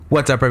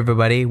What's up,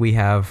 everybody? We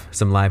have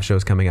some live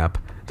shows coming up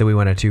that we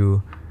wanted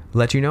to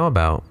let you know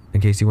about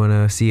in case you want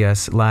to see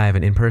us live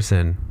and in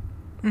person.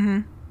 Mm-hmm.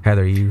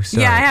 Heather, you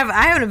start. Yeah,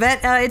 I have an event.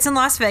 It's in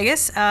Las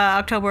Vegas,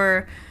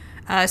 October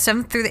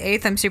 7th through the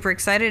 8th. I'm super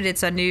excited.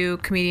 It's a new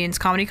comedians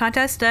comedy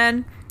contest,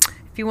 and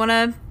if you want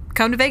to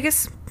come to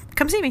Vegas,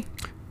 come see me.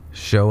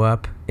 Show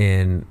up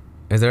in...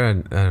 I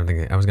don't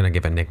think... I was going to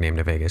give a nickname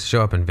to Vegas.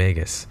 Show up in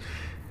Vegas.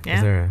 Yeah.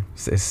 Is there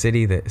a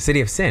city City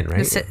of Sin,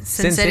 right? Sin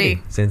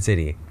City. Sin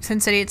City. Sin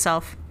City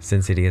itself.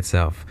 Sin City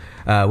itself.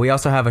 We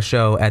also have a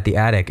show at the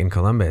Attic in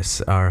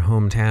Columbus, our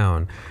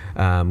hometown.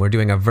 We're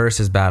doing a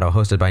versus battle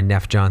hosted by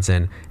Neff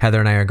Johnson. Heather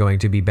and I are going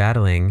to be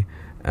battling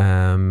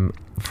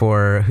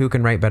for who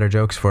can write better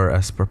jokes for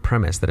a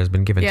premise that has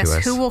been given to us.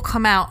 Yes, who will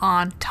come out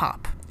on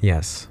top.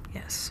 Yes.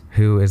 Yes.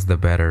 Who is the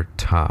better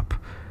top?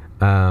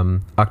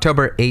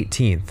 October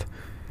 18th.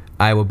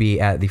 I will be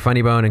at the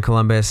Funny Bone in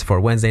Columbus for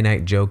Wednesday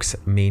Night Jokes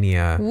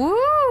Mania. Woo!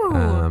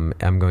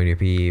 I'm going to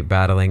be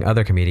battling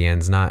other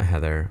comedians, not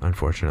Heather,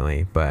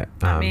 unfortunately, but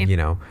you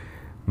know,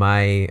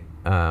 my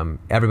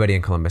everybody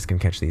in Columbus can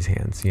catch these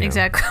hands. You know,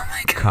 exactly. Oh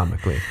my God.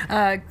 Comically.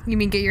 You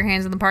mean get your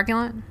hands in the parking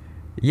lot?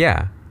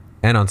 Yeah,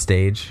 and on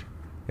stage.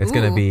 It's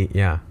gonna be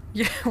Yeah,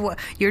 well,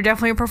 you're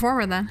definitely a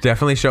performer then.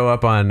 Definitely show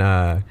up on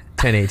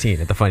 10/18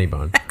 at the Funny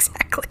Bone.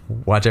 Exactly.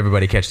 Watch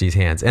everybody catch these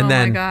hands. And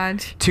then my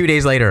God. 2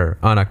 days later,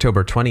 on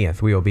October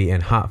 20th, we will be in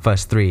Hot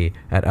Fuss 3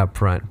 at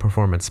Upfront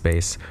Performance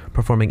Space,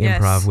 performing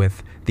improv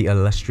with the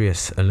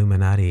illustrious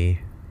Illuminati.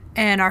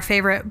 And our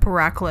favorite,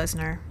 Barack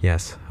Lesnar.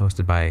 Yes,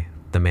 hosted by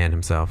the man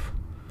himself,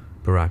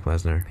 Barack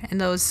Lesnar. And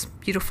those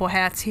beautiful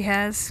hats he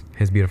has.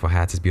 His beautiful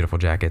hats, his beautiful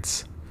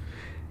jackets.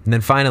 And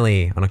then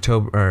finally, on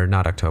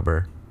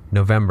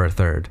November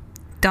 3rd.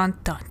 Dun,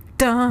 dun,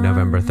 dun.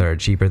 November 3rd,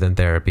 Cheaper Than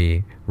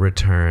Therapy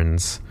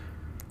returns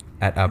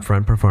at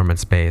Upfront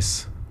Performance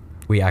Space.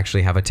 We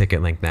actually have a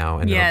ticket link now,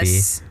 and it'll be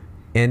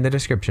in the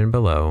description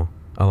below,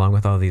 along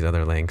with all these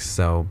other links.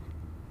 So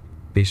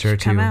be sure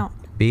to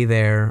be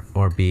there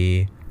or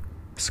be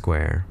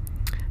square.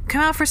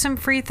 Come out for some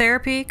free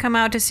therapy. Come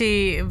out to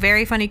see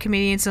very funny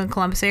comedians in the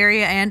Columbus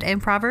area and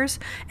improvers,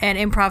 and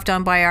improv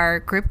done by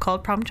our group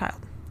called Problem Child.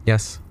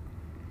 Yes.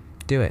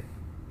 Do it.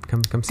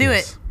 Come see us. Do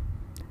it.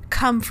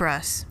 Come for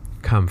us.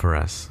 Come for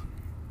us.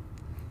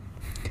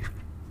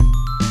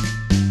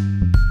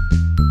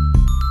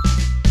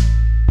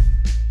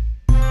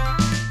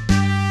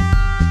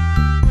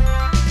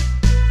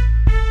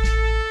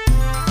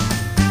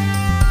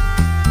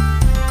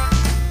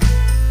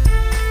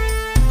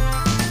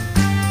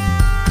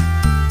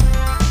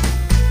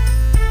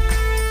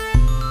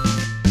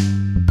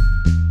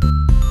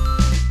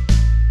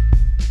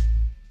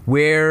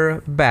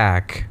 We're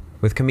back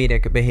with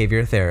Comedic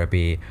Behavior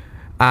Therapy.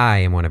 I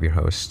am one of your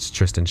hosts,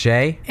 Tristan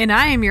Shea. And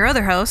I am your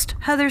other host,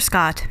 Heather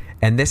Scott.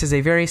 And this is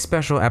a very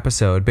special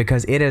episode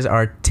because it is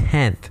our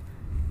 10th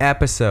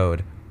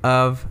episode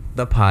of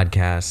the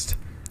podcast.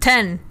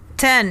 10.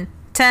 I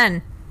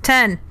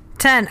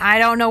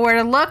don't know where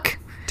to look.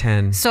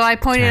 10. So I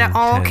pointed at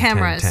all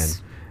cameras. 10.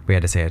 We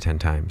had to say it 10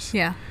 times.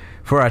 Yeah.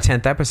 For our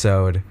 10th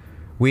episode,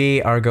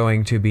 we are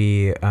going to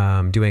be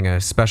doing a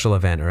special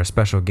event or a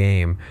special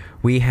game.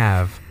 We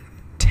have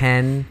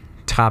 10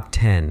 top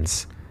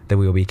 10s that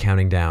we will be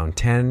counting down.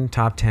 10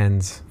 top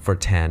 10s for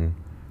 10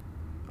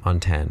 on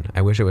 10.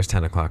 I wish it was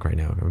 10 o'clock right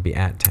now. It would be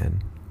at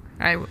 10.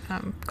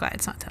 I'm glad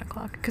it's not 10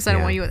 o'clock because I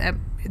don't want you at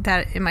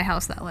that in my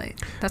house that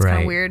late. That's kind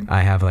of weird.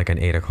 I have like an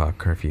 8 o'clock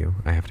curfew.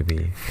 I have to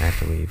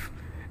leave.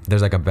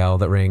 There's like a bell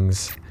that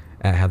rings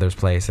at Heather's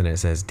place and it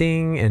says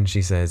ding, and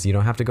she says, you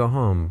don't have to go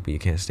home, but you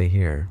can't stay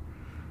here.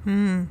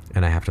 And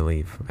I have to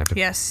leave.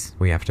 Yes.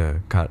 We have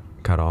to cut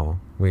all.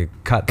 We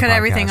cut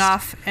everything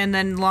off, and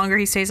then longer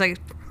he stays, like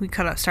we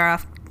start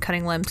off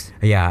cutting limbs.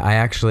 Yeah, I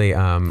actually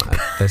I'm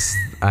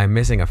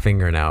missing a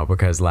finger now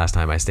because last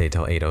time I stayed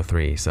till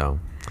 8:03. So.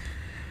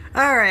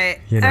 All right.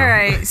 You know. All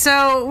right.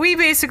 So we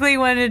basically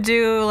want to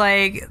do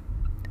like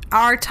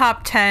our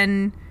top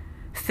 10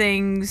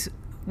 things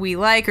we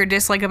like or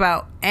dislike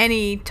about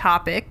any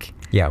topic.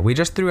 Yeah, we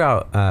just threw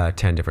out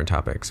 10 different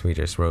topics. We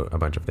just wrote a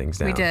bunch of things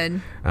down. We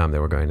did. That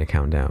we're going to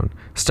count down.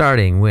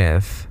 Starting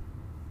with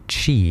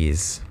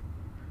cheese.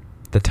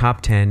 The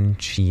top 10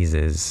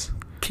 cheeses.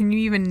 Can you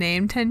even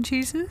name 10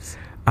 cheeses?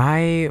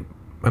 I'm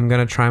going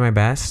to try my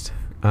best.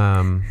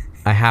 I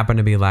happen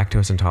to be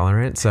lactose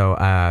intolerant,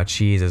 so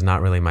cheese is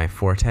not really my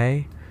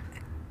forte.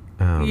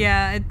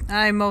 Yeah,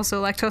 I'm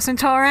also lactose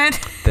intolerant.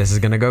 This is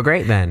going to go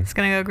great then. It's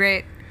going to go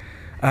great.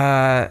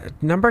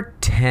 Number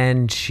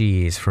 10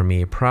 cheese for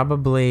me,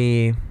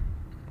 probably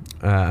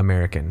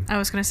American. I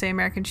was going to say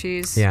American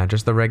cheese. Yeah,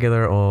 just the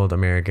regular old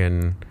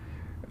American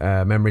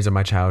memories of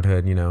my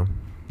childhood, you know,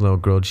 little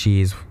grilled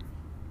cheese.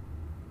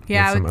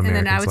 Yeah, and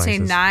then I would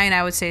slices. say 9,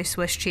 I would say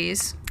Swiss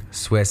cheese.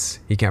 Swiss.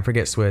 You can't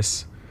forget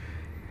Swiss.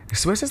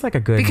 Swiss is like a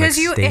good because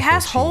it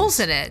has cheese. holes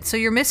in it, so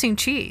you're missing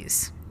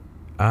cheese.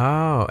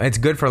 Oh, it's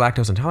good for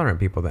lactose intolerant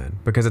people then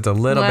because it's a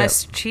little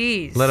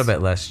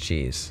bit less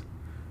cheese.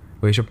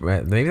 We should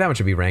maybe that one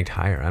should be ranked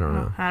higher. I don't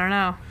know. I don't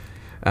know.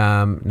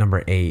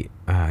 Number 8.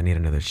 I need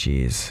another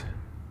cheese.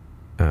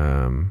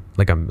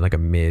 like a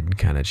mid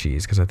kind of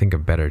cheese, because I think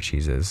of better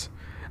cheeses.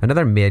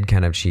 Another mid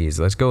kind of cheese.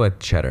 Let's go with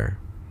cheddar.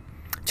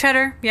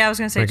 Cheddar. Yeah, I was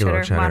gonna say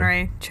Regular cheddar.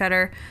 Monterey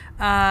cheddar.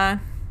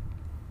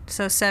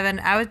 So 7.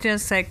 I was gonna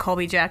say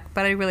Colby Jack,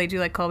 but I really do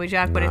like Colby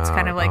Jack. But it's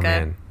kind of like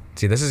man.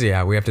 See, this is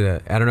we have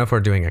to. I don't know if we're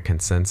doing a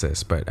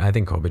consensus, but I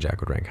think Colby Jack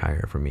would rank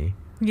higher for me.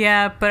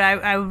 Yeah, but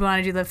I would want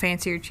to do the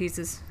fancier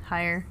cheeses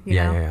higher. You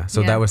know? Yeah.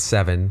 So that was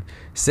 7.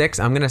 6.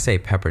 I'm gonna say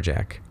pepper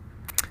jack.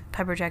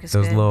 Pepper jack is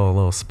Those good.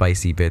 little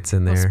spicy bits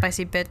in there. Little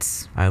spicy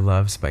bits. I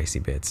love spicy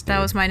bits. Dude. That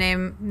was my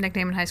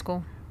nickname in high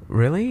school.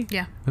 Really?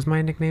 Yeah. Was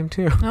my nickname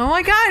too. Oh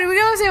my God, we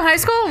go to the same high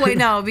school? Wait,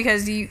 no,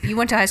 because you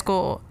went to high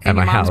school in At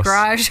your my mom's house.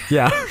 garage.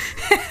 Yeah.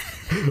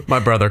 My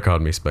brother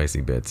called me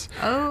spicy bits.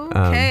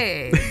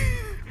 Okay.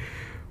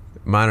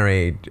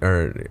 Monterey,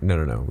 or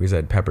no. We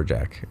said pepper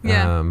jack.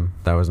 Yeah.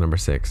 That was number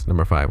 6.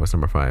 Number 5. What's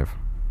number 5?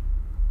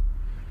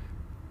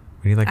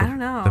 We need I don't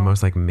know. the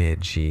most like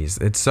mid cheese.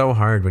 It's so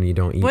hard when you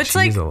don't eat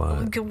cheese a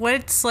lot.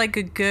 What's like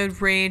a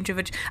good range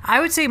of I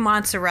would say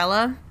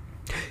mozzarella.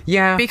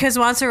 Yeah. Because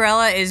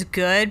mozzarella is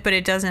good, but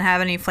it doesn't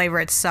have any flavor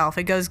itself.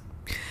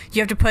 You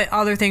have to put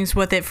other things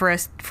with it for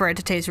it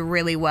to taste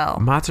really well.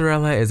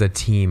 Mozzarella is a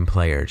team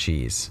player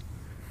cheese.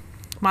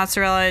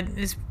 Mozzarella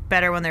is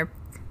better when they're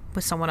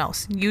with someone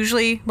else.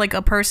 Usually, like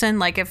a person,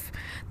 like if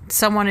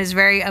someone is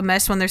very a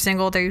mess when they're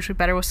single, they're usually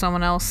better with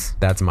someone else.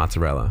 That's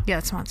mozzarella. Yeah,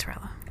 it's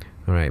mozzarella.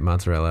 All right,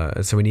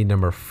 mozzarella. So we need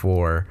number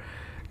 4.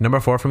 Number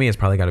 4 for me is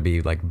probably got to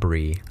be like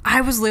brie.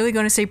 I was literally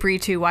going to say brie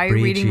too. Why are you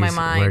Brie reading my cheese.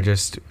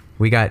 mind?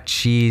 We got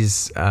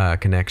cheese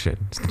connection.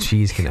 It's the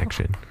cheese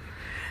connection.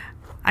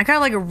 I got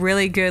like a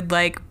really good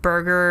like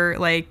burger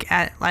like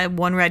at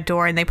One Red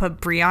Door, and they put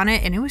brie on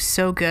it, and it was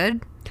so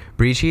good.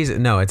 Brie cheese,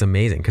 no, it's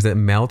amazing because it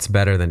melts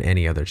better than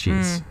any other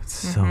cheese. It's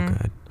so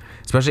good.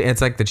 Especially,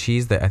 it's like the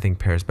cheese that I think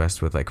pairs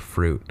best with like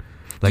fruit.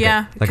 Like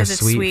Yeah, like a 'cause it's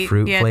sweet sweet.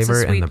 fruit Yeah, it's a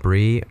flavor and sweet- the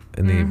brie,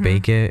 and then you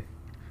bake it,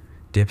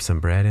 dip some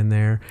bread in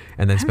there,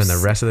 and then spend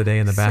the rest of the day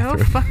in the bathroom.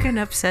 So fucking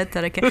upset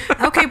that I can't.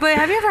 Okay, but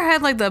have you ever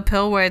had like the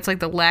pill where it's like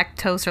the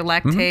lactose or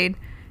lactate,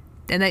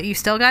 and that you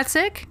still got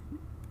sick?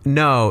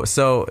 No,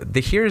 so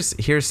here's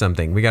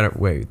something. We gotta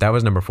wait. That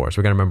was number 4, so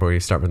we gotta remember we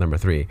start with number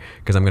 3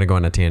 because I'm gonna go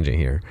on a tangent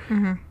here.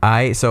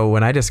 So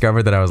when I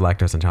discovered that I was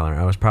lactose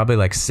intolerant, I was probably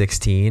like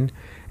 16,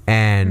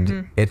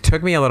 and it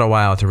took me a little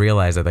while to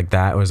realize that like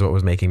that was what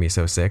was making me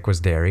so sick was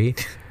dairy.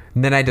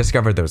 And then I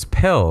discovered those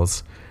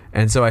pills,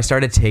 and so I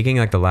started taking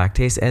like the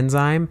lactase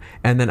enzyme,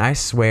 and then I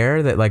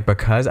swear that like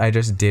because I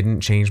just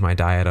didn't change my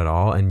diet at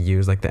all and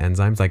use like the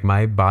enzymes, like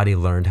my body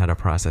learned how to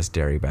process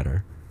dairy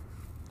better.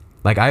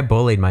 Like I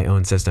bullied my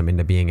own system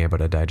into being able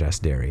to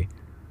digest dairy.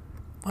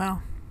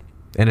 Wow.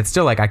 And it's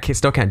still like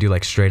still can't do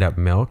like straight up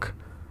milk,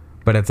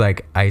 but it's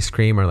like ice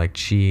cream or like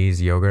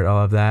cheese, yogurt,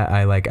 all of that.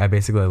 I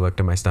basically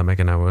looked at my stomach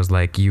and I was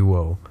like, you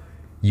will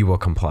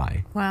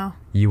comply. Wow.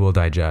 You will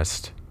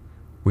digest.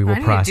 We will I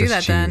need to process do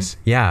that then. cheese.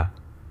 Yeah.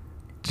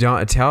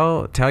 Don't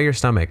tell your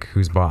stomach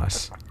who's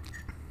boss.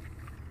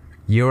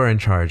 You're in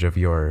charge of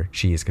your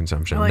cheese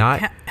consumption, I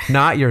like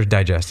not your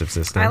digestive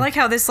system. I like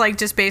how this like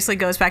just basically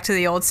goes back to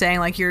the old saying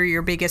like you're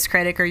your biggest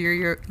critic or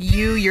you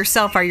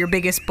yourself are your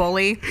biggest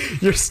bully.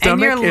 Your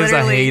stomach is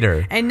a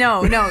hater. And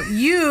no,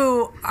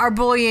 you are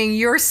bullying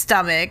your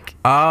stomach.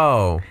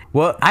 Oh,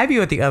 well, I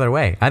view it the other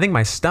way. I think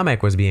my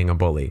stomach was being a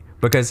bully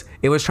because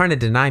it was trying to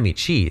deny me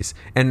cheese.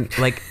 And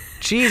like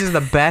cheese is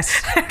the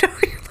best. I don't know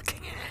what you're looking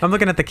at. I'm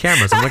looking at the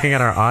cameras. I'm looking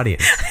at our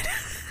audience.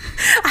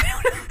 I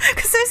don't know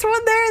because there's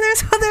one there and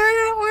there's one there.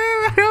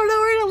 I don't know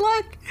where to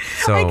look.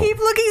 So- I keep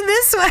looking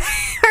this way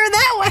or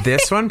that way.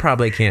 This one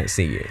probably can't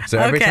see you. So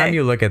every Okay. time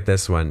you look at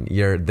this one,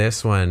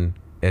 this one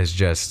is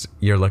just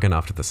you're looking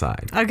off to the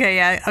side. Okay,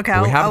 yeah. Okay,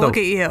 We have I'll the- look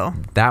at you.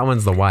 That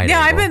one's the wide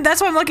Yeah, angle.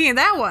 that's why I'm looking at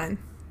that one.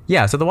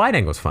 Yeah, so the wide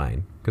angle's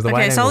fine because the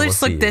wide Okay, so angle I'll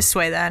just will look see this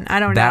way then. I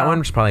don't know. That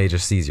one probably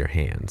just sees your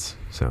hands.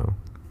 So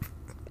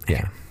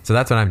yeah. So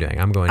that's what I'm doing.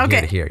 I'm going here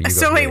Okay. to here. You go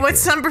So here wait, to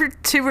what's here. number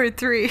 2 or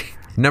 3?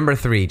 Number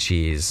 3,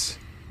 cheese.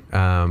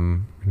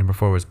 Number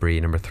 4 was brie.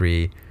 Number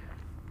 3.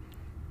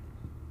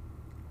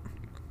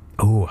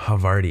 Oh,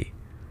 Havarti.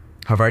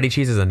 Havarti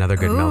cheese is another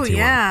good Oh melty one.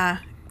 yeah.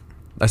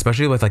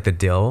 Especially with like the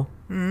dill.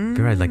 Have you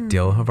ever had like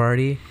dill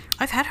Havarti?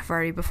 I've had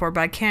Havarti before,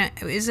 but I can't.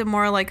 Is it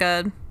more like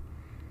kind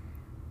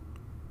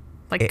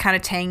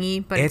of tangy,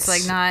 but it's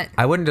like not.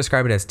 I wouldn't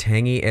describe it as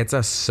tangy. It's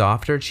a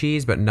softer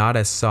cheese, but not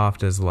as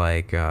soft as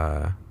like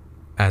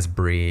as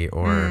brie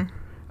or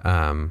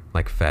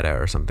like feta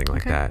or something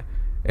like Okay. that.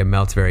 It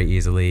melts very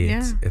easily.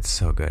 Yeah. It's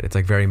so good. It's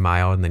like very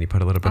mild, and then you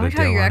put a little bit I like of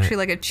how dill you're on actually it.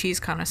 like a cheese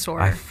connoisseur.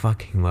 I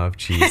fucking love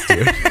cheese,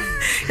 dude.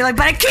 You're like,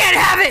 but I can't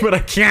have it. But I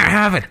can't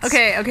have it.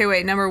 Okay,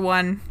 wait. Number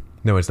 1.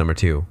 No, it's number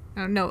 2.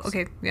 Oh no.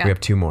 Okay, yeah. We have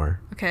 2 more.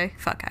 Okay,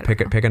 fuck. I don't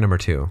know. Pick a number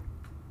 2.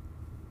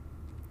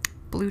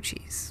 Blue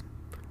cheese.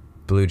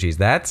 Blue cheese.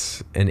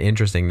 That's an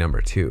interesting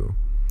number 2.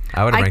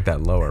 I would rank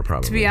that lower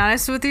probably. To be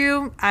honest with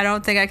you, I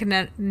don't think I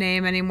can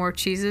name any more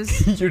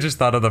cheeses. You just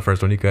thought of the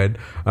first one you could.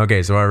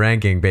 Okay, so our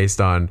ranking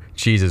based on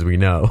cheeses we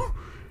know.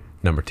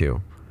 Number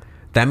 2.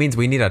 That means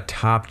we need a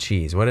top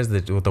cheese. What is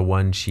the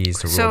one cheese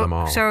to rule them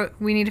all? So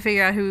we need to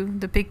figure out who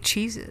the big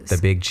cheese is. The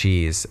big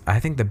cheese. I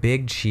think the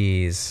big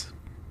cheese.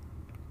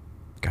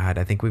 God,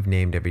 I think we've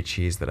named every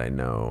cheese that I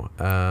know.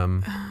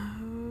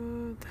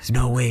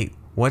 No, wait.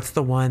 What's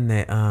the one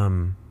that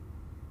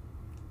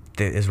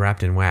is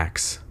wrapped in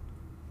wax?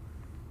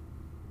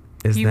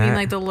 You mean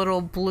like the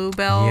little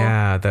Bluebell?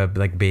 Yeah, the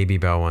like Baby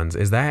Bell ones.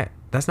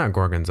 That's not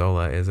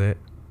Gorgonzola, is it?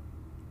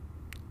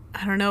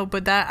 I don't know,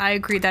 but I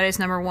agree that is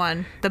number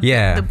one.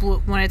 Yeah. The blue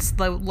when it's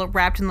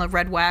wrapped in the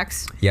red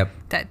wax. Yep.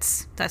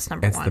 That's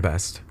number one. It's the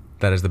best.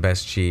 That is the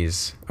best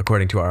cheese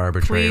according to our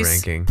arbitrary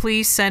ranking.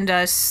 Please send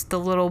us the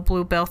little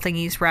Bluebell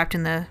thingies wrapped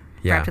in the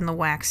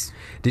wax.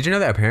 Did you know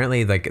that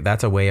apparently like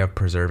that's a way of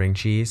preserving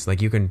cheese?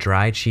 Like you can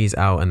dry cheese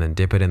out and then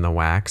dip it in the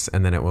wax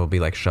and then it will be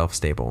like shelf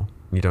stable.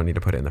 You don't need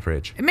to put it in the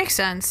fridge. It makes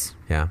sense.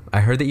 Yeah. I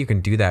heard that you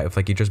can do that if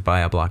like you just buy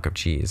a block of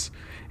cheese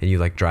and you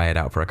like dry it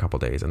out for a couple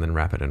days and then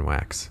wrap it in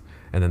wax.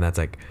 And then that's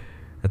like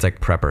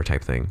prepper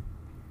type thing.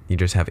 You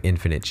just have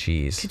infinite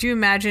cheese. Could you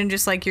imagine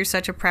just like you're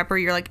such a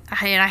prepper, you're like,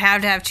 hey, I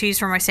have to have cheese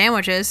for my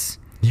sandwiches.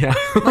 Yeah.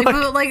 like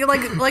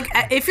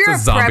if you're a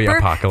zombie prepper,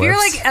 apocalypse. if you're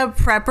like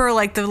a prepper,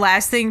 like the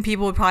last thing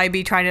people would probably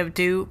be trying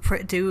to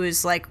do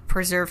is like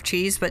preserve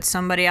cheese, but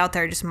somebody out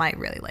there just might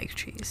really like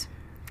cheese.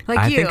 Like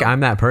I think I'm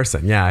that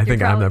person. Yeah, I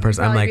think I'm that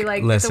person. I'm like,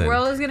 listen. If the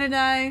world is gonna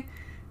die,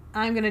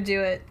 I'm gonna do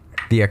it.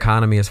 The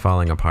economy is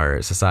falling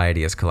apart.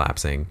 Society is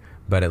collapsing.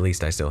 But at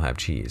least I still have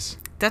cheese.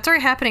 That's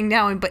already happening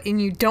now,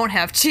 and you don't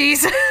have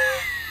cheese.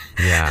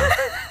 Yeah.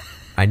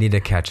 I need to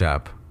catch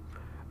up.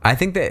 I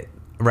think that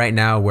right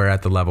now we're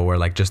at the level where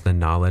like just the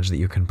knowledge that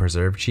you can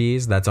preserve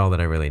cheese, that's all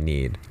that I really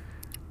need.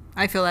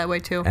 I feel that way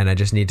too. And I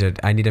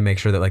need to make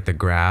sure that like the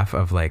graph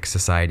of like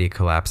society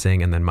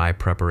collapsing and then my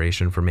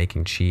preparation for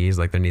making cheese,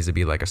 like there needs to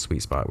be like a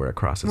sweet spot where it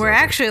crosses We're over.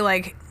 actually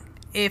like,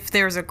 if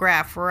there's a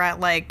graph, we're at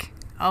like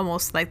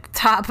almost like the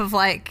top of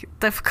like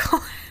the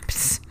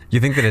collapse. You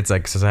think that it's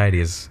like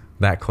society is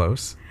that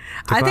close?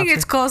 I think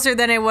it's closer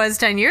than it was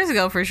 10 years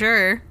ago for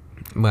sure.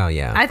 Well,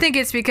 yeah. I think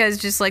it's because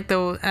just like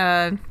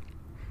the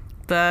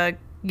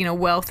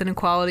wealth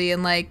inequality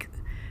and like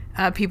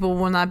people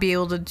will not be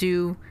able to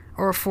do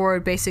or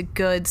afford basic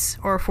goods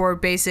or afford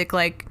basic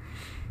like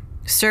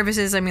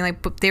services. I mean,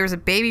 like there was a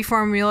baby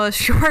formula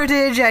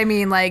shortage. I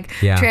mean, like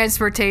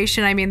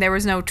transportation. I mean, there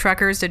was no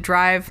truckers to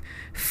drive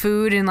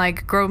food, and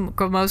like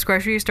most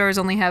grocery stores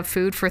only have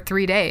food for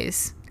 3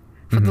 days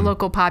for the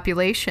local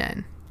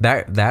population.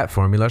 That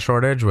formula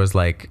shortage was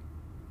like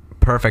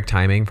perfect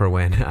timing for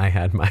when I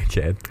had my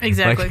kid.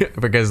 Exactly. Like,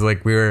 because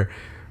like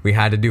we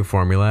had to do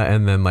formula,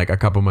 and then like a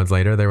couple months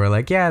later they were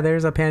like, yeah,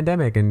 there's a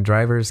pandemic and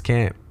drivers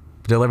can't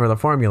deliver the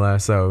formula,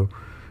 so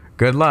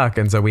good luck.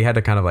 And so we had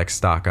to kind of like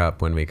stock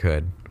up when we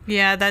could.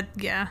 Yeah.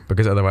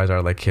 Because otherwise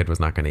our like kid was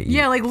not going to eat.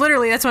 Yeah, like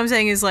literally that's what I'm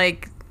saying is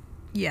like,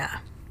 yeah.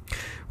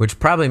 Which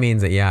probably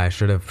means that, I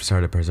should have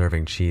started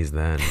preserving cheese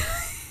then.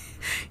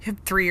 You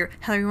have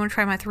Heather, you want to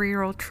try my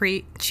 3-year-old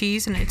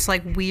cheese? And it's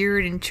like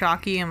weird and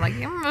chalky. I'm like,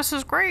 this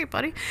is great,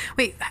 buddy.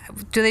 Wait,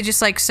 do they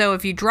just like, so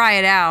if you dry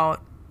it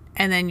out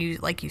and then you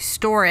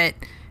store it,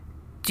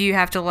 do you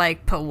have to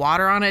like put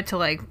water on it to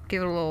like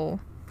give it a little,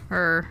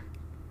 or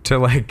to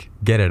like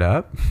get it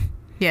up?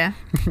 Yeah.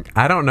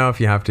 I don't know if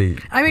you have to.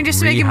 I mean, just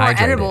to make it more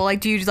edible.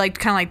 Like, do you like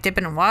kind of like dip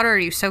it in water, or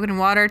do you soak it in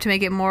water to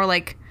make it more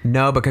like?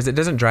 No, because it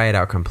doesn't dry it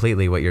out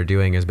completely. What you're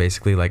doing is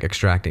basically like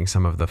extracting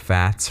some of the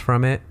fats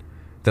from it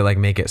that like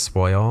make it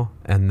spoil,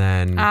 and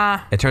then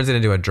it turns it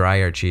into a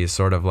drier cheese,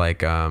 sort of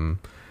like right.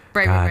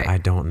 I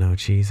don't know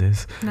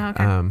cheeses. No,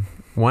 okay.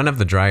 One of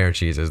the drier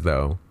cheeses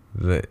though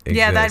that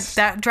exists,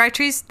 that dry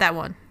cheese, that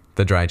one.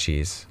 The dry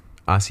cheese,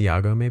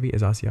 Asiago maybe.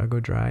 Is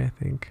Asiago dry? I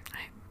think.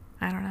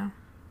 I don't know.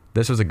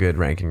 This was a good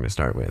ranking to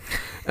start with.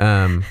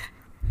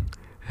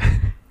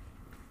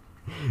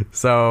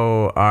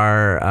 So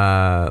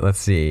our let's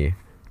see.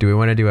 Do we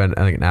want to do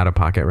an out of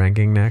pocket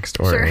ranking next,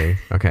 or sure.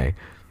 Okay?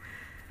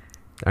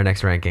 Our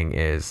next ranking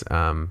is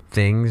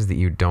things that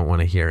you don't want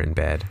to hear in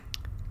bed.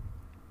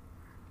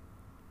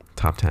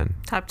 Top 10.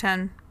 Top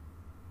 10.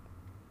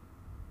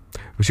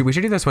 We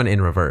should do this one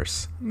in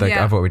reverse,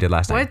 of what we did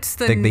last time. What's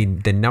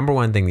the number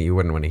one thing that you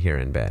wouldn't want to hear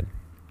in bed?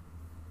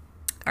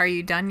 Are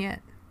you done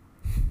yet?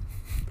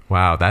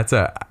 Wow,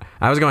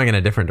 I was going in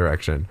a different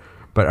direction,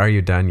 but are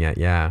you done yet?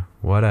 Yeah.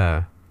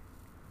 That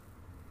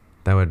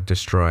would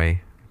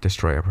destroy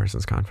a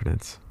person's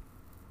confidence.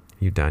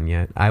 You done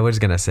yet? I was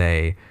gonna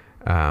say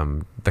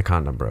the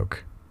condom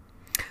broke.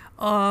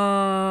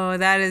 Oh,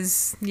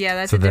 that's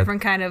a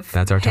different kind of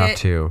That's our hit. top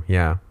 2.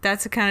 Yeah.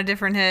 That's a kind of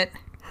different hit.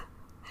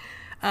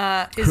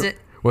 Is it?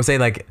 We'll say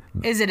like.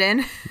 Is it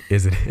in?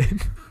 Is it in?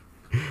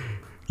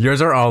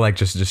 Yours are all like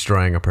just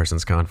destroying a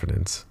person's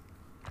confidence.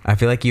 I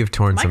feel like you've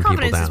torn some people down.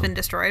 My confidence has been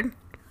destroyed.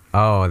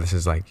 Oh, this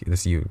is like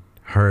this. You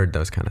heard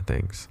those kind of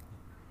things.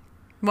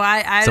 Well,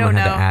 I don't know. Someone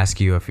had to ask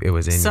you if it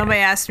was in.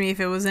 Somebody asked me if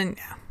it was in.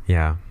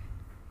 Yeah.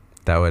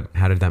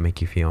 How did that make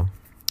you feel?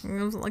 It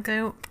was like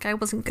I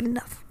wasn't good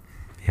enough.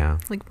 Yeah.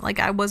 Like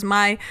I was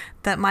my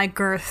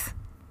girth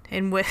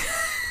and with.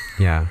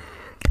 Yeah.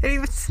 didn't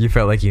even You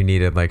felt like you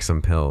needed like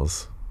some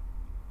pills.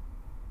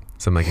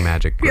 Some like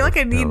magic I feel like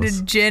I pills.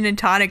 needed gin and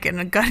tonic and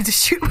a gun to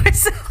shoot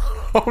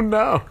myself. Oh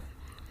no.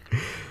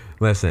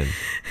 Listen.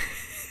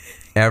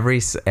 Every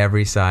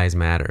size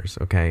matters,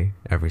 okay?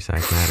 Every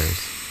size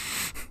matters.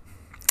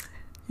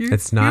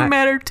 It's not You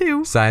matter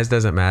too. Size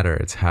doesn't matter.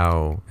 It's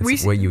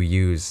what you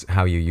use,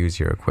 how you use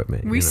your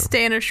equipment. We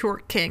stand a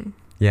short king.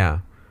 Yeah.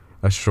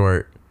 A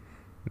short,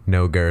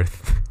 no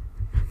girth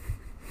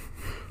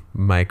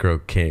micro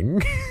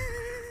king.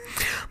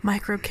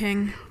 Micro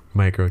king.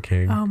 Micro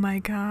king. Oh my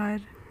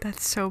god.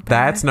 That's so bad.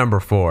 That's number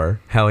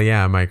 4. Hell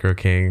yeah, micro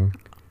king.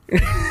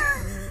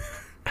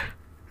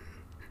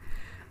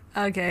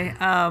 Okay.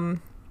 I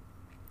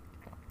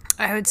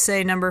would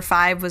say number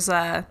 5 was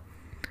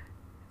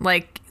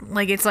like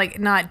it's like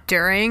not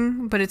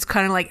during, but it's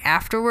kind of like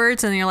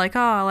afterwards, and you're like,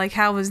 oh, like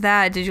how was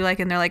that? Did you like?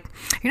 And they're like,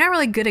 you're not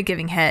really good at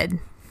giving head.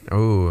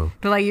 Oh.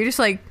 But like you're just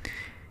not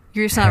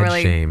Head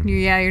really. shame.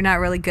 You're not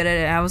really good at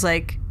it. I was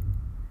like,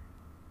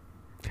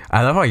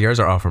 I love how yours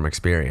are all from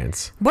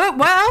experience. what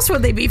else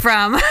would they be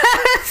from?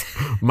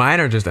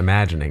 Mine are just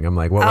imagining. I'm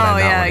like, what would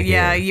I not want to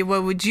hear?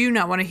 What would you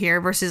not want to hear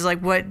versus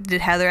like what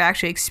did Heather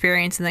actually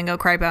experience and then go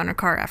cry about in her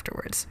car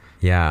afterwards?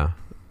 Yeah.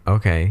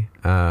 Okay.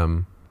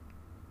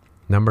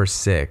 Number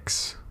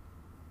 6.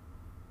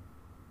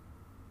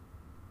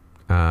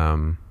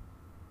 This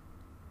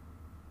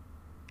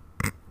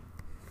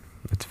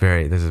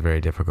is very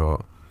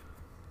difficult.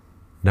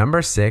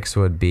 Number 6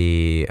 would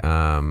be,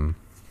 I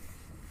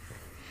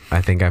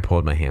think I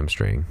pulled my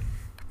hamstring.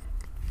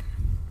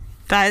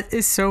 That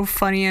is so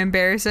funny and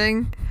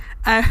embarrassing.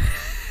 I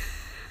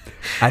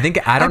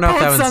don't know if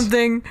that was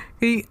something.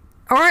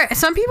 Or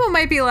some people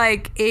might be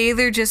like,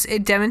 either just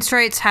it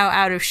demonstrates how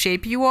out of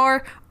shape you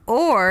are,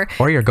 or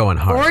you're going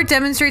hard. or it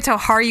demonstrates how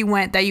hard you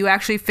went, that you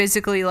actually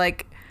physically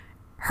like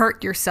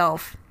hurt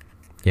yourself.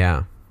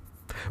 Yeah.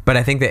 But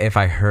I think that if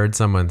I heard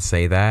someone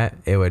say that,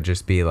 it would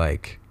just be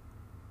like,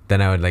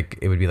 then I would like,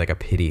 it would be like a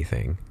pity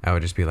thing. I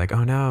would just be like,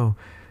 oh no,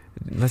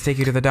 let's take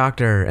you to the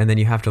doctor. And then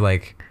you have to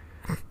like,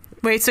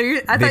 wait, so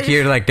you're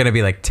like going to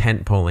be like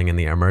tent poling in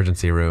the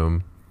emergency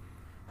room.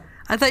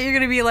 I thought you were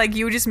going to be like,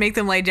 you would just make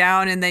them lay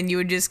down and then you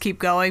would just keep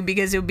going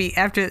because it would be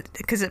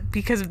because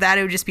of that,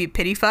 it would just be a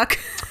pity fuck.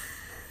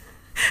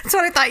 That's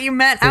what I thought you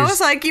meant. I was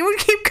like, you would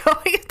keep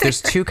going.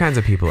 There's 2 kinds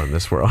of people in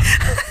this world.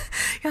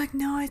 You're like,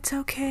 no, it's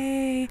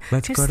okay.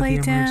 Let's just go to lay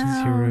the down.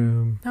 emergency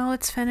room. No,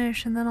 let's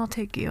finish and then I'll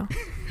take you.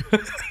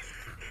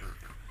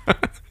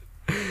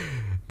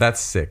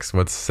 That's 6.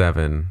 What's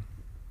 7?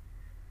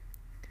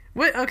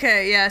 What?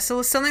 Okay, yeah.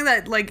 So something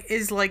that like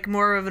is like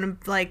more of an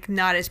like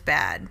not as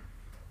bad.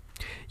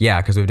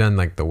 Yeah, because we've done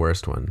like the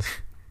worst ones.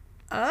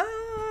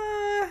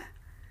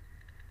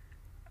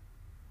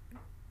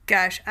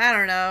 Gosh, I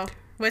don't know.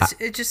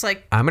 It's just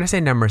like, I'm gonna say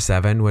number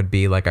 7 would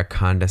be like a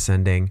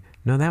condescending.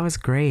 No, that was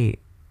great.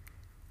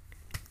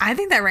 I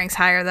think that ranks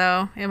higher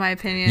though, in my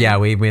opinion. Yeah,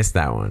 we missed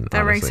that one.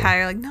 That ranks honestly.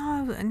 higher. Like,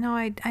 no,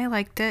 I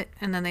liked it,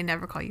 and then they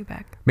never call you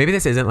back. Maybe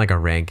this isn't like a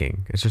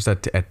ranking. It's just a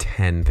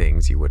 10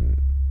 things you wouldn't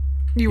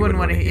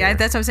want to hear. Yeah,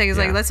 that's what I'm saying. Is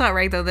Yeah. like, that's not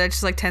right though. That's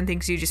just like 10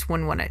 things you just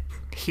wouldn't want to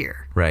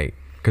hear. Right.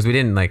 Because we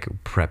didn't like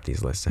prep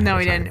these lists. No,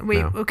 we ahead of time. didn't.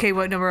 Wait, No. okay,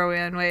 what number are we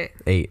on? Wait.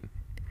 8.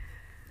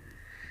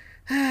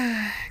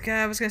 God,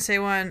 I was gonna say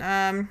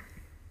one.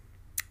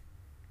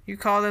 You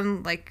call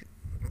them like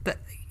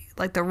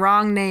the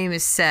wrong name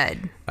is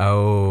said.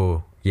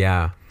 Oh,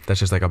 yeah. That's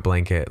just like a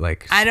blanket,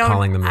 like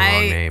calling them the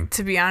wrong name.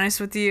 To be honest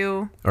with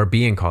you, Or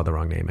being called the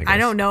wrong name, I guess. I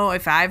don't know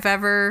if I've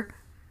ever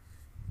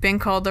been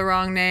called the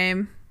wrong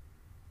name,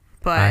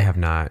 but I have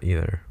not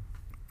either.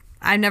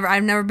 I've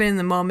never been in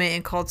the moment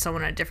and called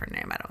someone a different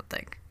name, I don't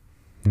think.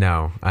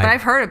 No. But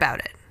I've heard about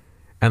it.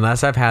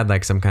 Unless I've had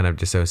like some kind of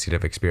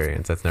dissociative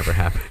experience, that's never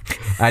happened.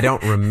 I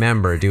don't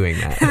remember doing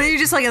that. And then you're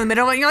just like in the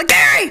middle of it, and you're like,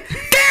 Gary!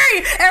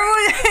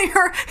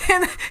 Everyone,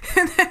 and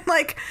then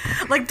like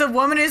the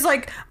woman is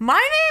like, my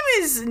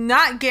name is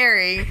not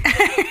Gary.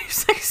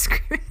 He's like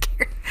screaming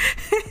Gary.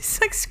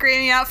 He's like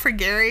screaming out for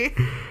Gary.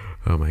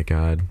 Oh my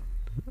God.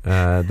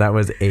 That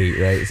was 8,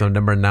 right? So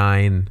number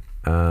 9,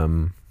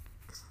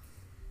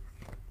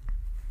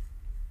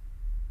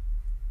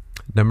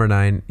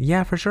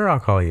 yeah, for sure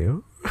I'll call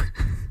you.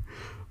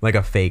 Like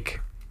a fake.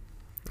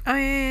 Oh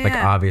yeah. Like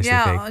obviously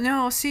yeah. fake.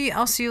 No, I'll see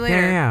you later.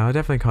 Yeah, I'll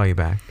definitely call you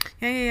back.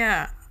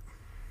 Yeah.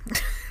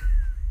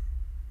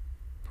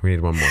 We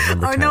need one more.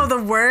 Number 10. No,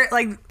 the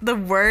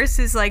worst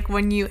is like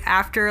when you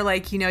after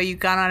like, you know, you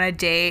got on a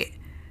date,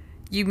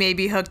 you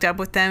maybe hooked up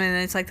with them, and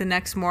then it's like the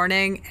next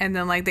morning, and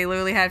then like they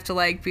literally have to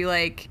like be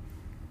like,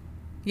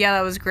 yeah,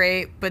 that was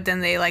great, but then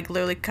they like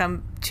literally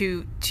come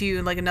to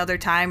you like another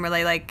time, or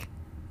they like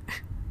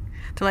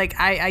they're like,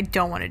 I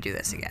don't want to do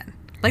this again.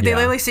 Like they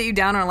literally sit you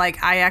down and are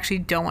like, I actually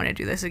don't want to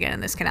do this again,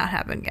 and this cannot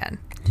happen again.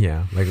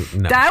 Yeah, like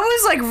no.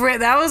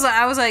 I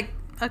was like,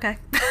 okay.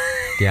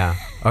 Yeah.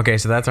 Okay,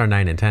 so that's our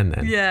 9 and 10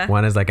 then. Yeah.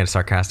 One is like a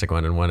sarcastic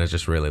one, and one is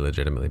just really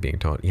legitimately being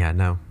told, yeah,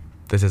 no,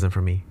 this isn't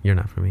for me. You're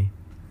not for me.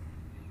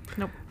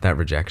 Nope. That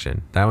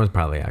rejection. That was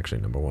probably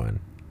actually number 1.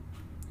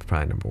 It's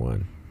probably number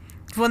 1.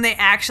 when they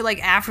actually,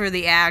 like, after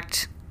the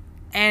act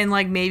and,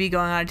 like, maybe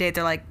going on a date,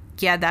 they're like,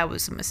 yeah, that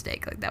was a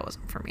mistake. Like, that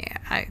wasn't for me.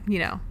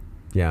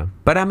 Yeah.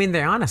 But I mean,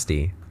 the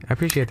honesty. I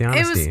appreciate the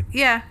honesty.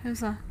 It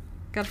was got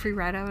a free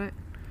ride out of it.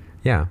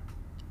 Yeah.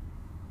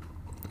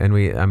 And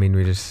we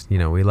just,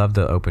 we love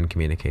the open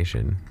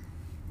communication.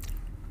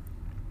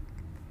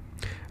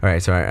 All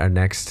right. So our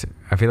next,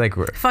 I feel like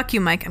we're. Fuck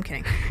you, Mike. I'm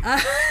kidding.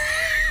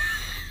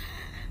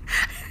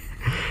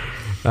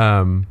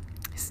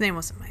 His name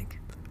wasn't Mike.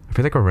 I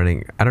feel like we're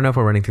running. I don't know if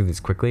we're running through these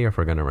quickly or if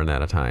we're going to run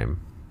out of time.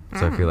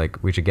 So I feel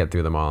like we should get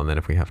through them all. And then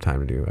if we have time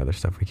to do other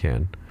stuff, we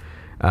can.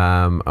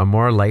 A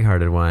more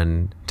lighthearted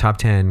one, top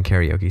 10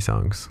 karaoke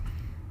songs.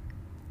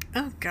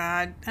 Oh,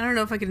 God. I don't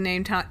know if I could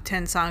name top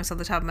 10 songs off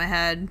the top of my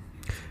head.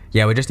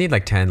 Yeah, we just need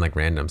like 10 like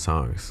random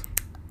songs.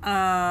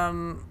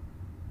 Definitely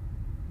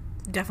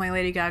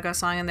Lady Gaga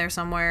song in there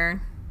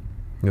somewhere.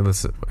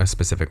 Let's a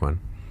specific one.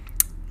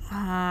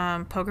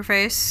 Poker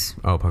Face.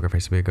 Oh, Poker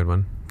Face would be a good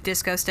one.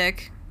 Disco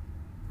Stick.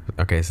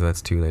 Okay, so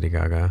that's 2 Lady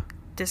Gaga.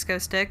 Disco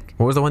Stick.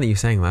 What was the one that you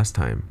sang last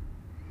time?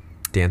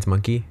 Dance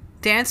Monkey?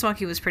 Dance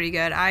Monkey was pretty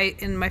good.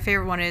 And my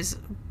favorite one is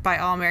by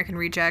All American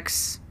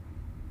Rejects.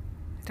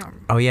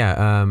 Oh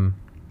yeah.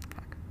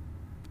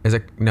 Is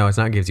it? No, it's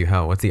not Gives You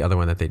Hell. What's the other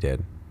one that they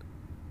did?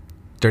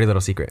 Dirty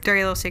Little Secret.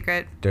 Dirty Little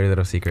Secret. Dirty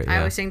Little Secret. Yeah. I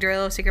always sing Dirty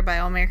Little Secret by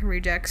All American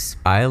Rejects.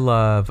 I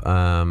love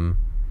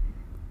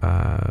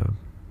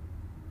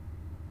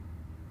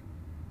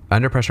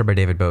Under Pressure by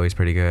David Bowie's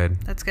pretty good.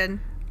 That's good.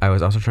 I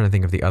was also trying to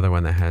think of the other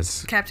one that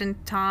has Captain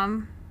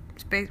Tom,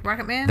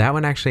 Rocket Man. That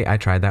one actually, I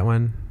tried that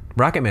one.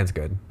 Rocket Man's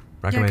good.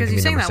 Rocket Man can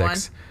be number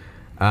 6.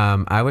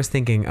 I was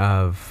thinking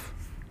of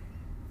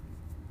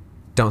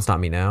Don't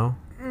Stop Me Now.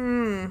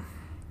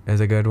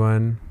 Is a good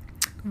one.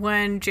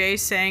 When Jay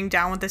sang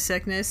Down with the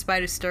Sickness by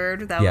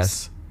Disturbed.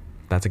 That's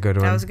a good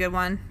one. That was a good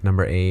one.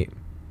 Number 8.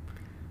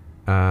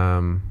 What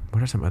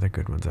are some other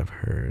good ones I've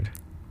heard?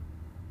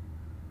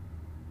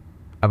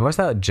 I've always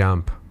thought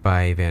Jump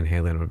by Van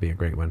Halen would be a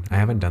great one. I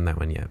haven't done that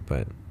one yet,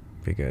 but it'd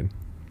be good.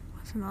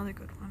 What's another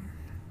good one?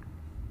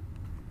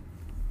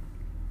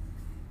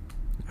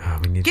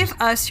 Give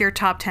us your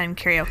top 10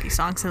 karaoke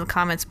songs in the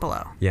comments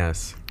below.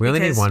 Yes. We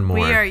only need one more.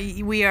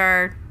 We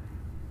are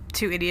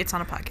 2 idiots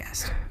on a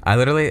podcast. I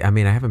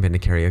haven't been to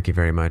karaoke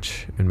very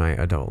much in my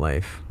adult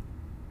life.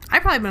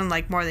 I've probably been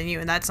like more than you,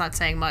 and that's not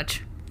saying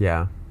much.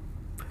 Yeah.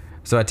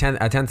 So a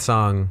 10th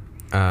song.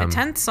 A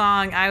 10th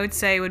song, I would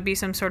say, would be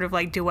some sort of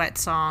like duet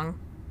song.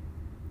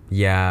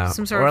 Yeah.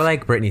 Some sort or of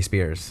like Britney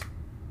Spears.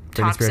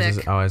 Toxic. Britney Spears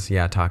is always,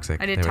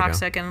 Toxic. I did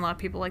Toxic, and a lot of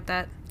people like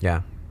that.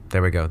 Yeah.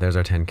 There we go. There's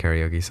our 10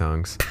 karaoke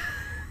songs.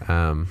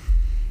 I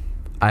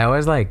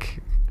always I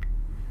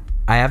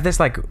have this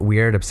like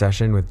weird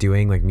obsession with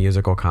doing like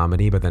musical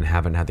comedy, but then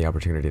haven't had the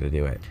opportunity to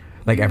do it.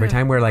 Like every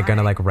time we're like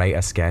gonna like write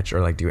a sketch or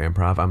like do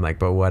improv, I'm like,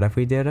 but what if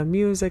we did a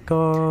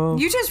musical?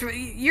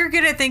 You're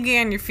good at thinking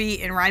on your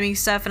feet and rhyming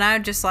stuff, and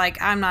I'm just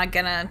like, I'm not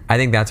gonna. I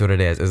think that's what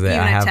it is. Is that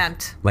even I have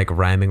attempt. Like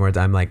rhyming words.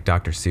 I'm like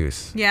Dr.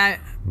 Seuss. Yeah.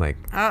 Like.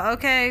 Oh,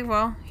 okay.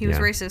 Well, he was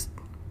racist.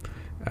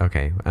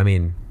 Okay. I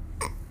mean,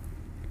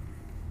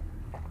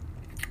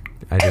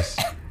 I just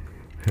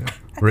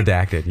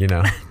redacted.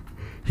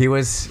 He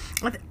was.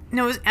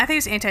 No, I think it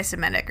was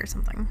anti-Semitic or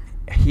something.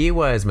 He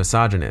was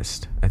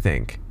misogynist, I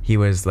think. He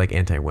was like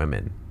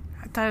anti-women.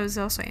 I thought it was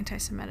also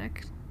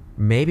anti-Semitic.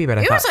 Maybe, but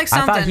I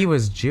thought he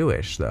was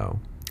Jewish though.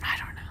 I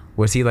don't know.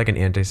 Was he like an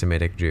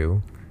anti-Semitic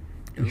Jew?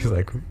 He's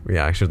like,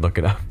 yeah, I should look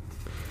it up.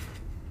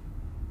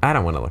 I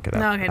don't want to look it up.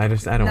 No, okay. I don't want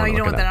to look it up. No, you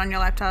don't want that on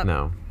your laptop.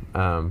 No.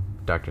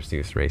 Dr.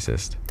 Seuss,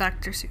 racist.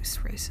 Dr. Seuss,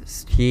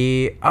 racist.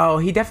 He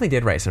definitely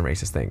did write some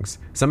racist things.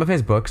 Some of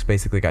his books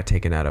basically got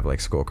taken out of like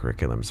school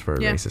curriculums for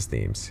racist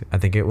themes. I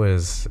think it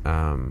was,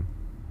 now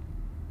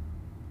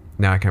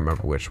I can't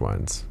remember which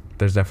ones.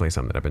 There's definitely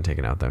some that have been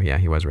taken out though. Yeah,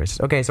 he was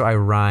racist. Okay, so I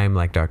rhyme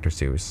like Dr.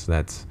 Seuss.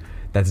 That's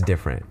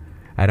different.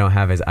 I don't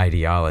have his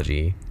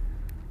ideology.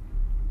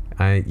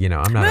 I'm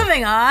not.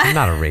 Moving on. I'm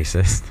not a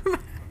racist.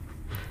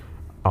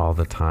 All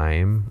the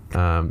time.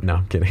 No,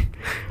 I'm kidding.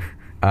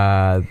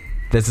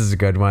 This is a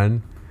good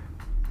one.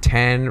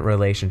 10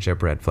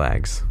 relationship red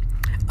flags.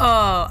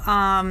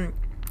 Oh,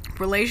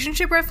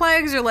 relationship red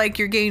flags, or like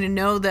you're getting to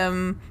know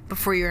them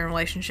before you're in a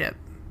relationship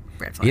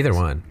red flags? Either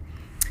one.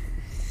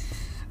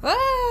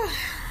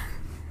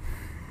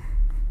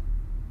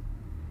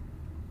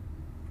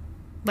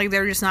 Like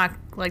they're just not,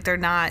 like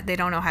they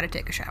don't know how to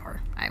take a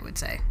shower, I would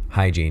say.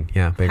 Hygiene.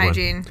 Yeah, big one.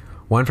 Hygiene.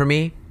 One for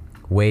me,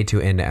 way too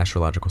into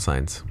astrological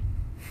signs.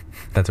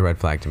 That's a red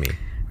flag to me.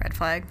 Red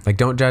flag. Like,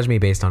 don't judge me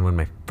based on when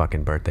my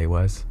fucking birthday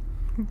was.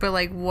 But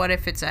like, what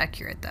if it's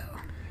accurate though?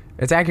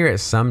 It's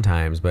accurate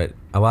sometimes, but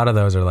a lot of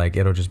those are like,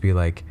 it'll just be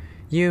like,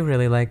 you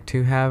really like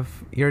to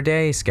have your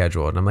day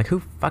scheduled. And I'm like,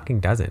 who fucking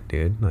doesn't,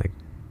 dude? Like,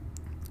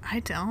 I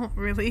don't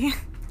really.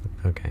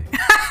 Okay.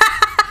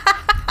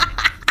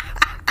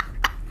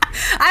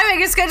 I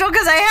make a schedule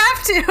because I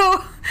have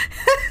to.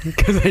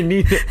 Because I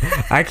need it.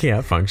 I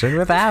can't function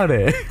without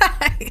it.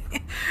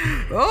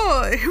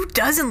 Oh, who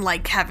doesn't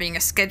like having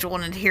a schedule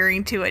and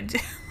adhering to it?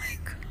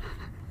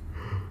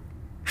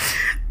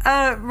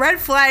 Red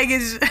flag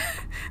is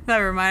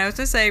never mind. I was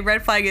gonna say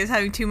red flag is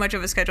having too much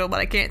of a schedule, but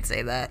I can't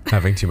say that.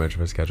 Having too much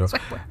of a schedule.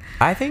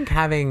 I think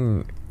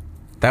having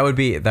that would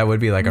be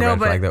like a red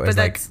flag. That was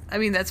like, I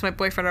mean, that's my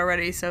boyfriend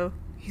already, so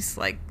he's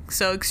like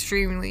so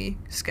extremely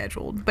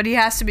scheduled. But he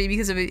has to be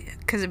because of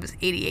his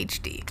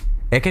ADHD.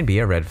 it can be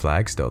a red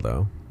flag still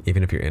though,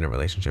 even if you're in a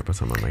relationship with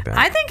someone like that.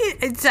 I think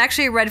it's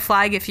actually a red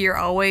flag if you're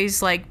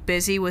always like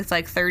busy with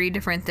like 30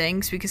 different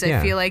things, because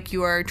I feel like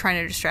you are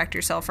trying to distract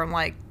yourself from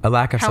like a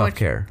lack of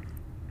self-care.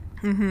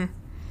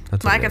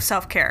 Lack of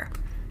self-care.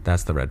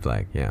 That's the red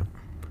flag, yeah.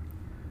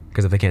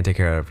 Because if they can't take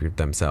care of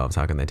themselves,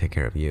 how can they take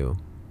care of you?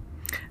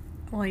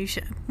 Well, you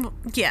should. Well,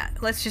 yeah,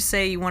 let's just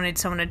say you wanted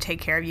someone to take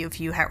care of you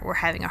if you were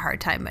having a hard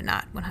time, but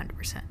not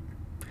 100%.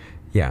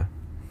 Yeah.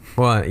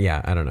 Well,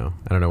 yeah, I don't know.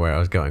 I don't know where I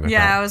was going with that.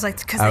 Yeah, I was like,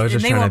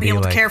 because they won't be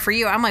able to care for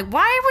you. I'm like,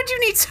 why would you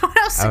need someone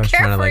else to care for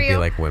you? I was trying to be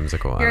like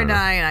whimsical. You're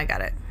dying. I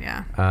got it.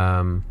 Yeah.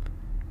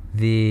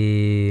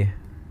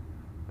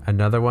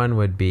 Another one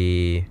would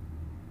be,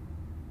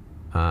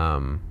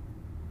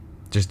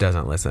 just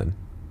doesn't listen.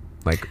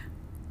 Like,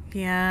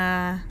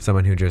 yeah.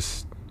 Someone who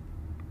just,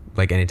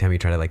 like, anytime you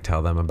try to like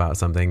tell them about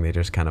something, they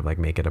just kind of like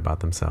make it about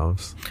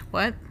themselves.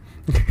 What?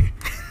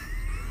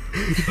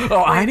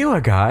 Oh, I knew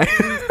a guy.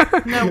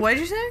 No, what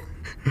did you say?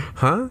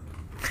 Huh?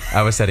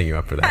 I was setting you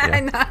up for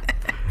that.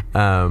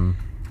 Yeah.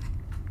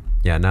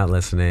 Yeah, not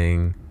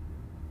listening.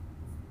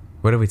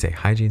 What did we say?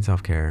 Hygiene,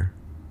 self-care.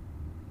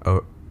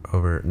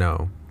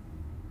 No.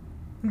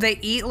 They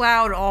eat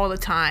loud all the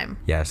time.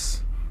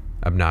 Yes.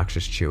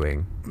 Obnoxious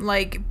chewing.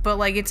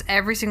 But it's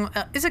every single.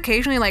 It's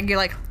occasionally like you're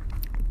like.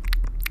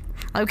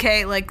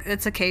 Okay, like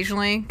it's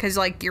occasionally because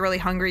like you're really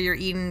hungry, you're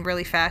eating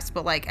really fast,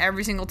 but like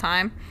every single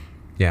time.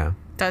 Yeah.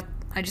 That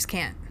I just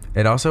can't.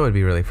 It also would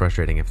be really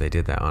frustrating if they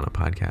did that on a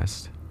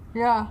podcast.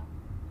 Yeah.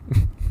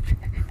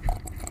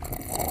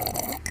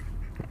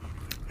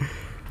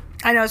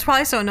 I know, it's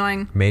probably so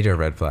annoying. Major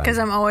red flag. Because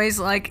I'm always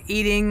like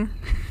eating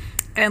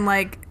and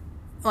like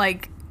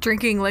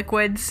drinking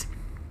liquids,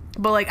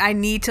 but like I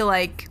need to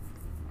like.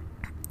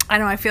 I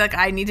don't know, I feel like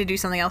I need to do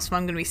something else if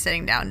I'm going to be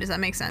sitting down. Does that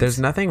make sense? There's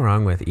nothing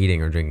wrong with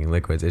eating or drinking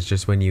liquids. It's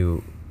just when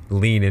you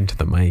lean into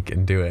the mic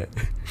and do it.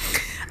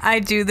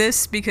 I do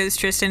this because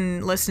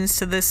Tristan listens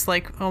to this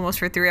like almost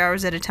for 3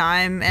 hours at a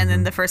time. And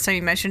then the first time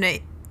he mentioned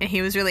it and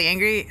he was really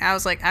angry, I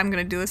was like, I'm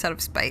going to do this out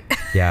of spite.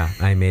 Yeah,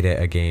 I made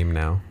it a game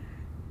now.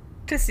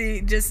 To see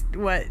just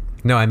what?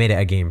 No, I made it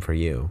a game for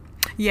you.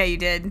 Yeah, you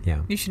did.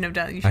 Yeah. You shouldn't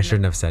have done. I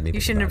shouldn't have said anything.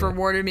 You shouldn't have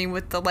rewarded me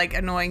with the like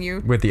annoying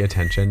you. With the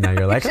attention. Now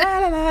you're like, la,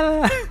 la, la,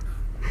 la.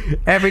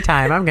 Every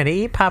time I'm going to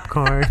eat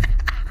popcorn.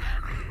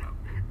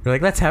 You're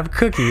like, let's have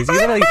cookies. You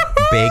literally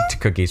baked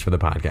cookies for the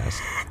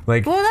podcast.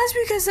 Like, well, that's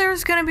because there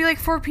was going to be like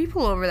 4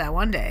 people over that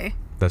one day.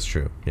 That's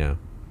true. Yeah.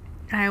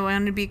 I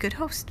wanted to be a good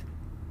host.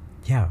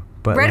 Yeah,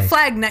 but red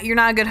flag, you're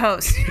not a good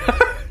host.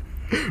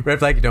 Red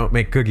flag, you don't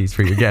make cookies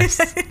for your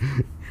guests.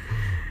 I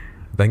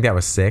think that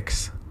was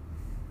 6.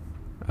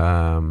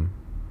 I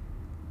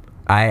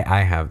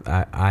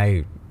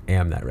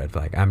am that red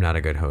flag. I'm not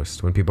a good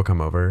host. When people come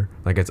over,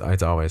 like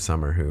it's always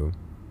Summer who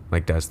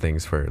like does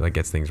things for like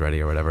gets things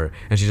ready or whatever,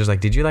 and she's just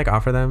like, did you like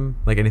offer them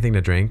like anything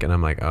to drink? And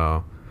I'm like,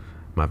 oh,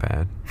 my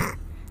bad.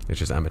 It's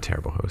just I'm a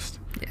terrible host.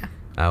 Yeah.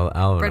 I'll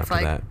own red up flag.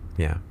 to that.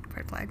 Yeah.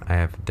 Red flag.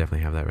 I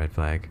definitely have that red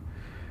flag.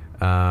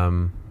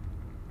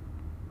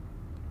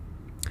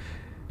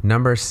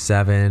 Number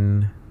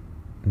 7,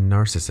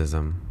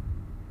 narcissism.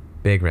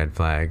 Big red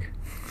flag.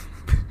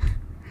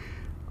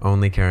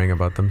 Only caring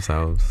about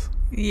themselves.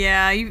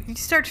 Yeah, you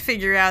start to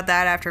figure out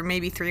that after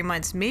maybe 3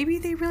 months, maybe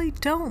they really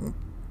don't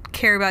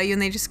care about you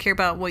and they just care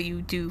about what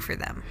you do for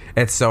them.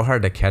 It's so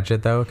hard to catch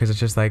it though, because it's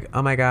just like,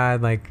 oh my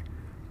god, like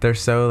they're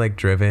so like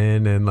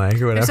driven and like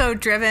whatever. They're so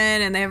driven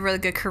and they have a really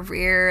good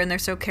career and they're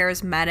so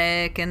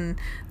charismatic, and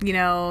you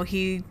know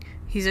he's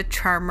a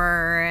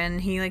charmer and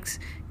he likes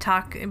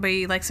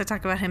to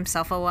talk about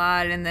himself a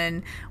lot. And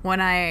then when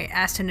I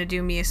asked him to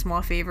do me a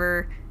small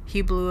favor,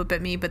 he blew up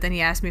at me, but then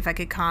he asked me if I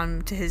could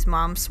come to his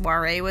mom's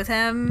soiree with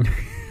him.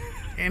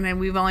 And then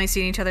we've only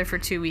seen each other for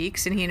 2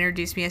 weeks, and he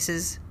introduced me as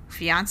his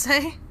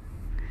fiance.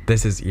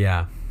 This is,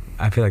 yeah.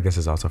 I feel like this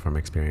is also from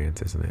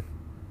experience, isn't it?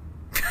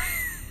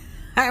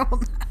 I will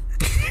not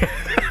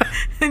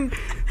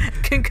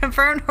can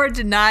confirm or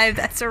deny if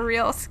that's a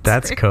real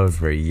experience. That's code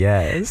for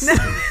yes.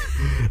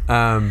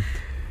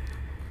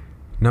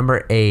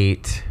 Number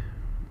 8.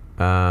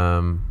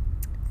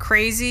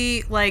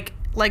 Crazy, like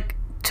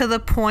to the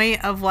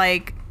point of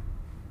like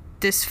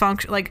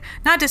dysfunction, like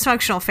not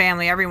dysfunctional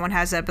family, everyone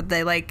has that, but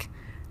they let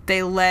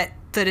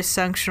the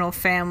dysfunctional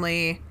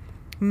family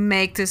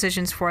make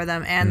decisions for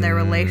them and their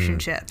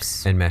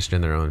relationships, enmeshed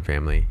in their own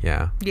family.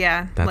 Yeah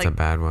That's like, a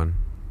bad one.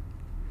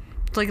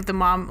 Like the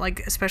mom, like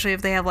especially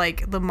if they have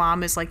like the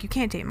mom is like, you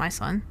can't date my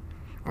son,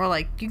 or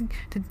like you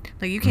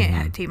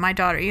can't date my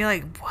daughter. You're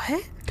like,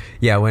 what?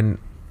 Yeah, when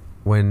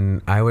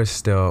Summer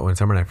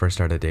and I first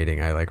started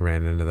dating, I like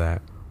ran into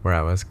that where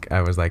I was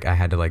like, I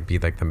had to like be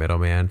like the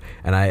middleman,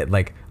 and I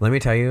like, let me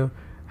tell you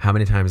how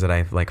many times that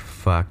I've like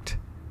fucked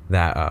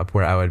that up,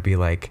 where I would be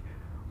like,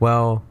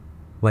 well,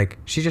 like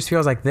she just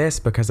feels like this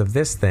because of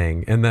this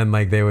thing, and then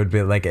like they would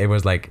be like, it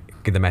was like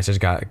the message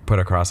got put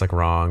across like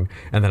wrong,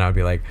 and then I would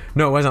be like,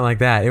 no, it wasn't like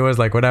that, it was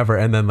like whatever,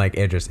 and then like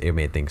it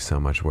made things so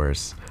much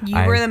worse. You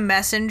were the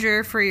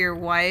messenger for your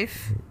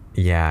wife?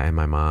 Yeah, and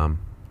my mom.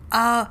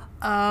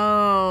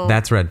 Oh.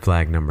 That's red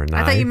flag number 9.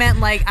 I thought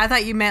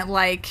you meant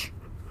like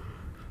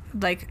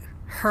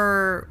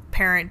her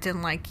parent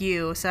didn't like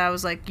you, so I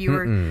was like, you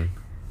were. Mm-mm.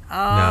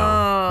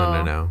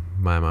 Oh. No.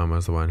 My mom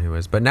was the one who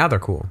was, but now they're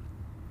cool.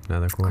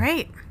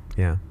 Great.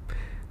 Yeah,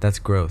 that's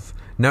growth.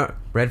 No,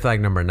 red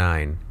flag number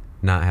 9,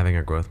 not having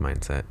a growth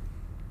mindset.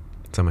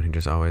 Someone who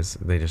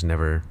they just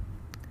never.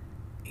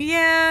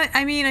 Yeah,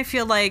 I mean, I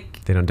feel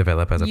like they don't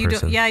develop as a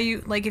person.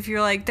 You like, if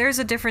you're like, there's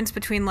a difference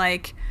between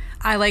like,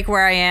 I like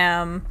where I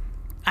am,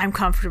 I'm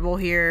comfortable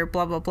here,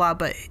 blah blah blah,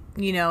 but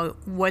you know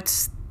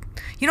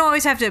you don't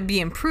always have to be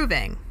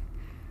improving.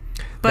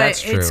 But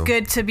That's true. It's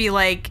good to be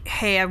like,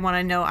 hey, I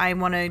want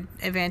to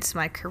advance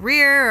my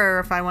career, or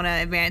if I want to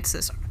advance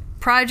this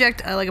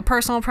project, like a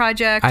personal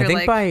project. I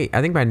think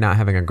by not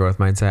having a growth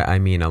mindset, I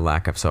mean a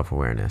lack of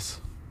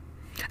self-awareness.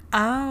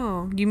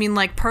 Oh, you mean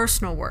like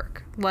personal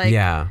work? Like,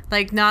 yeah.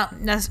 Like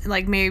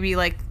like maybe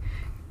like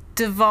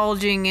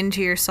divulging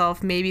into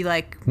yourself, maybe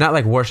like not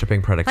like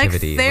worshiping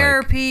productivity, like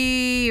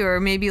therapy, or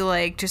maybe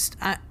like just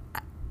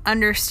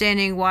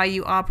understanding why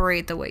you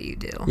operate the way you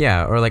do.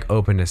 Yeah, or like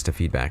openness to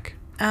feedback.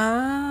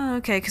 Oh,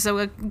 okay. Because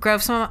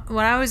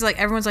when I was like,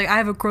 everyone's like, I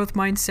have a growth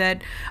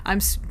mindset, I'm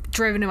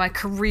driven to my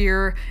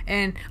career,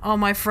 and all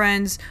my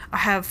friends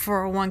have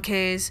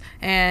 401ks,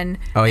 and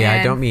oh yeah,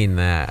 I don't mean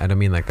that. I don't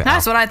mean like that.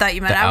 That's what I thought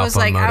you meant. I was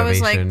like,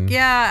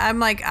 yeah, I'm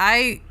like,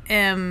 I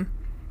am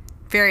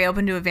very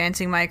open to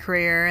advancing my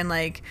career and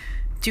like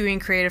doing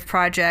creative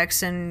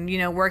projects and, you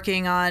know,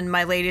 working on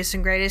my latest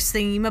and greatest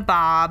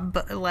thingamabob,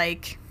 but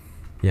like,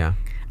 yeah,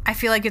 I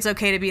feel like it's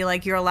okay to be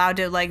like, you're allowed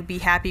to like be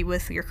happy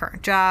with your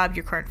current job,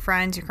 your current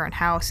friends, your current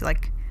house,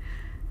 like.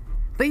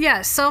 But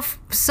yeah,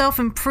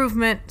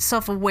 self-improvement,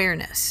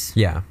 self-awareness.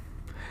 Yeah,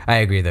 I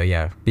agree though.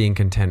 Yeah, being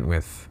content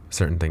with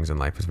certain things in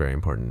life is very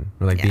important.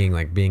 Or like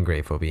being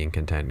grateful, being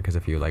content. Because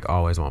if you like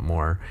always want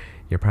more,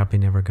 you're probably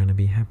never gonna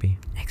be happy.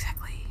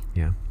 Exactly.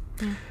 Yeah.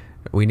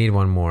 We need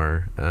one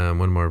more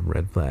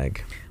red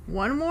flag.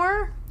 One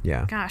more?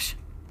 Yeah. Gosh.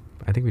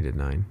 I think we did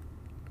 9.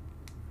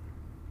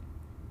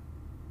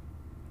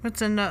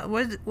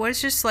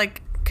 What's just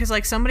like, because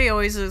like somebody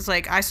always is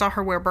like, I saw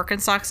her wear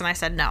Birkenstocks and I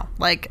said no,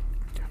 like.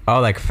 Oh,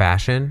 like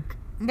fashion?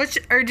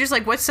 Or just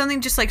like, what's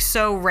something just like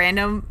so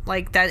random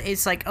like that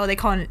it's like, oh, they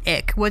call it an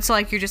ick. What's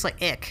like, you're just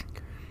like ick.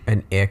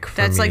 An ick for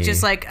That's me. like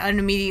just like an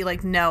immediate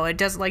like, no, it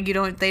doesn't, like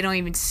they don't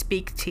even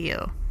speak to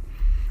you.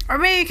 Or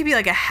maybe it could be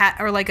like a hat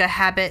or like a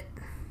habit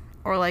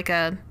or like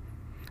a.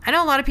 I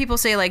know a lot of people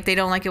say like they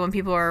don't like it when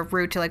people are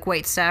rude to like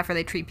wait staff or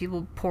they treat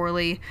people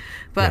poorly,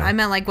 but yeah. I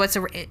meant like what's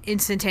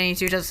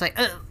instantaneous. You're just like,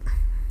 ugh.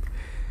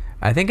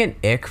 I think an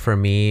ick for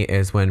me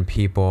is when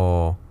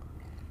people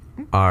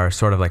are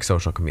sort of like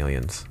social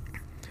chameleons.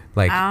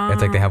 Like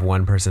it's like they have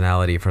one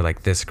personality for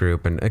like this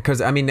group, and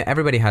because I mean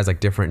everybody has like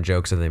different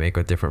jokes that they make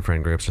with different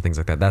friend groups or things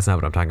like that. That's not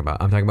what I'm talking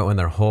about. I'm talking about when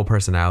their whole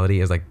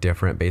personality is like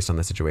different based on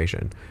the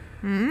situation.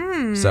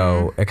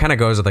 So it kind of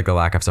goes with like the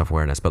lack of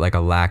self-awareness, but like a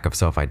lack of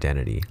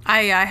self-identity.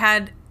 I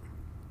had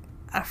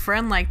a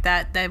friend like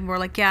that were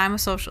like, I'm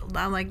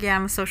like,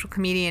 I'm a social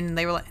comedian, and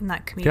they were like,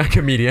 not comedian. Yeah,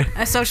 comedian.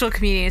 A social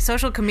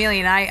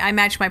chameleon. I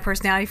match my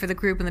personality for the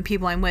group and the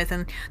people I'm with,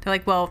 and they're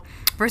like, well,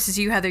 versus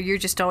you, Heather, you're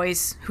just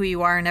always who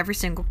you are in every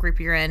single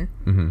group you're in.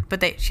 Mm-hmm.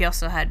 But she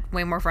also had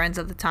way more friends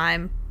at the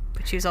time.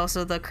 But she was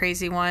also the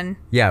crazy one.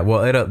 Yeah,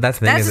 well, that's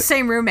the thing. That's the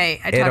same roommate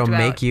I talked about. It'll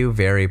make you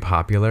very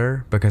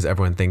popular because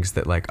everyone thinks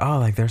that like, oh,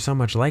 like they're so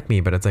much like me,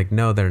 but it's like,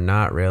 no, they're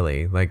not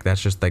really. Like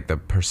that's just like the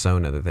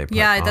persona that they put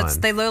on.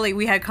 They literally,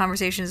 we had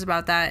conversations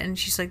about that, and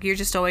she's like, you're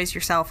just always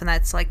yourself, and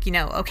that's like,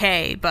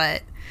 okay,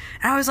 but.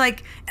 And I was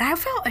like, and I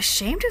felt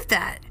ashamed of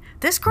that.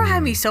 This girl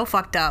had me so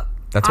fucked up.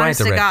 That's why it's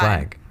a red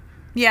flag.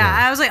 Yeah,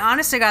 I was like,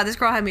 honest to God, this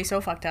girl had me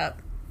so fucked up.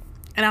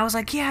 And I was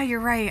like, yeah, you're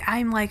right.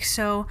 I'm like,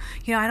 so,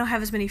 I don't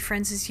have as many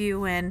friends as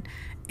you, and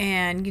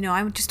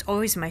I'm just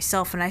always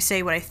myself, and I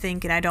say what I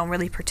think, and I don't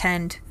really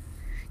pretend.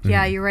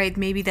 Yeah, you're right.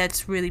 Maybe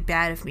that's really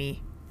bad of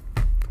me.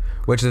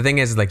 Which the thing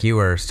is, like, you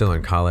were still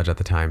in college at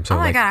the time. So, oh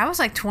my God, I was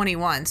like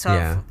 21. So,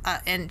 yeah.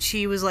 And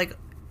she was like,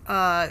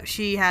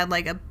 she had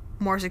like a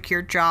more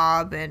secure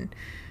job, and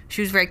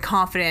she was very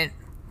confident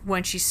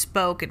when she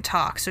spoke and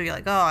talked. So you're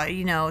like,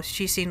 oh,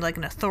 she seemed like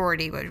an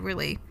authority, but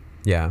really,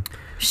 yeah,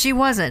 she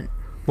wasn't.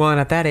 Well,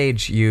 and at that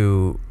age,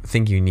 you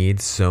think you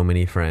need so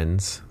many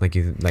friends. Like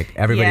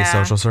everybody's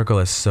social circle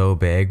is so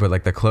big, but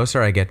like the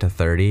closer I get to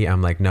 30,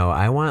 I'm like, no,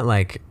 I want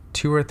like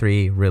 2 or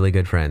 3 really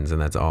good friends,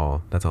 and that's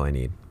all I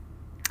need.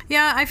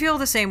 Yeah, I feel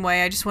the same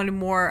way. I just wanted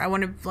more. I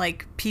wanted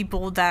like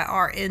people that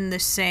are in the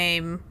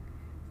same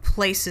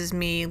place as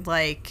me.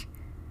 Like,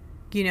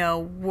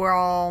 we're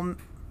all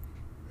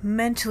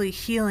mentally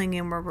healing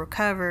and we're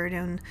recovered,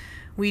 and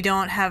we're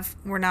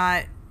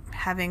not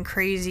having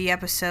crazy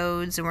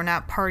episodes, and we're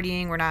not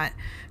partying, we're not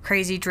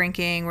crazy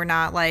drinking, we're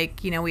not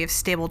like, you know, we have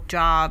stable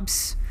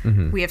jobs,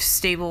 we have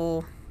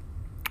stable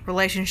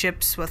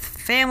relationships with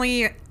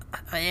family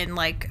and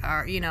like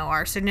our, you know,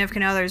 our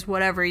significant others,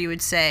 whatever you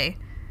would say.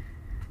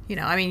 You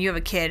know, I mean, you have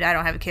a kid, I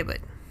don't have a kid, but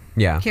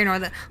Yeah. here nor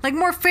there, like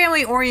more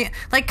family orient,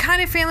 like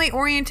kind of family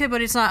oriented,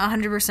 but it's not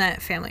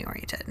 100% family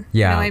oriented.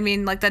 Yeah. You know what I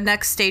mean? Like the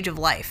next stage of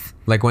life.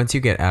 Like once you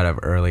get out of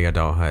early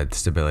adulthood,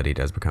 stability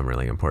does become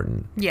really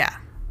important. Yeah.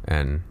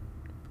 And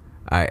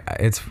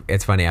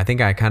it's funny. I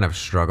think I kind of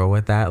struggle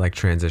with that, like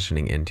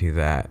transitioning into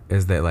that,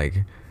 is that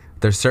like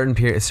there's certain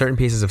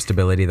pieces of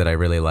stability that I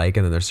really like,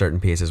 and then there's certain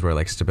pieces where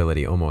like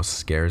stability almost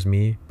scares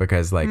me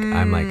because like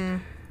I'm like,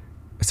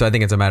 so I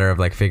think it's a matter of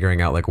like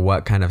figuring out like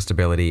what kind of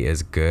stability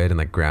is good and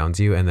like grounds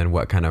you, and then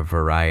what kind of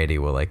variety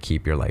will like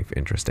keep your life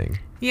interesting.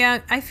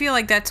 Yeah, I feel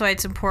like that's why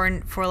it's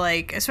important for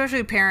like,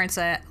 especially parents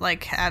that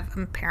like have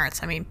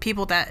parents. I mean,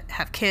 people that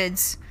have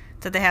kids,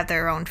 that they have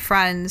their own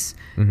friends.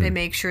 They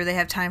make sure they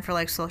have time for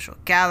like social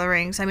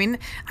gatherings. I mean,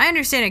 I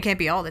understand it can't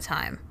be all the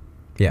time.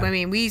 Yeah. I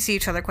mean, we see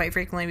each other quite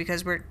frequently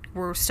because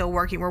we're still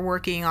working. We're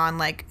working on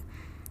like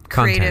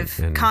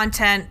creative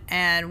content,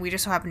 and we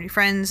just so happen to be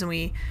friends, and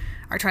we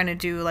are trying to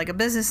do like a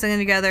business thing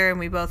together, and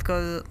we both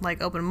go to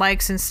like open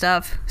mics and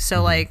stuff.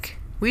 So like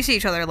we see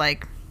each other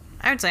like,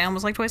 I would say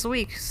almost like twice a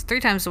week, 3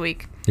 times a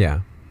week. Yeah.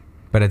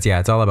 But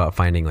it's all about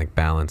finding like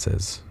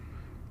balances.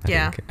 I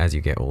think, as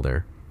you get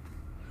older.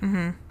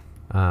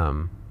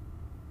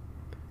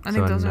 I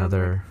think those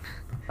are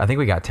I think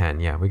we got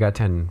 10. Yeah, we got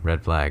 10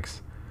 red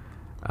flags.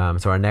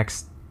 So our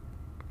next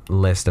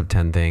list of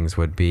 10 things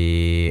would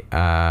be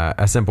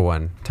a simple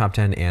one: top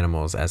 10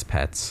 animals as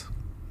pets,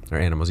 or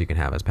animals you can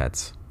have as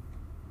pets.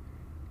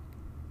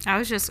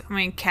 I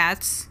mean,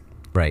 cats,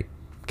 Right.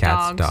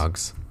 Cats,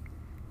 dogs.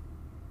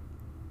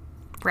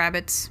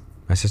 rabbits,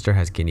 My sister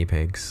has guinea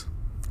pigs,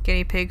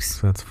 guinea pigs.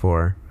 so that's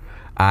 4.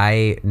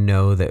 I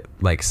know that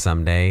like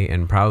someday,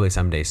 and probably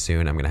someday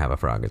soon, I'm gonna have a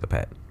frog as a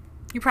pet.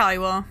 You probably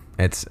will.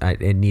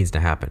 It needs to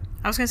happen.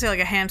 I was gonna say like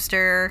a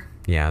hamster.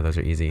 Yeah, those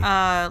are easy.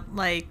 I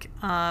was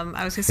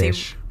gonna say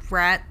Fish.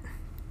 rat,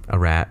 A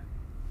rat,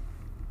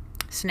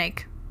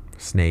 snake,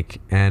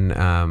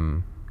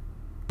 and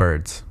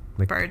birds,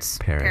 like birds,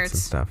 parrots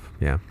and stuff.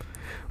 Yeah,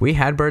 we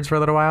had birds for a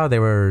little while. They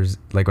were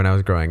like, when I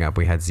was growing up,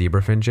 we had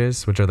zebra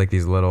finches, which are like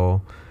these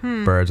little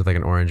birds with like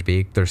an orange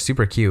beak. They're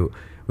super cute.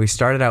 We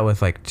started out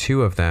with like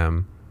 2 of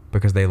them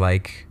because they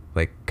like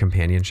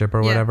companionship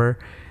or whatever,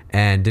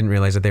 and didn't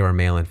realize that they were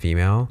male and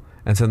female.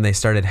 And so then they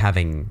started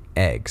having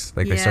eggs.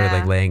 Like they started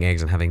like laying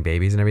eggs and having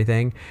babies and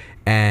everything.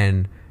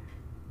 And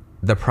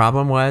the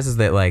problem is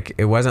that like,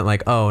 it wasn't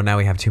like, oh, now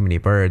we have too many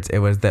birds. It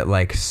was that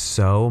like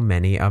so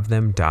many of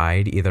them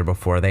died either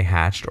before they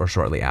hatched or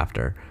shortly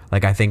after.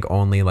 Like I think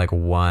only like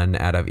 1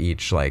 out of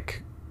each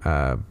like,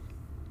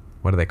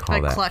 what do they call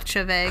like that? clutch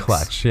of eggs.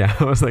 Clutch. Yeah.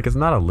 I was like, it's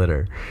not a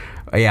litter.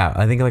 Yeah.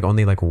 I think like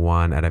only like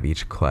 1 out of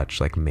each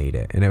clutch like made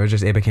it. And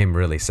it became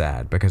really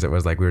sad because it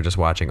was like, we were just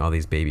watching all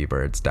these baby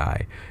birds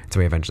die. So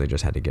we eventually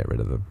just had to get rid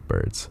of the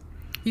birds.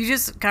 You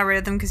just got rid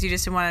of them because you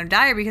just didn't want them to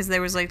die, or because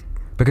there was like...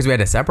 Because we had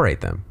to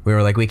separate them. We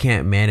were like, we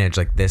can't manage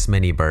like this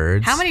many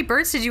birds. How many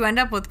birds did you end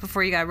up with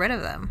before you got rid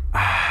of them?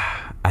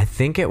 I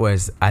think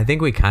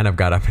we kind of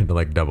got up into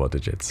like double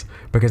digits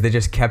because they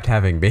just kept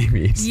having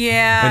babies.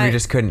 Yeah.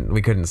 And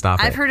we couldn't stop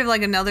it. I've heard of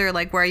like another,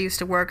 like where I used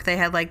to work, they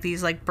had like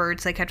these like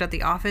birds they kept at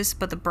the office,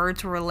 but the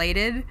birds were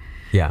related.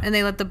 Yeah. And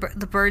they let the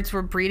birds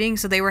were breeding,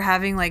 so they were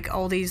having like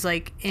all these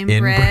like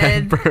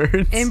inbred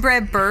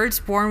birds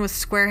born with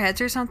square heads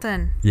or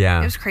something.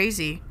 Yeah. It was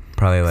crazy.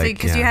 Probably like,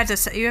 because you have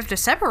to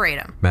separate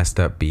them. Messed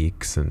up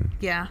beaks and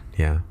yeah,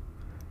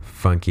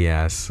 funky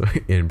ass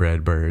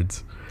inbred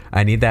birds.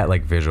 I need that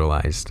like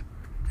visualized.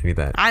 I need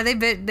that.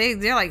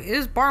 They're like, it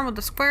was born with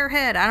a square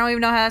head. I don't even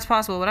know how that's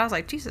possible, but I was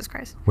like, Jesus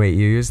Christ. Wait,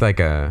 you used like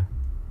a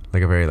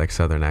very like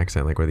southern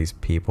accent. Like, were these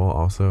people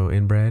also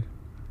inbred?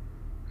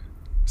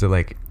 Is it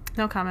like?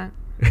 No comment.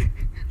 It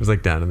was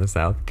like down in the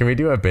South. Can we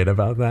do a bit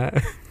about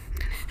that?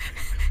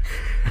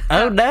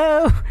 Oh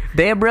no,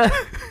 Deborah!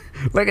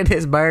 Look at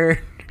this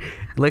bird.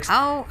 Looks.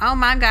 Oh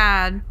my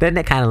God! Doesn't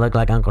it kind of look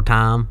like Uncle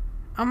Tom?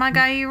 Oh my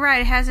God, you're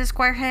right. It has a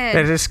square head.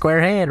 It's a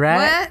square head, right?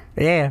 What?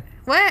 Yeah.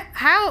 What?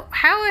 How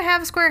would it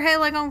have a square head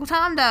like Uncle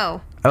Tom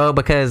though? Oh,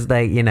 because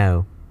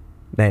the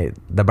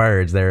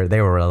birds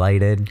they were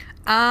related.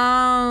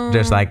 Oh.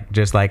 Just like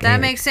that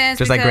makes sense.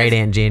 Just like Great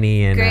Aunt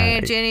Jenny and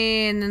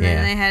and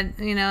then they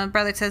had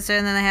brother sister,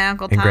 and then they had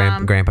Uncle Tom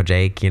and Grandpa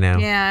Jake.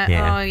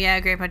 Yeah. Oh yeah,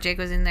 Grandpa Jake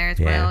was in there as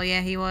well.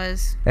 Yeah, he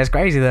was. That's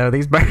crazy though.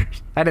 These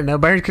birds. I didn't know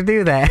birds could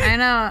do that. I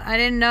know. I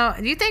didn't know.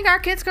 Do you think our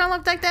kid's gonna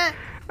look like that?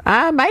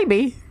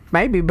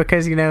 Maybe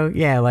because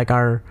like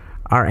our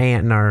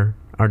aunt and our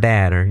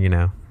dad are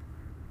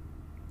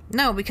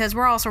No, because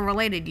we're also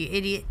related. You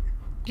idiot.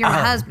 You're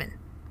my husband.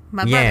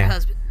 My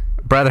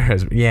brother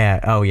husband. Yeah.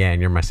 Oh yeah,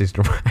 and you're my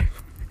sister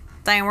wife.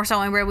 Dang, we're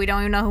so inbred we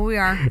don't even know who we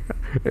are.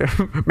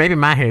 Maybe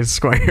my head's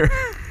square.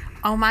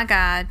 Oh my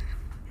God.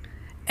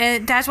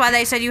 And that's why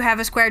they said you have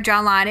a square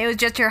jawline. It was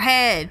just your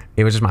head.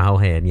 It was just my whole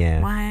head, yeah.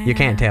 Wow. You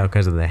can't tell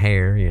because of the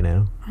hair, you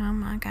know. Oh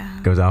my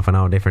god. Goes off in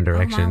all different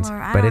directions. Oh,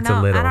 my Lord. But it's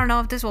a little. I don't know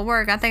if this will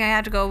work. I think I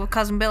have to go with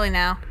Cousin Billy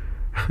now.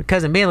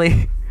 Cousin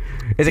Billy.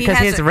 Is it because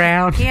he's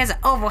round? He has an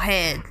oval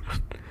head.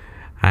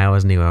 I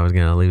always knew I was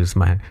going to lose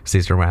my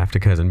sister wife to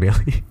Cousin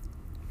Billy.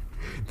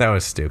 That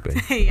was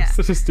stupid. Yeah.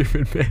 Such a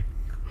stupid bit.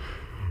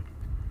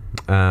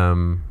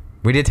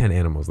 We did 10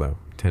 animals, though.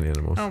 10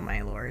 animals. Oh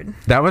my Lord.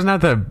 That was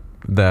not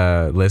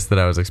the list that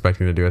I was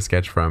expecting to do a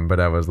sketch from, but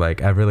I was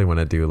like, I really want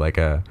to do like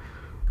a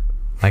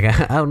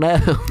oh no.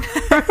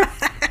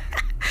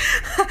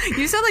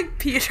 You sound like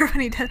Peter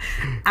when he does.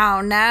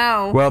 Oh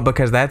no. Well,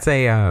 because that's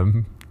a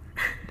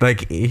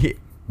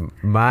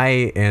my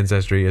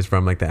ancestry is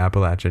from like the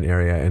Appalachian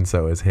area, and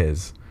so is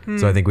his.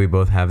 So I think we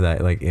both have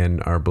that like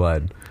in our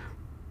blood.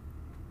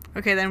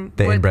 Okay, then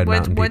The inbred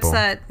mountain what's people.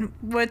 that?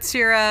 What's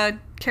your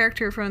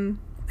character from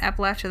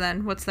Appalachia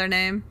then? What's their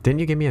name? Didn't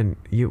you give me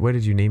what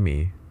did you name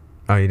me?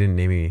 Oh, you didn't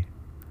name me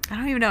I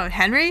don't even know.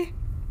 Henry?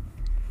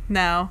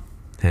 No.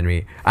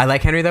 Henry. I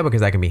like Henry though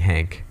because I can be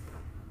Hank.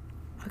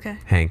 Okay.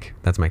 Hank,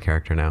 that's my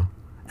character now.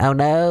 Oh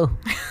no.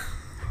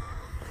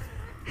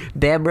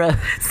 Deborah.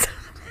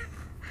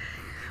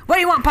 What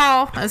do you want,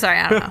 Paul? I'm sorry,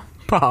 I don't know.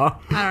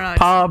 Paul. I don't know.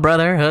 Paul,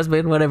 brother,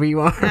 husband, whatever you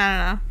want. I don't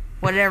know.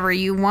 Whatever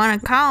you want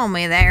to call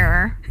me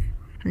there,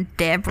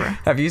 Deborah.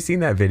 Have you seen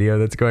that video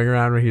that's going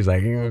around where he's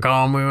like, you can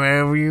call me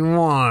whatever you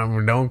want,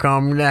 but don't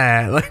call me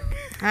that? Like,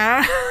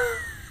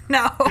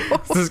 No.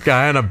 this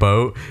guy on a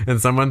boat, and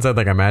someone said,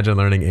 like, imagine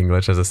learning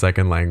English as a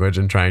second language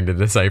and trying to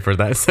decipher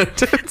that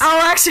sentence. Oh,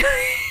 actually,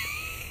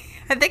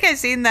 I think I've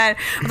seen that.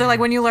 They're like,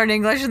 when you learn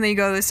English and then you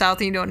go to the South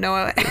and you don't know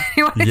what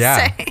anyone is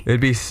Yeah, saying.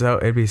 it'd be so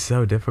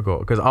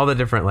difficult because all the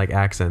different like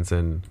accents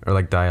or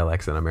like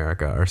dialects in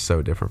America are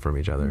so different from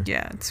each other.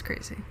 Yeah, it's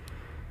crazy.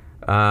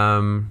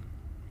 Um.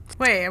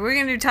 Wait, are we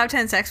going to do top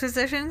 10 sex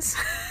positions?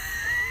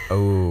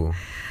 Oh,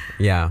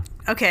 yeah.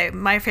 Okay,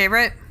 my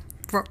favorite,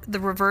 the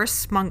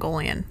reverse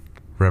Mongolian.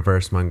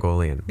 Reverse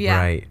Mongolian. Yeah.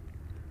 Right.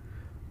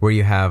 Where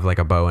you have like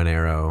a bow and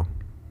arrow.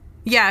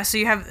 Yeah, so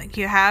you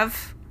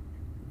have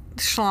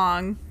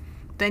schlong,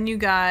 then you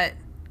got,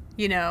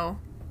 the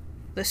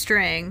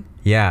string.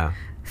 Yeah.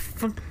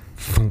 Funk.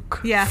 Funk.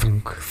 Yeah.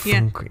 Funk,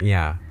 funk.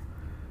 Yeah.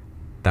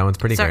 That one's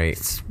pretty great.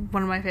 It's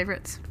one of my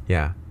favorites.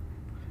 Yeah.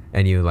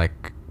 And you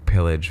like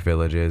pillage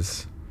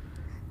villages.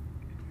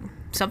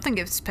 Something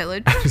gives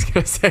pillage. I was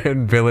gonna say,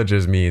 and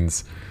villages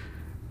means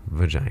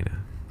vagina.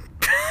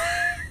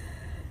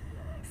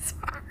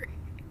 Sorry.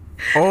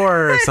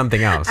 Or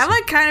something else. I'm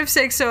like kind of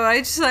sick, so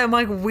I'm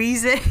like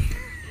wheezing.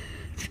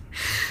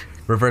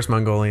 Reverse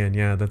Mongolian,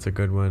 yeah, that's a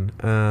good one.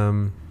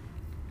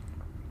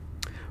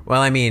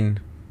 Well, I mean,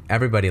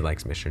 everybody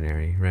likes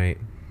missionary, right?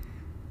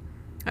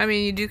 I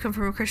mean, you do come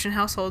from a Christian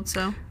household,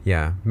 so.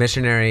 Yeah,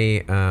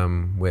 missionary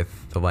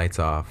with the lights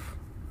off,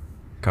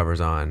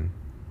 covers on,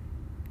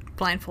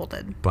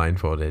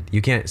 blindfolded.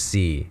 You can't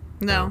see.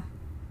 No.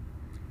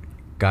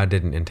 God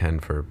didn't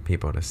intend for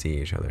people to see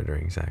each other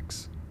during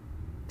sex.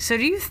 So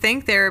do you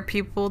think there are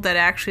people that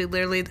actually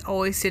literally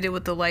always did it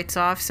with the lights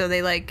off, so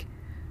they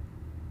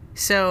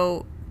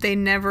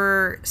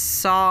never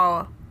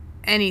saw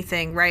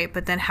anything, right?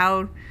 But then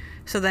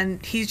then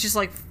he's just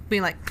like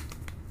being like,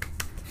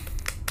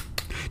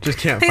 just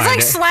can't he's find like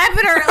it.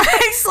 slapping her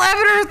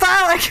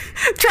thigh, like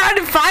trying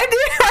to find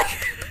it,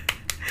 like,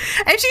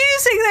 and she's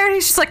just sitting there and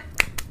he's just like,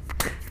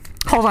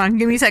 hold on,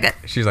 give me a second.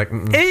 She's like,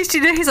 mm-mm.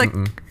 And he's like,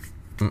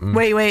 Mm-mm.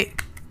 wait.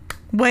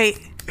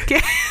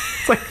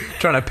 It's like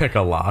trying to pick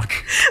a lock.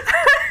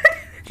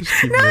 Just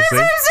keep No, that's missing.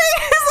 what I'm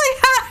saying. It's like,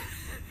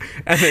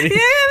 And then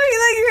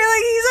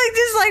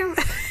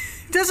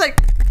he's like,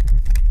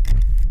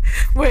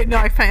 wait, no,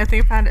 I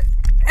think I found it.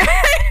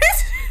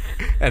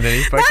 and then he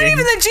Not fucking,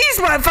 even the G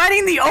spot,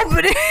 finding the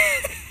opening.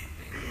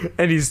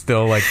 and he's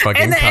still like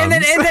fucking and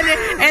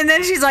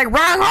then she's like,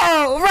 wrong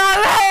hole.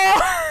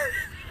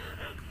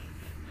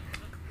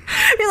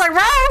 He's like, wrong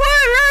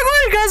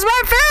one, because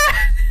my fan.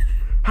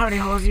 how many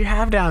holes do you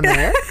have down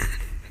there?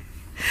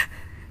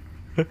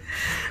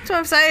 That's what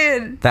I'm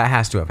saying. That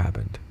has to have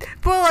happened.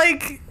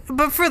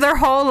 But for their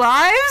whole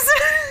lives?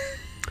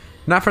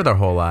 Not for their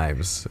whole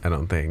lives, I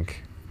don't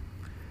think.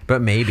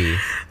 But maybe.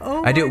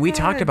 Oh I do. my We God.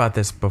 talked about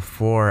this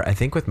before, I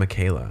think with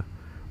Michaela,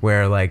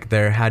 where like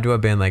there had to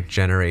have been like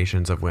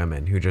generations of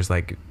women who just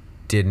like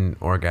didn't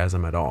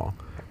orgasm at all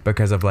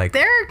because of like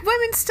There are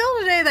women still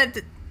today that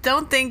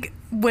don't think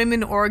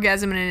women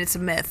orgasm and it's a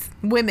myth.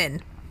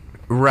 Women.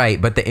 right,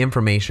 but the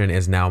information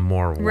is now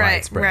more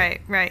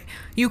widespread. Right.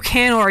 You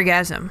can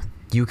orgasm.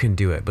 You can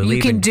do it.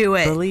 Do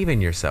it. Believe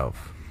in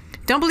yourself.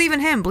 Don't believe in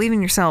him. Believe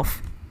in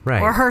yourself.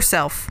 Right. Or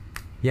herself.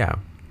 Yeah.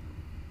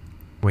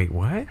 Wait,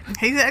 what?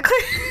 Exactly.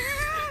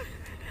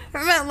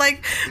 I meant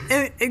like,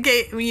 okay,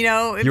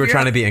 if You were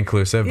trying to be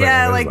inclusive, but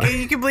Yeah, it was like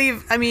you can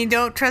believe. I mean,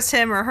 don't trust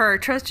him or her.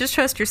 Just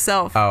trust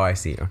yourself. Oh, I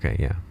see. Okay,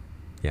 yeah.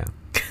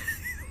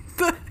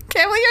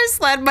 Can't we hear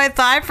slap my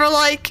thigh for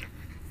like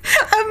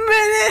a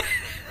minute?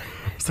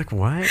 It's like,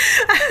 what?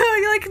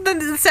 Like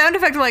the sound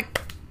effect of like.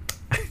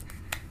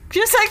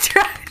 Just like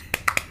trying.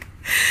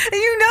 And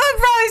you know it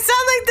probably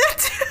sounds like that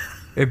too.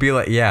 It'd be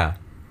like, yeah.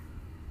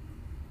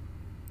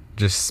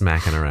 Just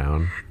smacking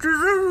around.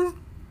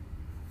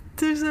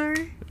 So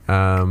sorry.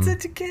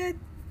 Such a kid.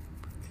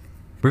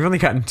 We've only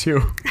gotten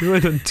 2. We've only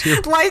done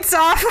 2. Lights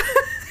off.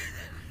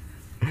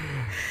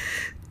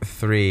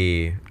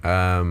 3.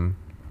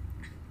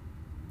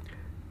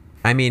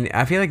 I mean,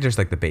 I feel like just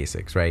like the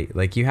basics, right?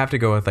 Like you have to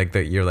go with like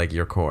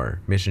your core.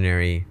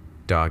 Missionary,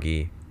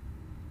 doggy.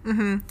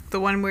 Mm-hmm. The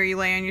one where you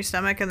lay on your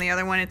stomach, and the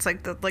other one, it's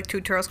like the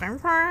 2 turtles going.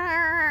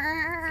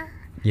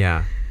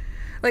 Yeah.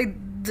 Like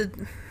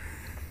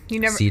you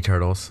never Sea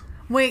turtles.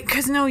 wait,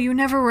 because no, you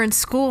never were in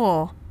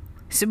school.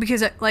 So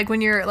because like when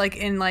you're like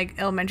in like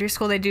elementary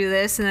school, they do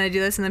this and they do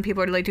this, and then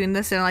people are like doing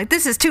this, and they're like,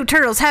 this is 2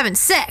 turtles having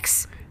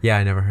sex. Yeah,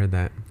 I never heard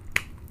that.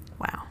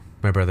 Wow.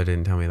 My brother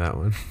didn't tell me that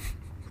one.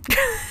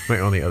 My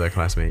only other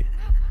classmate.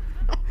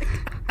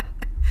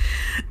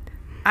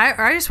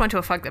 I just went to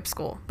a fucked up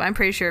school, but I'm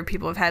pretty sure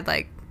people have had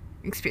like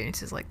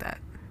experiences like that.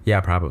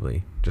 Yeah,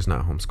 probably. Just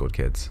not homeschooled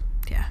kids.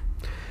 Yeah.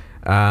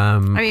 I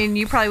mean,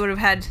 you probably would have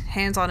had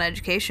hands-on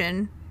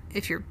education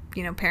if your,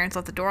 parents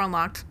left the door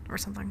unlocked or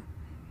something.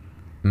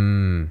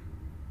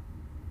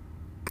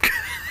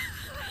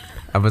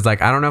 I was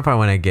like, I don't know if I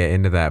want to get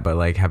into that, but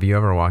like, have you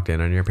ever walked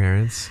in on your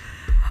parents?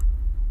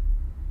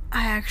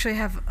 I actually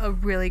have a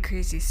really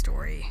crazy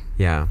story.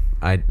 Yeah,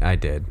 I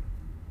did.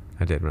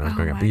 I did when I was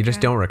growing up. But you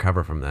just don't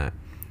recover from that.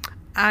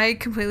 I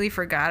completely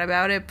forgot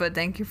about it, but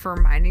thank you for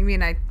reminding me.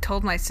 And I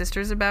told my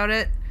sisters about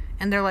it,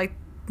 and they're like,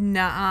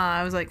 "Nuh-uh."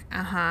 I was like,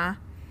 "Uh-huh."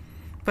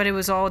 But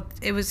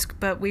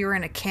but we were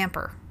in a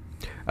camper.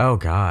 Oh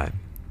God.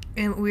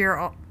 And we were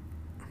all.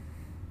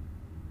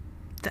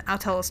 I'll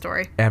tell a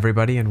story.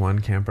 Everybody in one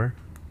camper?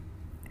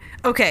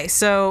 Okay,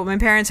 so my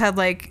parents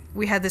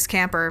we had this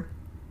camper.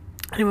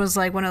 It was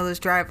like one of those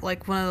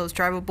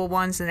drivable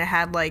ones, and it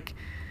had like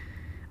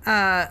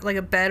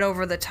a bed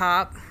over the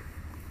top.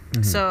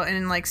 Mm-hmm. So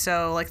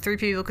 3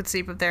 people could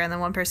sleep up there, and then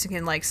one person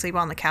can like sleep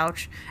on the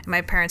couch. And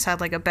my parents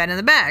had like a bed in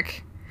the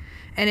back,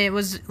 and it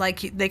was like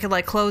they could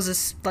like close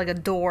this like a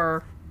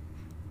door,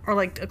 or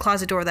like a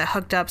closet door that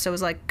hooked up, so it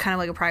was like kind of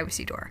like a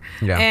privacy door.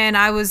 Yeah. And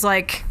I was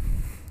like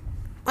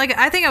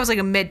I think I was like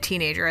a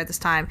mid-teenager at this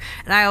time,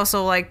 and I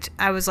also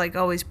I was like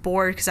always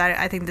bored because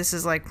I think this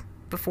is like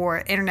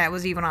before internet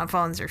was even on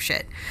phones or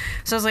shit.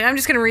 So I was like, I'm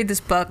just gonna read this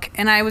book,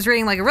 and I was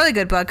reading like a really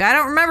good book. I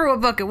don't remember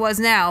what book it was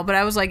now, but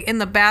I was like in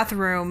the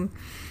bathroom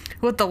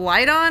with the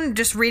light on,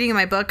 just reading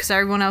my book because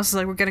everyone else is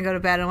like, we're gonna go to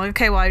bed. And I'm like,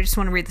 okay, well, I just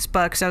want to read this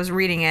book, so I was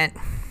reading it,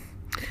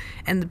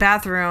 and the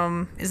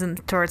bathroom is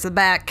towards the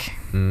back,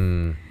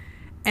 and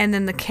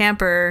then the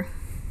camper.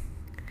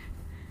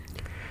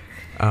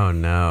 Oh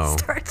no!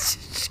 Starts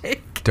to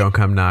shake. Don't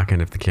come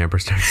knocking if the camper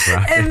starts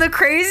rocking. And the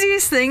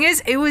craziest thing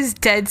is, it was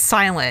dead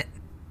silent.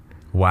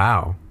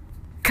 Wow.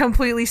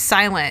 Completely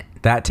silent.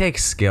 That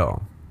takes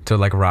skill to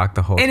like rock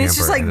the whole camper, it's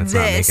just like and it's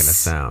not making a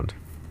sound.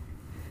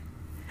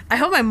 I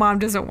hope my mom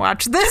doesn't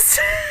watch this.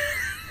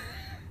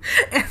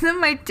 And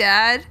then my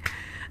dad,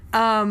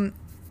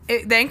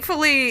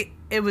 thankfully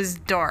it was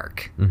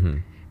dark. Mm-hmm.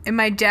 And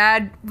my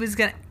dad was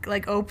gonna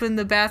like open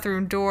the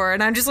bathroom door,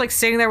 and I'm just like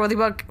sitting there with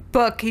the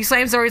book. He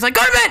slams the door. He's like,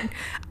 "Go to bed."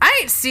 I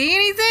didn't see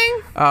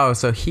anything. Oh,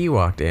 so he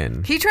walked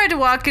in. He tried to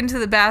walk into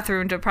the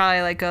bathroom to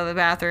probably like go to the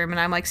bathroom, and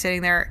I'm like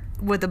sitting there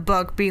with the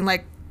book, being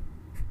like.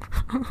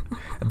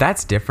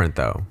 That's different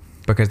though,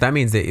 because that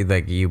means that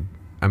like you.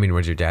 I mean,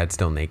 was your dad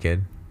still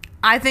naked?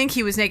 I think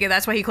he was naked.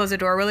 That's why he closed the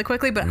door really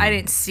quickly, but I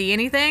didn't see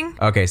anything.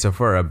 Okay, so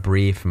for a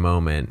brief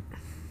moment,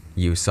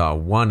 you saw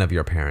one of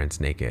your parents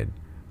naked.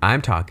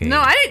 I'm talking.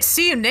 No, I didn't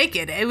see him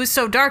naked. It was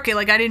so dark,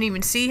 I didn't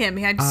even see him.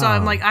 I just saw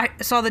him, I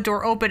saw the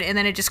door open, and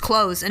then it just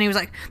closed. And he was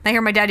like, and I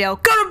hear my dad yell,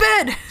 "Go to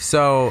bed!"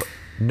 So,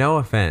 no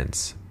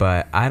offense,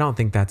 but I don't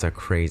think that's a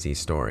crazy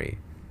story.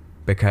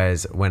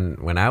 Because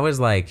when I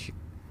was like,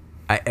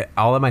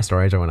 all of my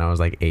stories are when I was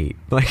like 8.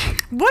 Like,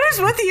 what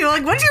is with you?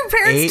 Like, what did your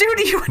parents do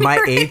to you? My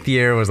 8th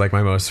year was like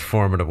my most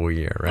formidable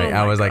year, right?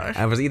 Oh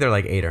I was either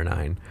like 8 or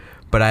 9,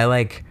 but I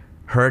like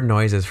heard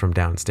noises from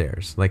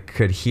downstairs, like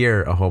could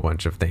hear a whole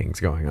bunch of things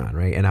going on,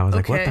 right? And I was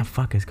like, what the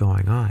fuck is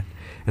going on?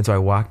 And so I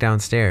walked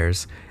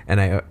downstairs,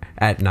 and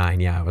at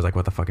 9, I was like,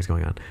 what the fuck is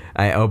going on?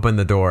 I opened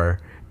the door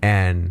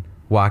and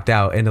walked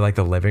out into like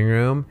the living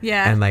room,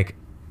 and like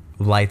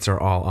lights are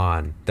all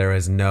on. There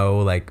is no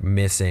like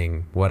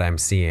missing what I'm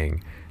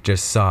seeing.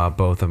 Just saw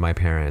both of my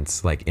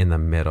parents like in the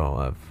middle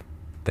of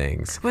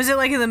things. Was it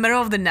like in the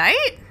middle of the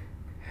night?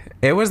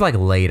 It was like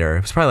later.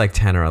 It was probably like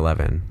 10 or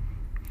 11.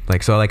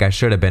 Like, so like I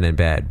should have been in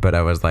bed, but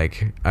I was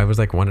like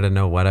wanted to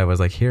know what I was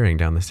like hearing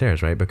down the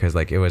stairs, right? Because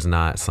like it was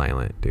not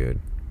silent, dude.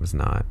 It was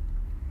not.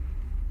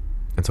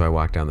 And so I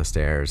walked down the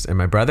stairs, and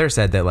my brother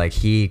said that like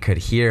he could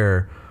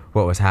hear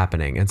what was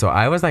happening. And so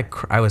I was like,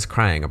 I was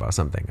crying about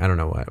something. I don't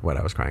know what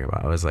I was crying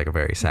about. I was like a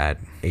very sad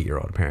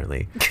 8-year-old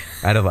apparently.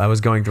 I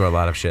was going through a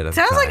lot of shit at the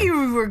time. Sounds like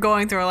you were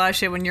going through a lot of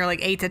shit when you're like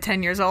 8 to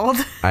 10 years old.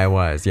 I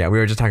was. Yeah, we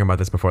were just talking about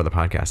this before the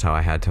podcast, how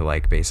I had to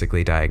like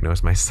basically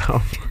diagnose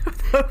myself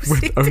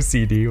with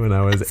OCD when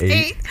I was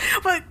 8.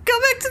 But go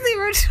back to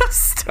the original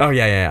story. Oh,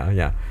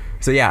 yeah.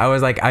 So yeah, I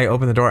was like, I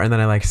opened the door and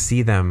then I like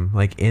see them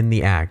like in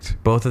the act,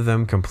 both of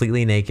them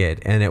completely naked.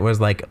 And it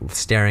was like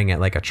staring at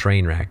like a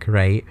train wreck,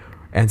 right?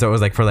 And so it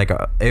was like for like,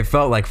 it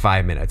felt like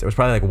 5 minutes. It was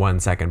probably like 1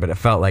 second, but it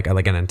felt like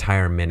an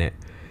entire minute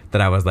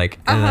that I was like,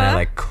 and then I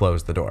like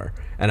closed the door.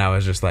 And I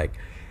was just like,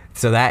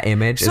 so that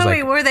image is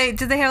like. So wait,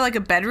 did they have like a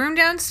bedroom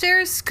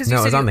downstairs?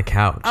 No, it was on the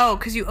couch. Oh,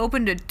 because you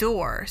opened a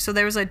door. So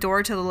there was a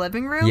door to the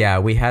living room? Yeah,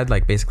 we had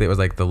like, basically it was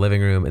like the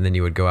living room and then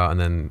you would go out and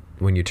then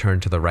when you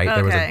turned to the right,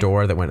 there was a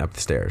door that went up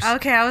the stairs.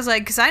 Okay, I was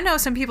like, because I know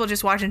some people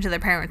just watch into their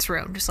parents'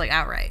 room, just like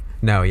outright.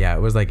 No, yeah,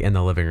 it was like in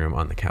the living room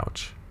on the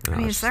couch. I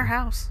mean, it's their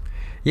house.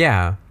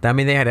 Yeah, I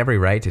mean, they had every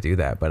right to do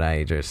that, but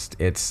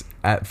it's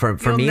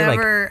for me,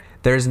 like,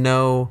 there's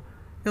no.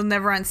 You'll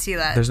never unsee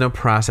that. There's no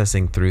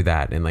processing through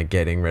that and like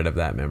getting rid of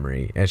that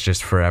memory. It's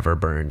just forever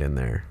burned in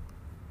there.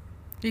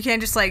 You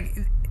can't just like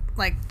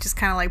just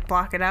kind of like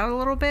block it out a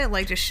little bit,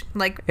 like just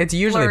like. It's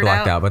usually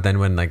blocked out, but then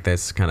when like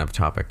this kind of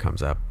topic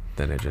comes up,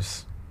 then it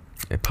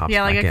pops.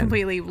 Yeah, like back I in.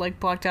 Completely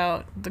like blocked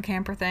out the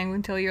camper thing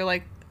until you're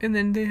like, and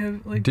then they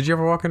have like. Did you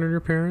ever walk into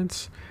your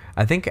parents'?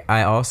 I think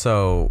I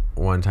also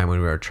one time when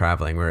we were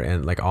traveling, we were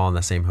in like all in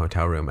the same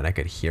hotel room, and I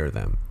could hear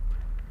them.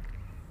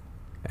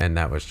 And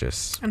that was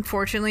just.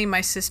 Unfortunately,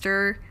 my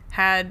sister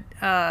had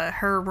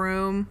her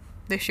room.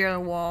 They shared a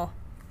wall,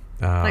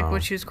 like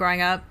when she was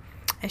growing up,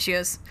 and she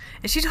goes,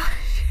 and she told,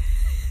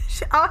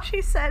 all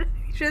she said,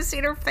 you should have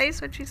seen her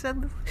face when she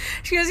said this.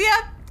 She goes,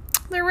 "Yeah,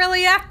 they're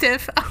really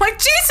active." I'm like,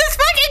 Jesus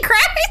fucking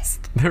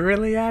Christ! They're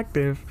really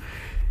active.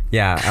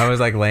 Yeah, I was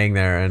like laying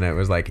there, and it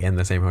was like in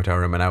the same hotel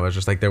room, and I was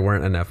just like, there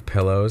weren't enough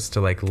pillows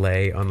to like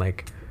lay on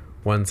like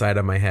one side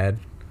of my head,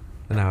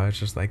 and I was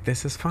just like,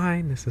 this is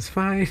fine.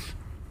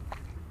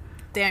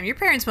 Damn, your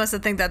parents must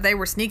have think that they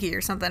were sneaky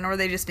or something, or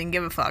they just didn't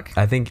give a fuck.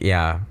 I think,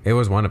 yeah, it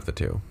was one of the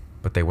two,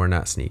 but they were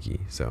not sneaky,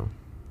 so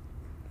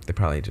they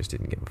probably just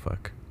didn't give a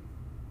fuck.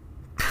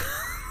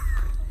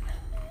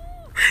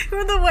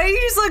 The way you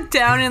just look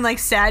down in like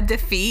sad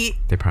defeat.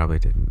 They probably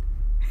didn't.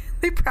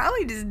 They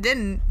probably just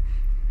didn't.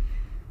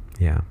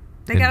 Yeah.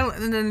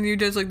 And then your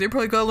dad's like, they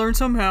probably gotta learn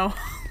somehow.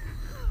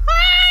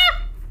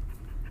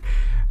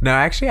 No,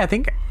 actually, I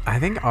think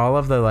all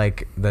of the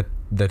like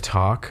the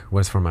talk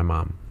was for my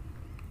mom.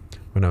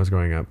 When I was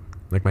growing up,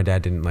 like my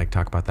dad didn't like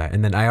talk about that,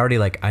 and then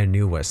I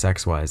knew what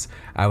sex was.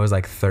 I was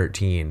like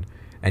 13,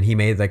 and he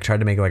tried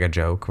to make like a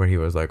joke where he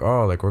was like,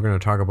 "Oh, like we're gonna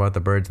talk about the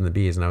birds and the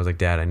bees," and I was like,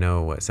 "Dad, I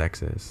know what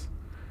sex is."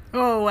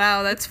 Oh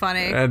wow, that's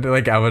funny. And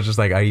like I was just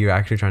like, "Are you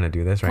actually trying to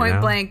do this right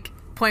now?"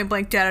 Point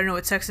blank, Dad, I know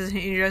what sex is,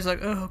 and your dad's like,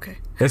 "Oh, okay."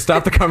 It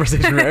stopped the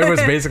conversation. It was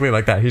basically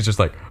like that. He's just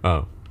like,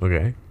 "Oh,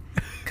 okay."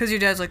 Because your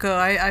dad's like, "Oh,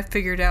 I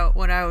figured out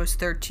when I was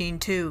 13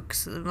 too."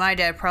 Because my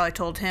dad probably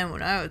told him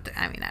when I was.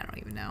 I mean, I don't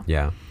even know.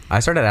 Yeah. I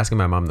started asking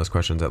my mom those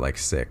questions at like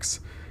 6.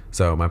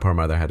 So my poor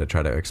mother had to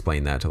try to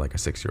explain that to like a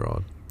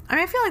 6-year-old. I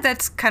mean, I feel like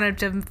that's kind of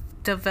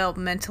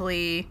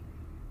developmentally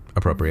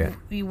appropriate.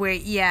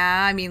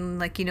 Yeah, I mean,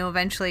 like, you know,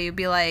 eventually you'd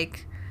be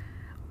like,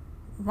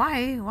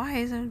 why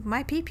isn't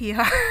my pee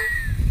hard?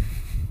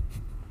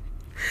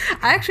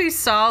 I actually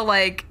saw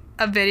like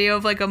a video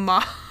of like a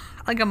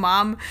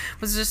mom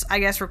was just, I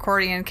guess,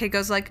 recording, and the kid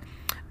goes like,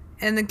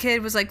 and the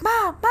kid was like,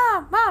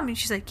 mom, and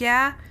she's like,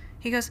 yeah.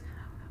 He goes,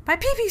 my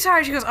pee-pee's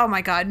hard. She goes, oh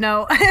my god,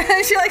 no.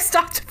 She like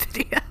stopped the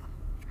video.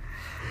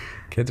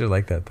 Kids are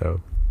like that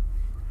though,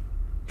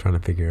 trying to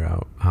figure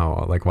out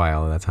how, like, why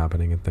all of that's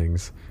happening and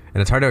things,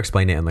 and it's hard to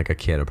explain it in like a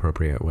kid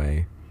appropriate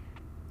way.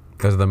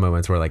 Those are the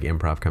moments where like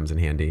improv comes in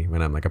handy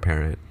when I'm like a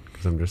parent,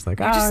 because I'm just like,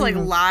 you just like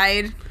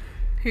lied.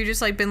 You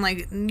just like been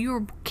like,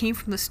 you came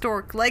from the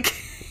stork, like.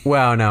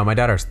 Well, no, my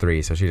daughter's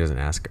 3, so she doesn't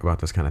ask about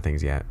those kind of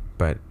things yet,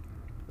 but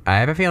I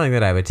have a feeling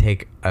that I would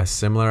take a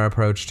similar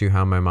approach to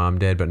how my mom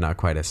did, but not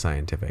quite as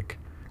scientific.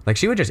 Like,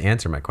 she would just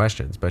answer my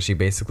questions, but she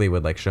basically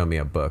would like show me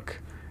a book,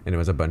 and it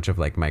was a bunch of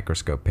like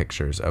microscope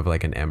pictures of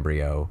like an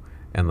embryo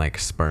and like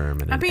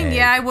sperm and an egg.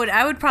 Yeah, I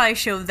would probably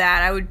show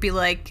that. I would be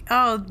like,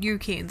 oh,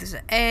 there's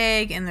an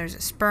egg and there's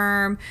a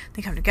sperm.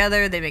 They come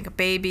together, they make a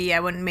baby. I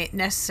wouldn't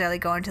necessarily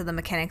go into the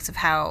mechanics of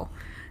how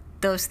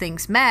those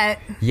things met.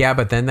 Yeah,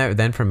 but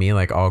then for me,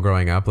 like all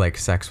growing up, like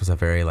sex was a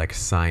very like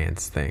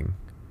science thing.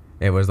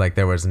 It was like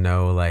there was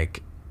no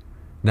like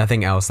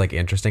nothing else like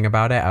interesting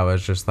about it. I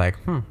was just like,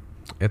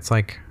 it's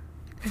like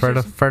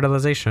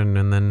fertilization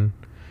and then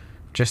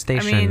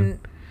gestation. I mean,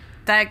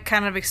 that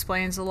kind of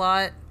explains a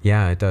lot.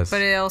 Yeah, it does.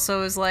 But it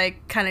also is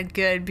like kind of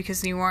good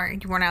because you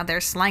weren't out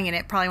there slanging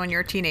it probably when you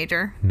were a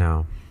teenager.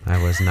 No,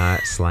 I was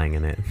not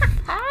slanging it.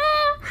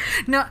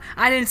 No,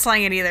 I didn't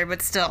slang it either,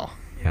 but still.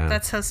 Yeah.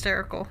 That's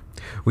hysterical.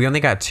 We only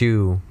got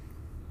two.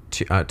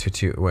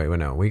 Wait,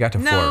 no, we got to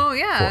 4. No,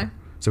 yeah. 4.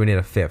 So we need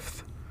a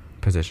 5th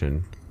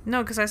position.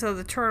 No, because I saw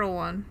the turtle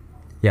one.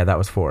 Yeah, that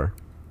was 4.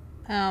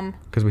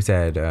 Because we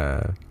said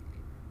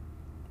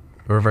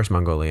reverse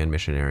Mongolian,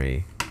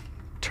 missionary,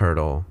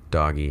 turtle,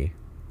 doggy.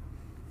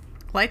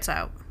 Lights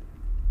out.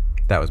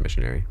 That was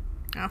missionary.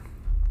 Oh.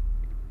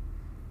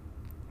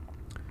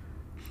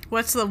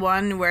 What's the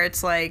one where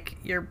it's like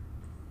you're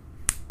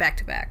back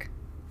to back,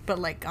 but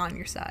like on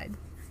your side?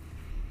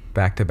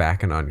 Back to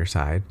back and on your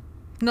side.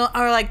 No,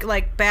 or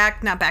like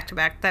back, not back to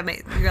back. That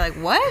may, you're like,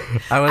 what?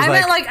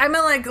 I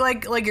meant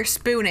like you're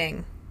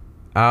spooning.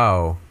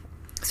 Oh.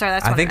 Sorry,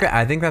 that's.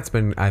 I think that's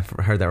been. I've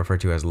heard that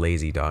referred to as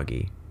lazy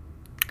doggy.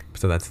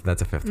 So that's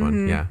a fifth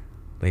one. Yeah,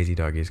 lazy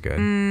doggy is good.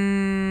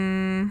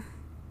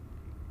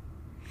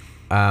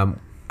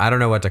 I don't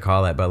know what to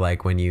call it, but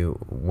like when you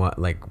want,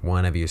 like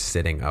one of you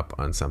sitting up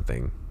on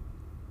something.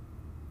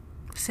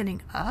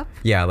 Sitting up?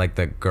 Yeah, like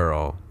the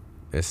girl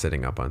is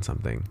sitting up on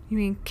something. You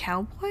mean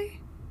cowboy?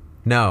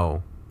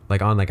 No,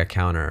 like on like a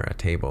counter or a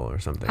table or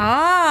something. Oh.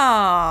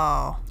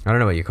 I don't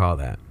know what you call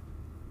that.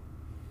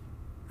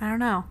 I don't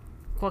know.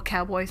 Well,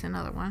 cowboy's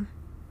another one.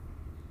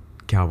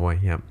 Cowboy,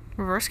 yep.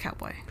 Reverse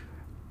cowboy.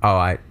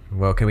 Oh,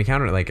 well, can we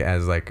count it like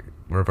as like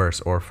reverse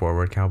or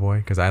forward cowboy?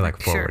 Because I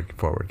like forward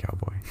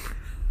cowboy.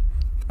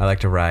 I like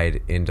to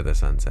ride into the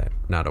sunset,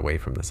 not away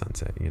from the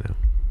sunset, you know.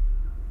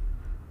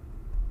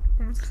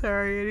 I'm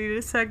sorry, I need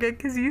a second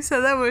because you said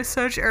that with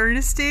such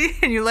earnesty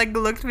and you like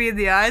looked me in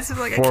the eyes. I'm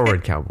like,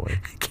 forward cowboy.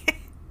 I can't.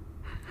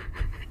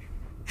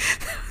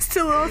 That was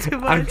still a little too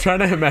much. I'm trying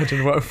to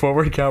imagine what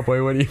forward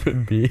cowboy would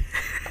even be.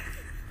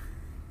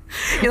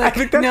 You're like,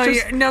 I think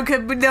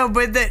that's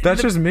but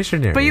that's just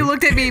missionary. But you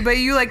looked at me, but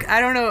you like, I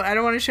don't know, I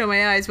don't want to show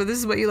my eyes, but this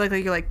is what you like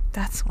you're like,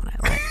 that's the one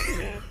I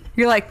like.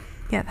 You're like,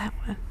 yeah, that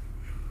one.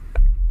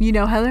 You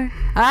know, Heather?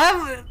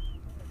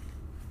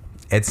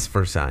 It's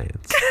for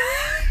science.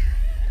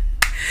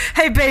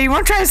 Hey, babe, you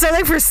want to try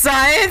something for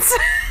science?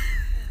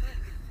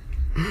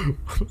 On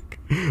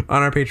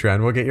our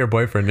Patreon, we'll get your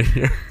boyfriend in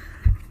here.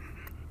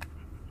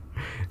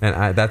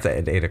 And that's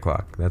at 8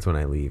 o'clock. That's when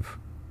I leave.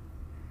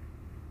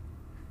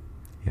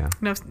 Yeah.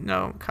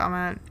 No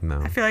comment.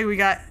 No. I feel like we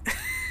got...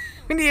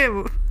 we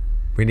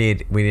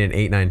need an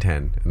 8, 9,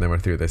 10, and then we're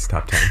through this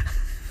top 10.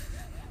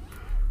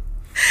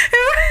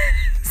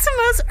 It's the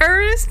most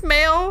earnest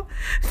male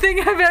thing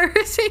I've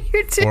ever seen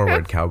you do.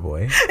 Forward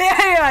cowboy.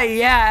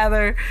 Yeah,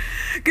 Heather.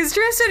 Because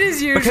Tristan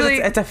is usually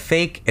it's a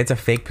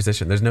fake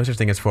position. There's no such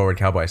thing as forward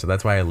cowboy, so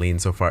that's why I lean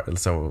so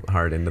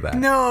hard into that.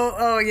 No,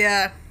 oh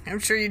yeah, I'm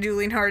sure you do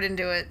lean hard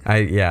into it.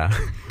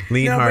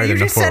 Lean no, hard but you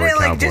into just forward said it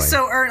like cowboy. just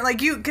so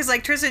like you, because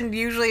like Tristan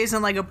usually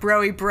isn't like a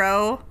broy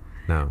bro.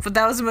 No. But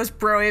that was the most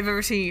broy I've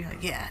ever seen.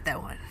 Like, yeah, that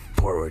one.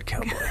 Forward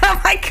cowboy.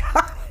 Oh my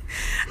god.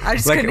 I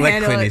just couldn't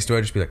handle Clint it.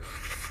 Eastwood, just be like,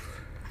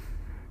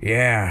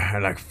 yeah, I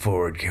like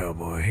forward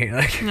cowboy.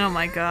 Like, oh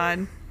my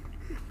god.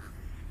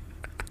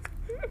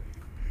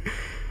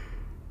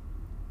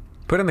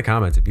 put in the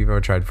comments if you've ever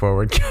tried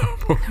forward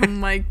cowboy. Oh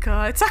my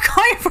god. It's not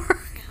calling for.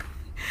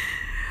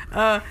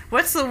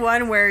 What's the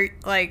one where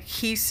like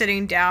he's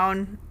sitting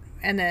down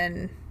and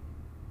then,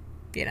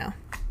 you know?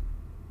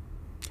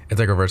 It's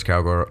like reverse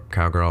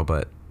cowgirl,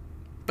 but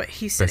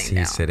he's sitting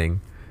down.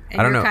 sitting.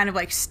 And I don't you're know. kind of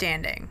like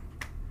standing.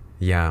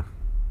 Yeah.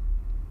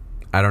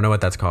 I don't know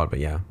what that's called, but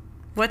yeah.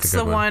 What's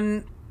the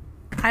one?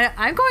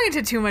 I'm going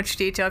into too much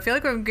detail. I feel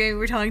like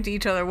we're telling to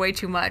each other way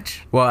too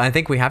much. Well, I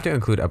think we have to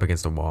include up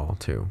against a wall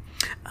too.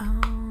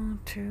 Oh,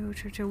 true.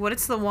 What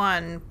is the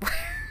one?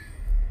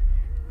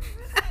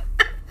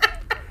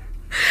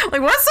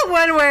 Like, what's the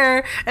one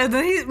where, and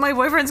then my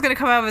boyfriend's gonna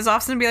come out of his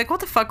office and be like, "What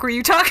the fuck were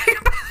you talking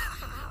about?"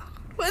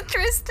 With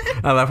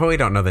Tristan. I love how we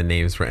don't know the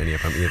names for any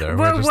of them either.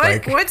 But We're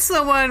just what's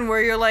the one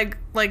where you're like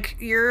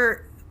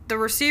you're the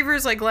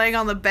receiver's like laying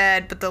on the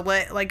bed, but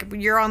like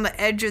you're on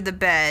the edge of the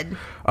bed.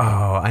 Oh,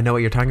 I know what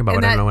you're talking about,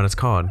 but I don't know what it's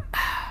called.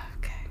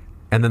 Okay.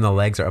 And then the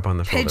legs are up on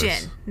the shoulders.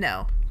 Pigeon.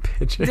 No.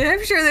 Pigeon.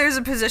 I'm sure there's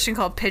a position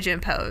called pigeon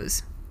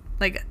pose.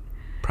 Like,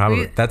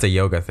 probably that's a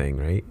yoga thing,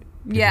 right?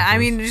 Yeah, I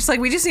mean, just like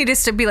we just need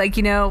this to be like,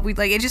 you know, we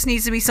like it just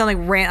needs to be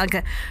something like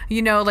a,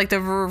 you know, like the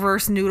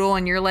reverse noodle,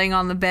 and you're laying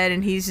on the bed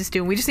and he's just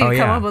doing. We just need to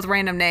come up with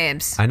random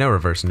names. I know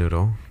reverse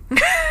noodle.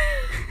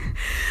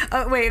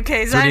 Wait,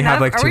 okay, is that enough?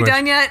 Are we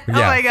done yet? Yeah,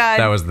 oh my god,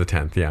 that was the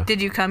 10th. Yeah.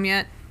 Did you come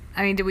yet?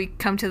 I mean, did we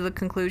come to the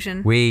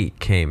conclusion? We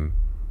came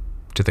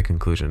to the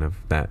conclusion of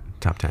that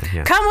top 10.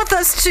 Yeah. Come with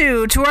us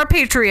to our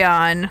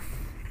Patreon.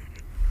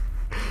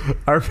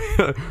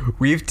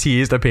 We've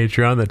teased a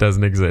Patreon that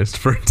doesn't exist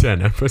for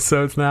 10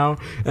 episodes now,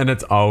 and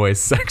it's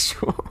always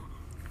sexual.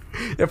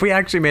 If we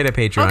actually made a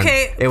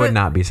Patreon, it would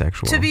not be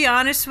sexual. To be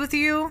honest with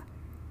you,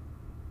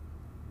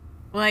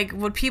 like,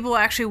 would people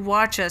actually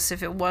watch us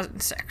if it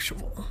wasn't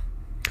sexual?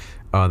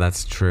 Oh,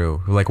 that's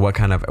true. Like, what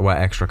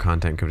extra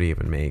content could we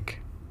even make?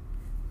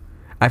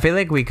 I feel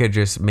like we could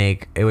just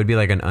it would be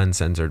like an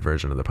uncensored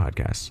version of the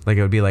podcast. Like,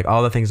 it would be like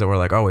all the things that we're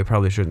like, oh, we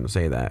probably shouldn't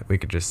say that. We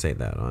could just say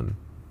that on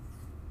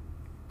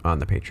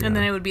the Patreon. And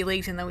then it would be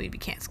leaked and then we'd be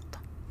canceled.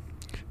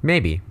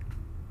 Maybe.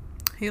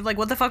 You're like,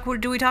 what the fuck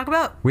do we talk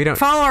about? We don't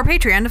follow our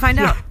Patreon to find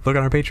out. Look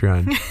on our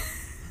Patreon.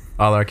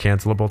 all our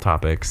cancelable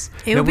topics.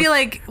 It would be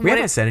like, we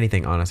haven't said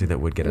anything honestly that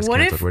would get us canceled.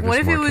 We're just what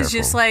if more it was careful.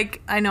 just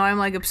like, I know I'm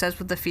like obsessed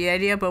with the feet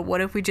idea, but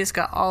what if we just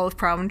got all of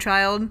Problem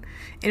Child and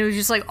it was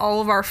just like all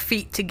of our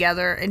feet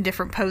together in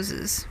different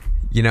poses?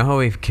 You know how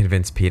we've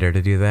convinced Peter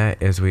to do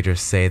that is we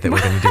just say that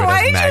we're going to do it Why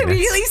as did magnets. you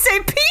immediately say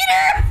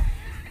Peter?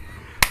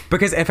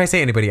 Because if I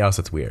say anybody else,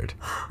 it's weird,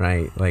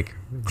 right? Like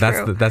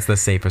True. that's the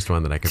safest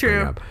one that I could bring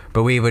True. up.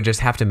 But we would just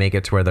have to make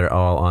it to where they're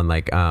all on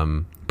like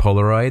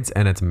Polaroids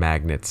and it's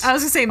magnets. I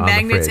was gonna say on the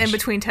magnets in fridge.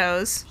 between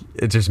toes.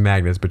 It's just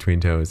magnets between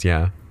toes.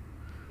 Yeah.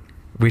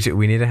 We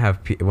need to have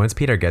once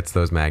Peter gets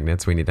those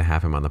magnets, we need to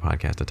have him on the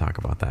podcast to talk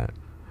about that.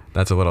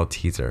 That's a little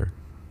teaser.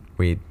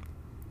 I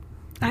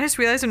just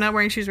realized I'm not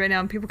wearing shoes right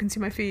now and people can see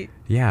my feet.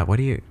 Yeah. What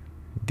you're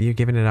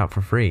giving it out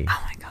for free?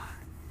 Oh my god.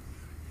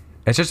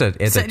 It's just a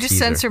Just teaser.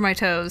 censor my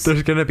toes.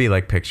 There's gonna be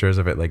like pictures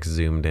of it like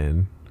zoomed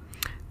in.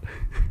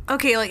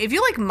 Okay, like if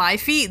you like my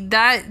feet,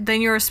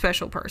 then you're a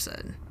special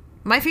person.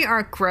 My feet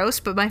aren't gross,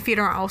 but my feet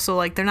aren't also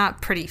like, they're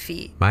not pretty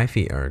feet. My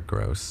feet are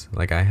gross.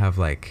 Like I have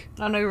like.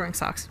 Oh no, you're wearing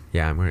socks.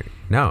 Yeah, I'm wearing.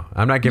 No,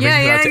 I'm not giving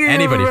Yeah, that to yeah,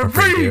 anybody for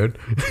free, free. dude.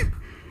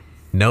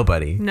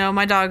 Nobody. No,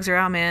 my dogs are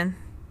out, man.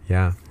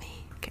 Yeah.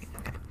 Okay.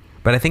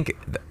 But I think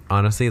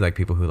honestly, like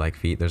people who like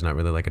feet, there's not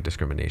really like a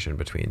discrimination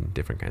between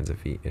different kinds of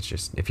feet. It's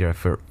just if you're a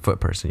foot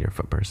person, you're a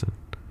foot person.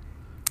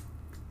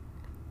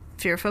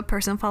 If you're a foot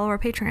person, follow our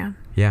Patreon.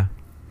 Yeah.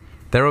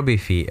 There will be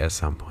feet at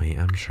some point,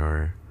 I'm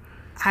sure.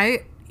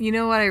 You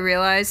know what I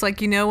realized?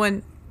 Like, you know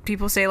when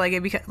people say like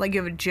like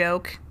you have a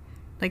joke,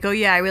 like, oh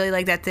yeah, I really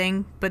like that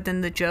thing, but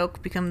then the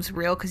joke becomes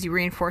real because you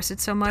reinforce it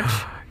so much.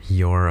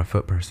 You're a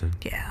foot person.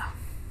 Yeah.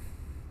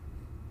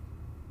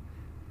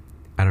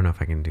 I don't know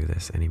if I can do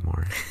this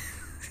anymore.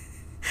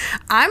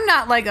 I'm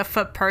not like a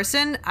foot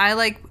person. I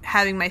like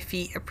having my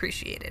feet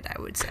appreciated,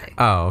 I would say.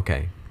 Oh,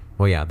 okay.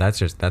 Well, yeah,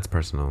 that's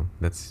personal.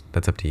 That's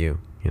up to you,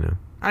 you know.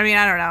 I mean,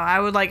 I don't know.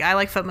 I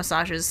like foot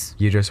massages.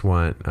 You just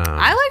want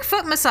I like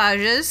foot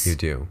massages. You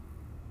do.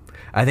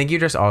 I think you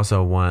just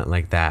also want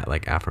like that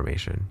like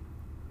affirmation.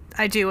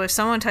 I do. If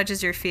someone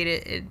touches your feet,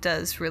 it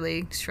does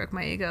really stroke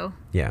my ego.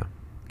 Yeah.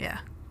 Yeah.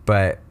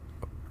 But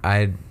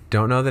I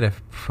don't know that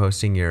if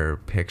posting your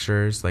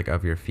pictures like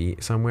of your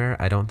feet somewhere,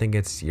 I don't think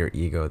it's your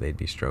ego they'd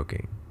be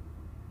stroking.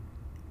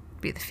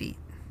 Be the feet.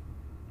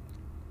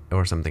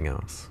 Or something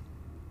else.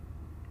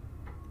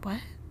 What?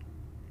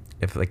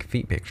 If like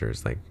feet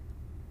pictures, like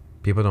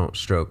people don't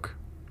stroke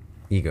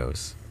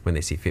egos when they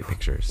see feet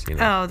pictures, you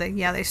know. Oh,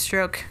 they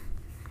stroke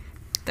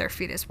their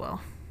feet as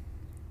well.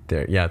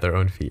 Their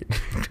own feet.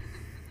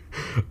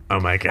 Oh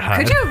my god.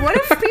 Could you? What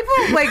if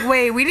people like?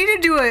 Wait, we need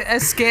to do a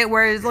skit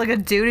where like a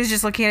dude is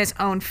just looking at his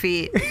own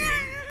feet.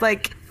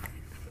 Like,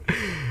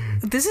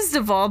 this has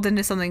devolved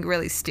into something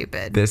really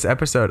stupid. This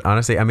episode,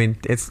 honestly, I mean,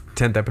 it's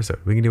 10th episode.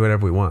 We can do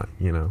whatever we want,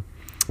 you know.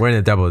 We're in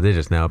the double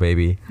digits now,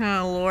 baby.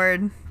 Oh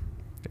Lord.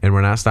 And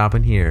we're not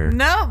stopping here.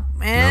 No,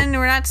 and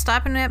we're not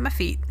stopping at my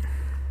feet.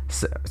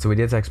 So we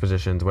did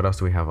expositions. What else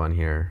do we have on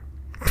here?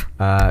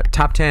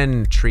 Top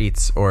 10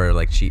 treats or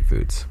like cheat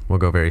foods. We'll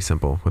go very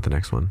simple with the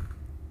next one.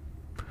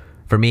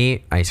 For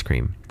me, ice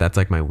cream. That's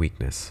like my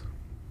weakness.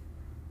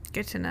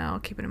 Good to know. I'll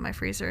keep it in my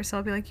freezer. So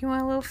I'll be like, you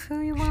want a little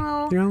food? You want a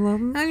little? You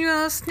want You want a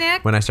little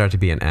snack? When I start to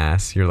be an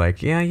ass, you're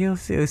like, yeah, you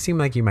seem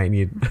like you might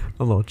need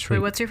a little treat.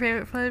 Wait, what's your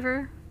favorite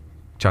flavor?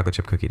 Chocolate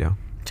chip cookie dough.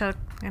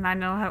 And I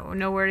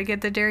know where to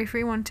get the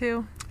dairy-free one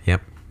too.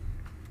 Yep.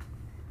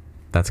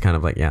 That's kind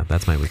of like, yeah,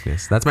 that's my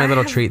weakness. That's my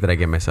little treat that I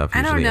give myself I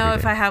usually don't know every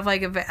if day.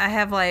 I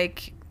have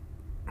like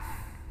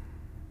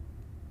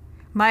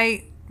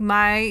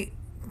my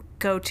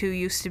go-to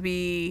used to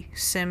be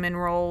cinnamon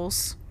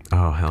rolls.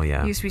 Oh, hell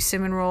yeah. It used to be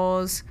cinnamon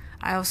rolls.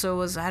 I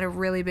had a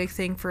really big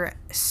thing for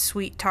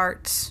sweet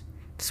tart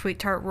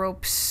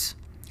ropes.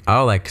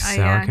 Oh, like sour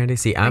yeah. candy?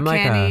 See, I'm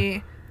like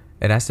candy.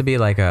 it has to be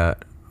like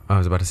I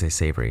was about to say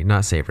savory.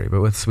 Not savory,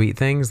 but with sweet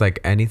things, like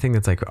anything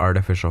that's like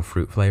artificial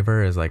fruit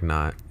flavor is like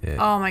not it.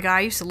 Oh my god, I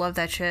used to love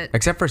that shit.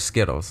 Except for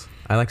Skittles.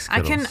 I like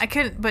Skittles. I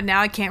can, but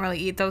now I can't really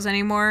eat those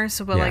anymore.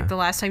 So, but Yeah, like the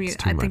last time it's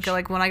too I think much.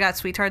 like when I got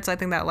sweet tarts, I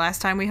think that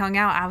last time we hung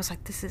out, I was like,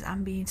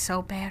 I'm being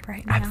so bad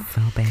right now. I'm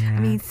so bad. I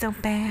mean, so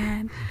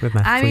bad. With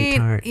my sweet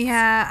tarts.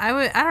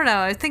 Yeah, I don't know.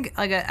 I think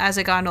like as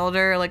I gotten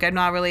older, like I'm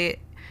not really.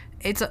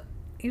 It's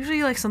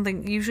usually like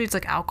something. Usually it's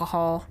like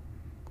alcohol,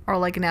 or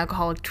like an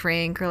alcoholic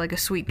drink, or like a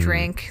sweet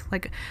drink.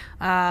 Like,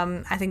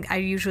 I think I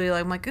usually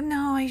like I'm like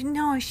no,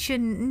 I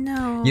shouldn't.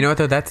 No. You know what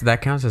though?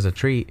 That counts as a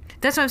treat.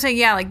 That's what I'm saying.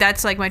 Yeah, like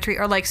that's like my treat,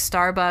 or like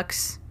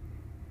Starbucks.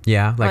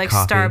 Yeah, like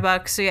coffee.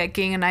 Starbucks. So yeah,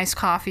 getting a nice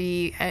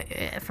coffee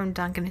from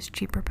Dunkin' is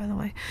cheaper, by the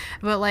way.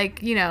 But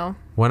like, you know,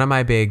 One of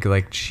my big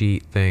like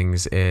cheat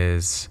things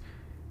is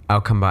I'll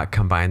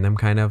combine them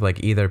kind of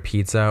like either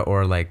pizza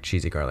or like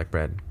cheesy garlic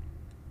bread.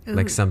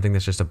 Like ooh, something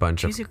that's just a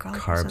bunch of Cheesy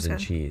garlic bread carbs sounds and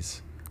good.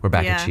 cheese. We're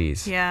back yeah, at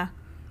cheese. Yeah,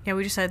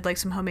 we just had like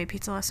some homemade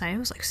pizza last night. It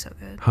was like so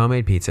good.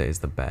 Homemade pizza is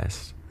the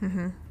best.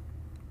 Mm-hmm.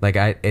 Like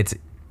it's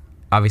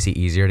obviously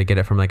easier to get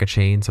it from like a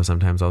chain, so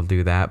sometimes I'll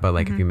do that. But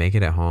like if you make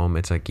it at home,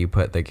 it's like you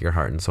put like your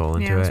heart and soul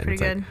into Mm-hmm. Yeah, it was it. And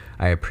pretty it's good. like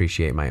I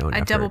appreciate my own. I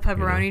effort, double you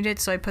know? pepperonied it,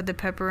 so I put the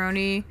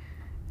pepperoni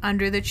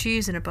under the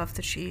cheese and above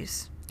the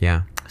cheese.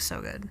 Yeah.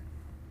 So good.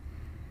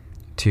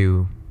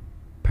 2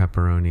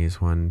 pepperonis,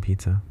 1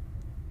 pizza.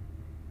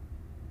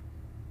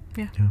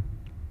 Yeah. Yeah.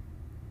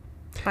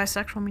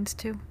 Bisexual means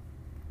 2.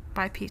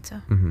 Bi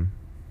pizza. Mm-hmm.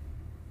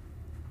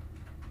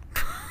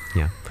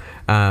 Yeah.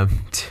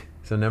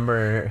 So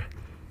number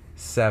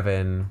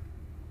 7.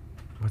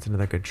 What's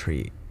another good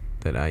treat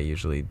that I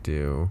usually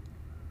do?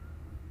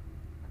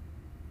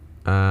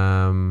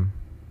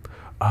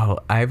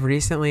 I've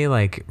recently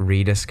like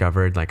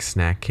rediscovered like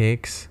snack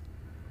cakes,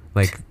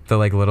 like the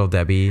like Little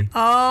Debbie.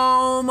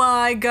 Oh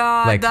my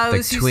god, Like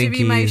those used to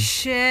be my Twinkies,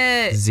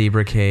 shit.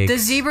 Zebra cakes. The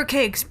zebra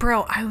cakes,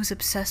 bro. I was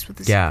obsessed with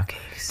the zebra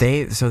cakes.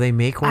 They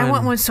make one. I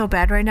want one so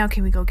bad right now.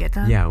 Can we go get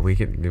them? Yeah, we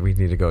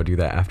need to go do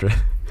that after.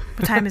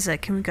 What time is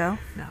it? Can we go?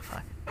 No,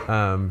 fuck.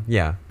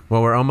 Yeah.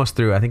 Well, we're almost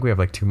through. I think we have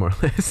like 2 more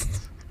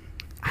lists.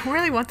 I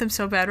really want them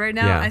so bad right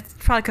now. Yeah. It's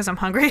probably because I'm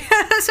hungry.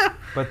 So.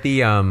 But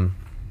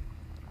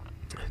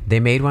they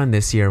made one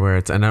this year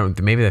where I know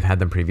maybe they've had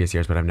them previous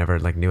years, but I've never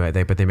like knew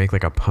it. But they make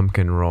like a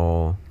pumpkin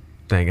roll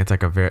thing. It's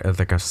like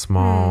a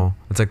small.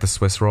 It's like the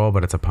Swiss roll,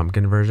 but it's a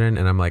pumpkin version,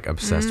 and I'm like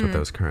obsessed with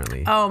those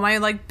currently. Oh, my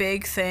like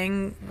big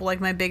thing,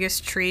 like my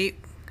biggest treat,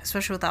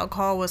 especially with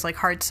alcohol, was like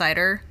hard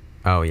cider.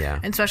 Oh yeah.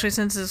 And especially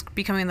since it's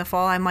becoming the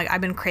fall,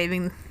 I've been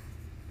craving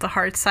the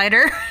hard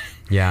cider.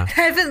 Yeah.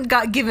 I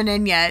haven't given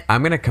in yet.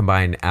 I'm gonna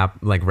combine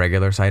like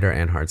regular cider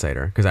and hard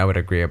cider because I would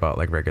agree about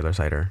like regular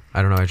cider.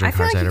 I don't know. I drink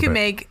hard cider.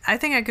 I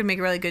think I could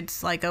make really good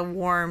like a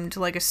warmed,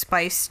 like a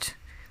spiced.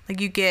 Like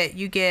you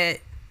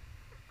get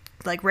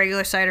like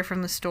regular cider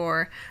from the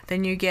store,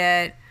 then you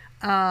get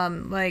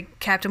like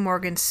Captain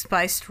Morgan's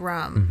spiced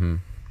rum. Mm-hmm.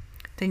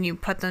 Then you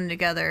put them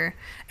together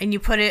and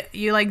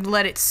you like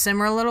let it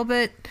simmer a little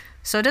bit.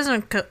 So it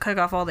doesn't cook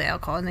off all the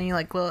alcohol, and then you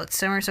like let it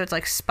simmer, so it's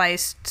like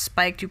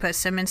spiked. You put a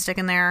cinnamon stick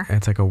in there.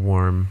 It's like a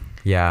warm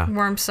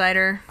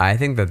cider. I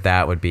think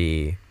that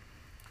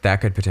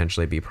could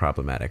potentially be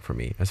problematic for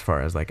me as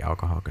far as like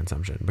alcohol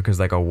consumption, because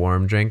like a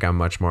warm drink, I'm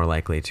much more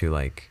likely to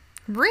like.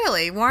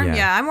 Really warm?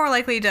 Yeah, I'm more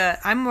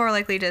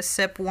likely to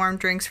sip warm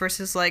drinks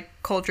versus like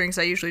cold drinks.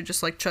 I usually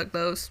just like chug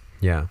those.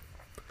 Yeah.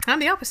 I'm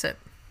the opposite.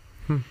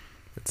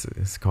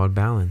 It's called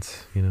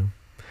balance, you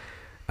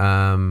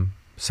know.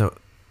 So.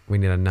 We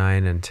need a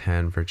 9 and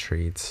 10 for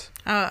treats.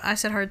 Oh, I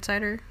said hard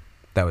cider.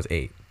 That was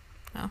 8.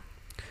 Oh.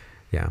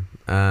 Yeah.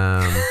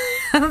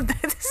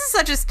 This is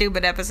such a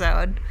stupid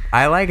episode.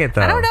 I like it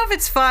though. I don't know if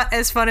it's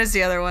as fun as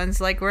the other ones.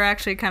 Like we're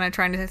actually kind of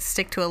trying to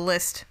stick to a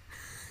list.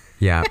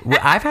 Yeah, well,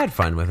 I've had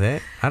fun with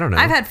it. I don't know.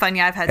 I've had fun.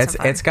 Yeah, I've had some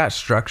fun. It's got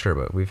structure,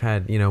 but we've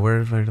had, you know,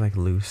 we're like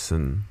loose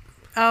and.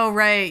 Oh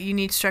right, you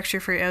need structure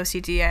for your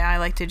OCD. I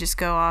like to just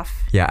go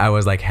off. Yeah, I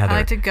was like, Heather, I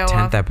like to go 10th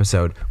off.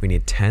 episode, we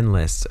need 10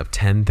 lists of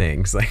 10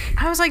 things. Like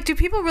I was like, do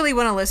people really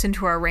want to listen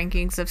to our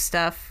rankings of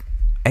stuff?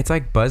 It's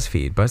like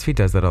BuzzFeed. BuzzFeed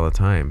does that all the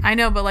time. I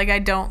know, but like I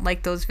don't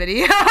like those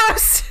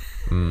videos.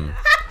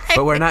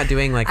 But we're not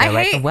doing like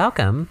hate-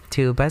 welcome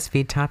to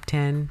BuzzFeed top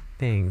 10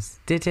 things.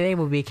 Today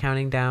we'll be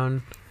counting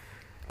down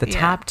the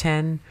top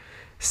 10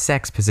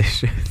 sex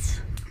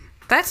positions.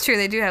 That's true.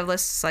 They do have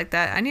lists like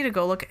that. I need to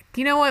go look.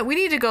 You know what? We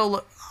need to go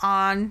look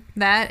on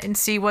that and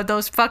see what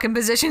those fucking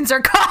positions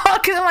are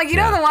called. Because I'm like, you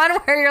know the one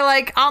where you're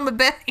like on the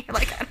bed. You're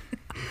like, I don't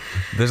know.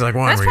 There's like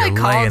one That's where you're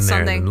probably laying called there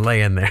something. and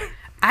laying there.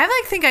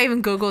 I think I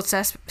even Googled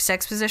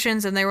sex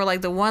positions and they were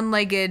like the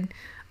one-legged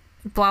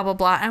blah, blah,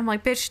 blah. And I'm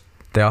like, bitch.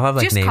 They all have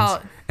like Just names. call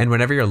it. And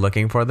whenever you're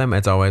looking for them,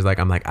 it's always like,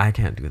 I'm like, I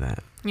can't do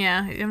that.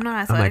 Yeah, I'm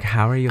not athletic. I'm like,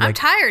 how are you like. I'm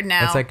tired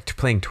now. It's like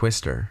playing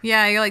Twister.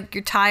 Yeah,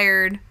 you're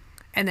tired.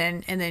 And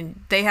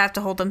then they have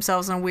to hold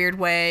themselves in a weird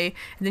way.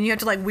 And then you have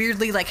to like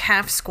weirdly like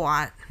half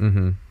squat.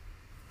 Mm-hmm.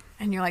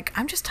 And you're like,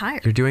 I'm just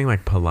tired. You're doing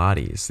like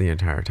Pilates the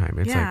entire time.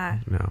 It's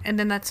like, no. And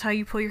then that's how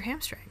you pull your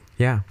hamstring.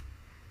 Yeah.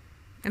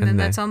 And then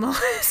that's on the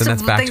list Then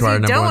that's of back things to our you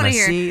number don't one. want to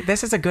hear. See,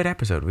 this is a good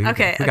episode. We got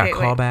Wait,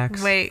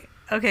 callbacks. Wait.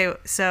 Okay,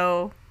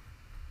 so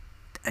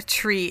a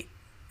treat.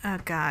 Oh,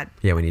 God.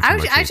 Yeah, we need some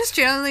more I treats. just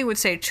generally would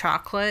say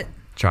chocolate.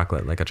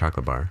 Chocolate, like a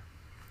chocolate bar.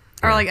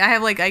 Or Yeah.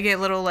 like I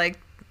get little like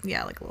a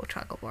little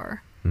chocolate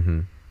bar.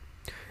 Mm-hmm.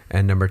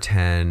 And number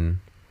 10,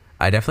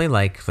 I definitely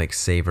like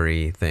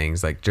savory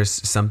things, like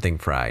just something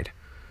fried,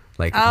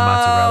 like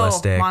mozzarella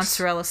sticks.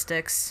 Mozzarella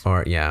sticks.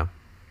 Or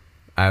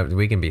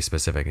we can be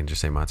specific and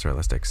just say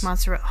mozzarella sticks.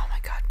 Mozzarella. Oh my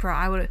God, bro!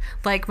 I would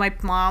like my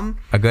mom.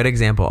 A good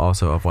example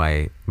also of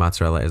why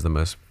mozzarella is the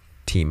most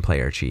team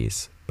player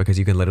cheese, because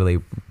you can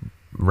literally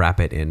wrap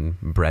it in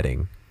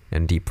breading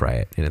and deep fry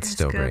it, and it's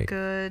still great.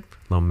 Good.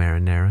 Little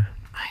marinara.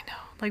 I know.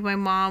 Like my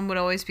mom would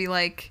always be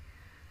like,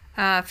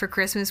 for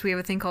Christmas we have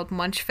a thing called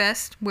Munch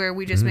Fest where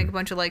we just make a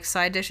bunch of like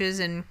side dishes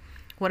and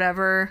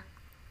whatever,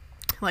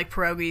 like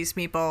pierogies,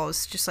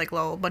 meatballs, just like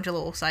a bunch of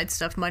little side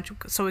stuff.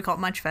 So we call it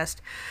Munch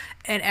Fest.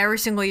 And every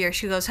single year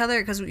she goes,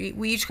 Heather, because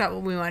we each got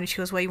what we wanted. She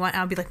goes, what do you want?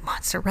 And I'll be like,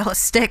 mozzarella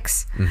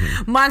sticks.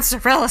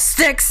 Mozzarella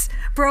sticks,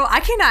 bro. I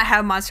cannot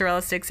have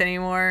mozzarella sticks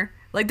anymore.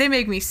 Like they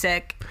make me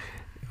sick.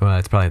 Well,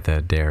 it's probably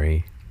the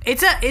dairy.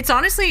 It's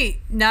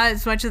honestly not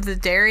as much of the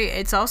dairy.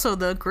 It's also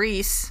the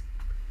grease.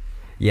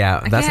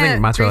 Yeah, that's the thing.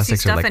 can't Mozzarella greasy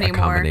sticks are stuff like a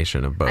anymore.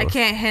 combination of both. I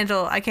can't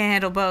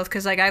handle both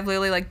because like I've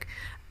literally like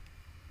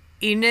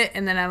eaten it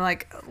and then I'm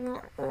like,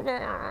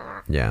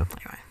 Yeah.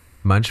 anyway.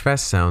 Munchfest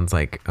sounds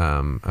like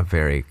a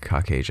very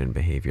Caucasian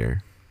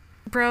behavior.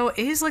 Bro, it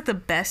is like the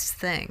best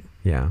thing.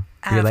 Yeah.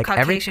 Out You're of like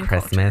every Caucasian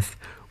culture. Christmas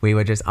we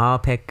would just all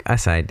pick a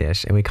side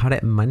dish and we called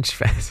it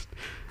Munchfest.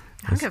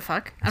 I don't give a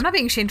fuck. I'm not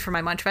being shamed for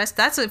my Munch Fest.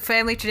 That's a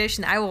family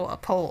tradition I will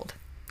uphold.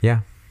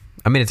 Yeah.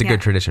 I mean, it's a Yeah.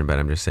 good tradition, but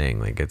I'm just saying,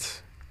 like,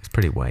 it's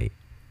pretty white.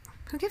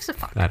 Who gives a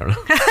fuck? I don't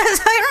know.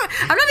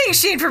 I'm not being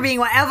shamed for being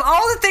white. Of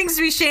all the things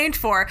to be shamed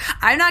for,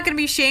 I'm not going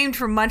to be shamed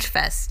for Munch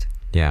Fest.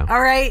 Yeah.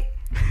 All right?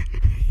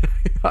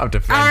 I'll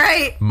defend All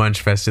right.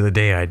 Munchfest to the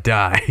day I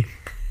die.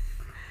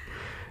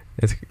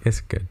 It's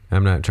good.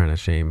 I'm not trying to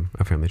shame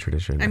a family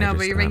tradition. I know, but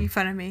just, you're making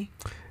fun of me.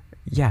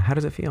 Yeah. How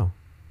does it feel?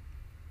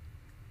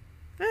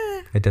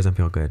 Eh, It doesn't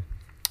feel good.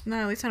 no,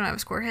 at least I don't have a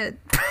square head.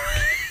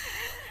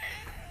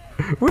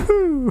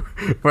 Woohoo!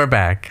 We're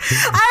back.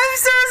 I'm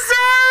so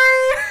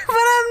sorry, but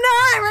I'm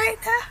not right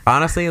now.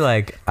 Honestly,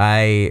 like,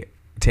 I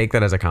take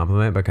that as a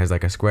compliment because,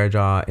 like, a square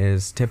jaw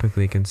is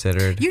typically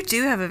considered. You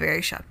do have a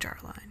very sharp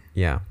jawline.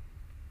 Yeah.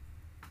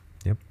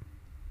 Yep.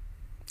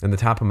 And the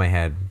top of my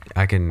head,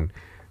 I can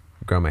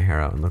grow my hair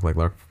out and look like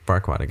Lord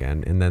Farquaad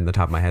again. And then the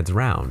top of my head's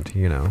round,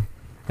 you know,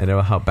 and it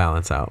will help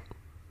balance out.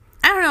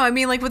 I don't know. I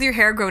mean, like with your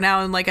hair grown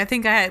out, and like I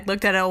think I had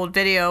looked at an old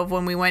video of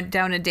when we went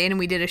down to Dane and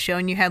we did a show,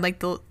 and you had like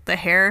the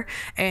hair,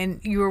 and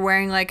you were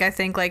wearing like I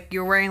think like you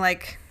were wearing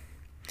like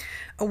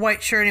a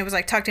white shirt, and it was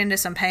like tucked into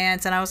some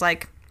pants, and I was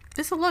like,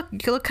 this will look. You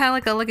could look kind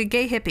of like a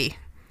gay hippie.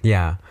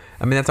 Yeah.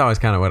 I mean, that's always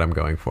kind of what I'm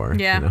going for.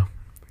 Yeah. You know,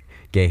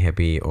 gay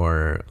hippie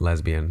or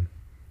lesbian.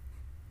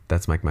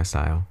 That's like my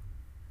style.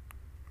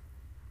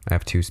 I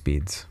have 2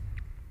 speeds.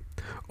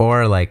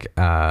 Or like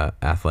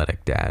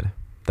athletic dad.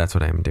 That's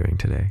what I'm doing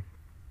today.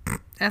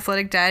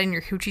 Athletic dad in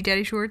your hoochie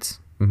daddy shorts.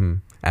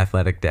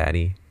 Athletic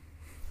daddy.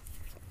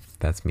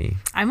 That's me.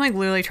 I'm like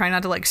literally trying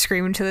not to like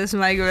scream into this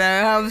mic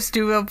about how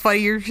stupid, how funny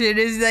your shit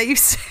is that you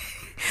say.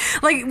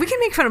 Like we can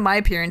make fun of my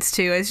appearance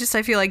too. It's just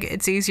I feel like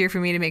it's easier for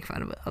me to make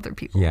fun of other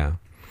people. Yeah.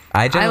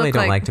 I generally look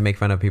don't like- like to make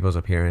fun of people's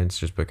appearance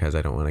just because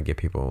I don't want to give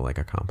people like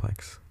a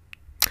complex.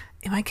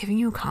 Am I giving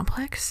you a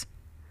complex?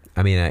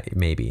 I mean,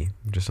 maybe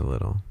just a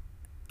little.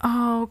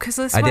 Oh, because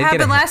that's I what did get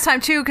happened a- last time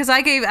too. Because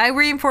I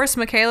reinforced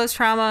Michaela's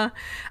trauma.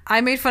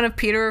 I made fun of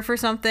Peter for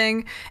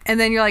something, and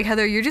then you're like,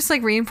 Heather, you're just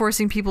like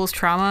reinforcing people's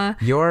trauma.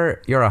 You're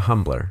a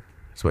humbler.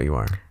 Is what you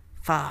are.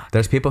 Fuck.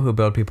 There's people who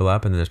build people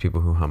up, and then there's people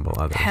who humble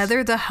others.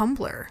 Heather the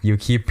humbler. You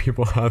keep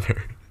people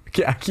Heather.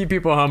 Yeah, keep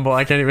people humble.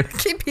 I can't even.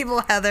 Keep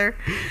people Heather.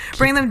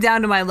 Bring them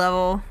down to my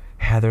level.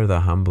 Heather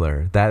the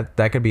humbler. That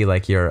could be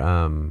like your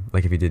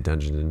like if you did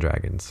Dungeons and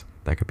Dragons,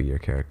 that could be your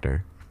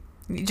character.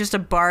 Just a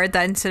bard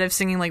that instead of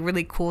singing like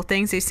really cool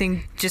things, they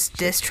sing just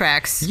diss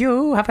tracks.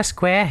 You have a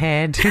square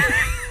head.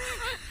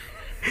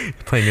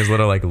 Playing his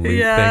little like lute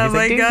Yeah, thing. He's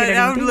my like, God, "Ding, ding,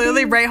 I would ding,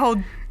 literally ding." write whole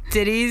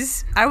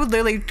ditties. I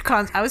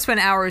would spend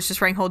hours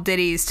just writing whole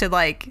ditties to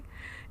like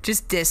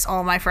just diss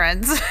all my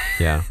friends.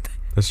 Yeah,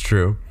 that's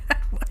true.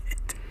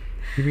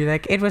 You'd be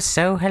like, it was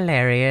so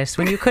hilarious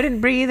when you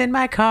couldn't breathe in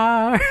my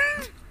car.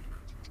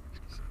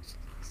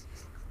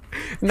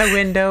 And the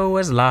window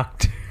was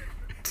locked.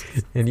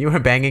 And you were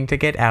banging to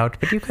get out,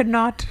 but you could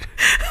not.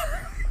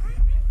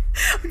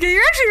 Okay,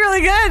 you're actually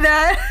really good at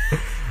that.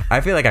 I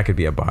feel like I could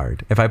be a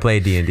bard. If I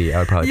played D&D, I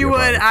would probably You be a would.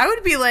 bard. I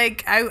would be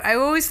like, I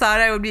always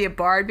thought I would be a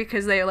bard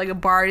because they like a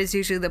bard is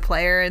usually the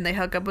player and they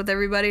hook up with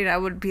everybody, and I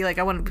would be like,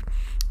 I want to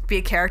be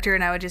a character,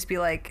 and I would just be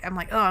like, I'm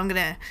like, oh, I'm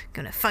gonna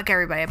fuck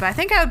everybody. But I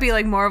think I would be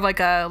like more of like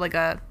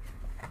a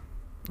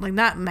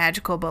not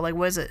magical, but like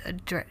what is it?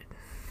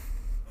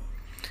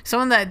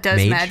 Someone that does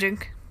Mage?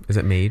 magic. Is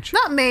it mage?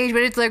 Not mage,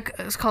 but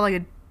it's called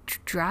like a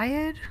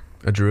dryad.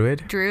 A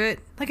druid? Druid,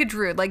 like a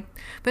druid, like,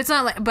 but it's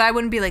not like, but I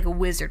wouldn't be like a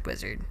wizard.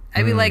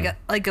 I'd be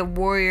like a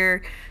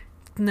warrior,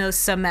 knows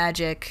some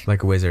magic.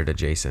 Like a wizard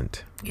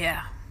adjacent.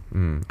 Yeah.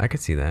 I could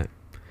see that.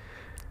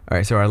 All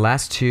right, so our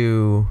last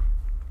 2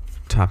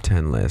 top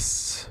 10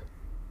 lists.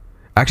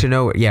 Actually,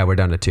 no, yeah, we're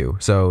down to 2.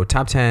 So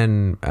top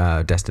 10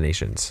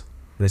 destinations.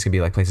 This could be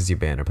like places you've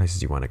been or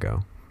places you want to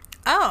go.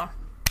 Oh.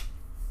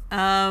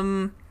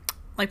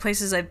 Like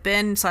places I've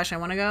been / I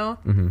want to go.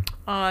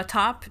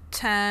 Top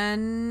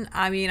 10.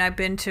 I mean, I've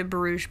been to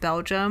Bruges,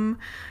 Belgium.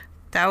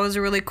 That was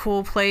a really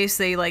cool place.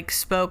 They like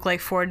spoke like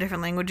 4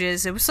 different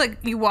languages. It was like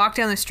you walk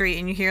down the street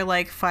and you hear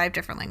like 5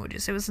 different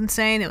languages. It was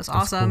insane. It was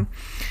awesome.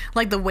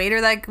 Like the waiter,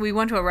 that we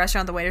went to a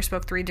restaurant, the waiter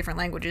spoke 3 different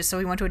languages. So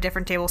we went to a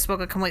different table, spoke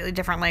a completely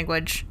different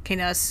language. Came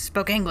to us,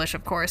 spoke English,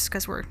 of course,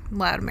 because we're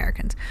loud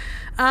Americans.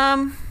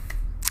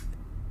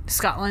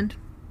 Scotland,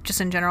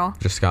 just in general.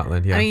 Just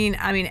Scotland, yeah.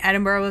 I mean,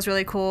 Edinburgh was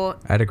really cool.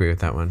 I'd agree with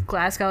that one.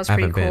 Glasgow was I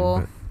pretty haven't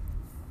cool.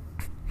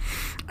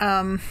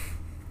 been,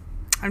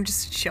 I'm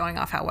just showing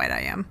off how white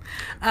I am.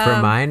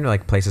 for mine,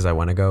 like places I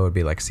want to go would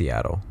be like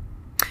Seattle.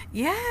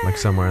 Yeah. Like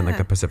somewhere in like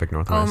the Pacific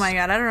Northwest. Oh my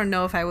God, I don't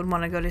know if I would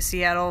want to go to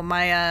Seattle.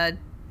 My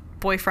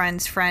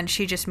boyfriend's friend,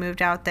 she just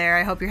moved out there.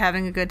 I hope you're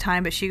having a good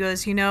time. But she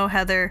goes, you know,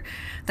 Heather,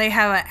 they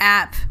have an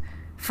app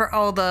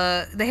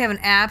for they have an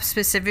app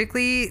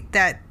specifically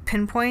that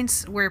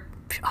pinpoints where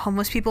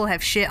homeless people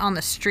have shit on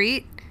the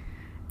street,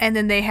 and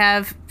then they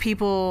have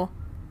people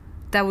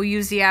that will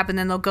use the app, and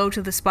then they'll go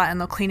to the spot and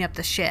they'll clean up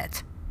the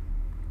shit.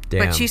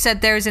 Damn. But she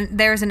said there's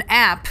an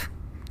app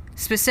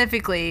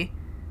specifically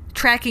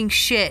tracking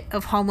shit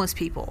of homeless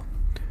people.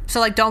 So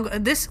like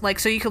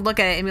so you could look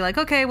at it and be like,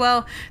 okay,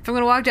 well, if I'm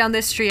gonna walk down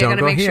this street, I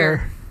gotta make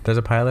sure. There's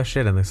a pile of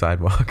shit on the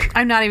sidewalk.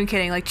 I'm not even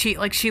kidding. Like she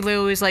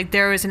literally was like,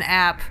 there is an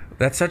app.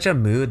 That's such a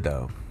mood,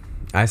 though.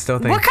 I still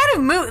think. What kind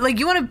of mood? Like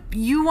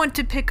you want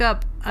to pick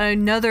up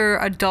another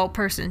adult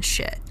person's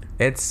shit.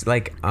 It's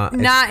like you're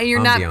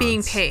ambiance. not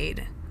being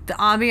paid. The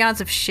ambiance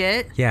of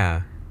shit.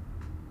 Yeah,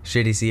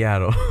 shitty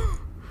Seattle.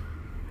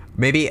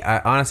 Maybe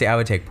honestly, I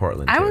would take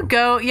Portland. I too. would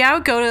go. Yeah,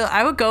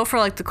 I would go for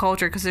like the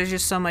culture because there's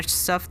just so much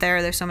stuff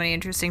there. There's so many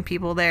interesting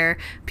people there.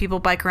 People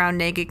bike around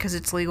naked because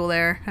it's legal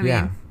there. I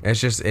mean,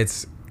 it's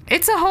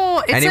a whole.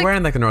 It's anywhere like,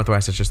 in like the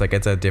Northwest. It's just like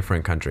it's a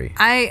different country.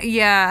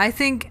 I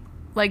think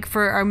like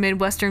for our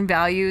Midwestern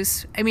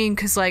values. I mean,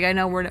 because like I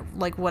know we're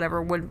like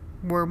whatever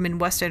we're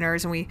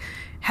Midwesterners and we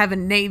have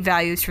innate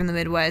values from the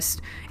Midwest,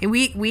 and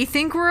we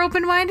think we're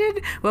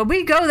open-minded. Well,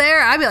 we go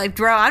there, I'd be like,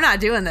 bro, I'm not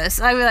doing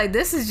this. I'd be like,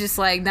 this is just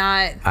like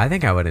not. I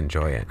think I would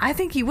enjoy it. I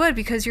think you would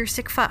because you're a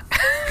sick fuck.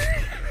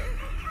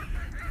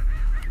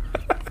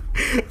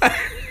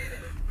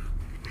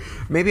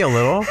 Maybe a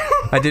little.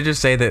 I did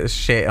just say that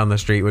shit on the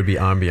street would be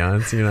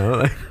ambiance, you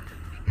know.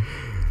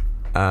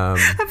 I'm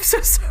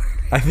so sorry.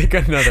 I think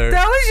another.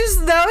 That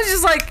was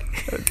just like.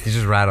 You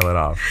just rattle it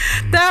off.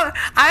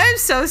 I am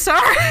so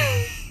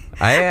sorry.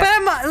 But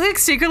I'm like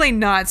secretly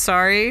not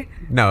sorry.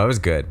 No, it was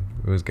good.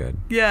 It was good.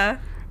 Yeah.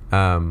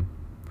 Number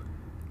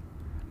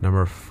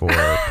 4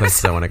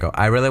 places I want to go.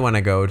 I really want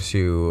to go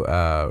to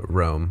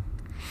Rome.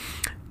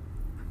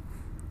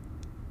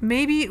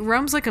 Maybe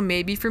Rome's like a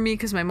maybe for me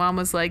because my mom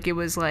was like, it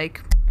was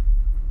like.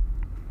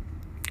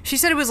 She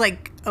said it was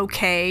like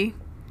okay,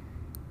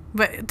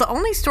 but the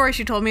only story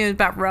she told me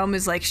about Rome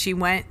is like she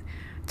went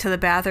to the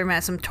bathroom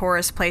at some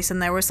tourist place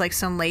and there was like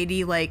some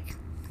lady, like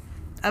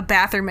a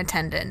bathroom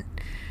attendant.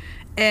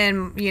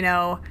 And, you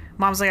know,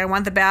 mom's like, I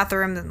want the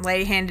bathroom. The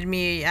lady handed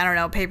me, I don't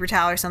know, paper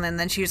towel or something. And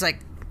then she was like,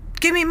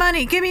 give me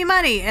money.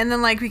 And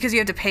then, like, because you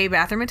have to pay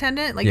bathroom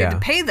attendant, like, you have to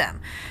pay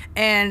them.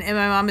 And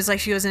my mom is like,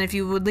 she goes, and if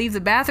you would leave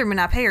the bathroom and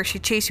not pay her,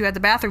 she'd chase you out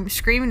the bathroom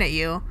screaming at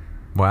you.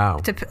 Wow.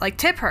 To, like,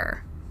 tip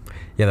her.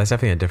 Yeah, that's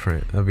definitely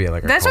that'd be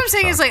like that's what I'm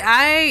saying shock. Is,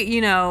 like,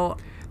 you know.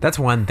 That's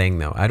one thing,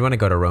 though. I'd want to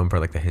go to Rome for,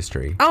 like, the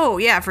history. Oh,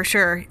 yeah, for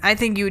sure. I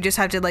think you would just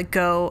have to, like,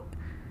 go.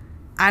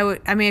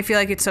 I mean, I feel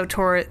like it's so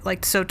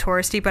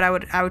touristy, but I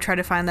would try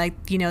to find like,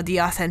 you know, the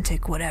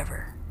authentic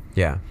whatever.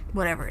 Yeah.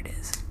 Whatever it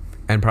is.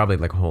 And probably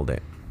like hold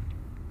it.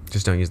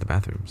 Just don't use the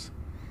bathrooms.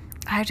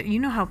 You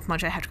know how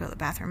much I have to go to the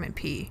bathroom and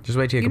pee. Just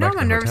wait till you go back to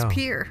the I'm a hotel. nervous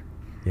peer.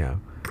 Yeah.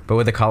 But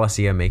would the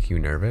Colosseum make you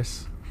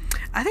nervous?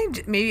 I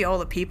think maybe all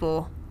the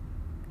people.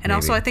 And maybe.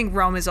 Also I think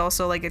Rome is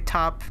also like a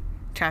top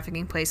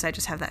trafficking place. I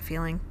just have that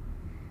feeling.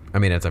 I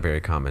mean, it's a very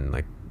common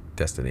like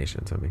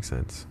destination, so it makes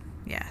sense.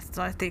 Yeah,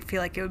 so I feel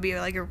like it would be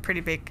like a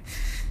pretty big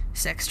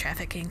sex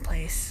trafficking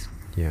place.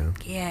 Yeah.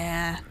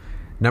 Yeah.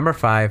 Number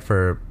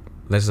 5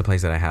 this is a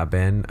place that I have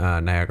been.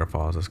 Niagara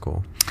Falls is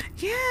cool.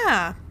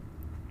 Yeah.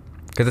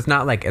 Because it's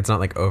not like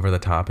over the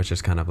top. It's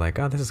just kind of like,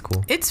 oh, this is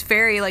cool. It's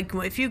very like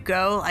if you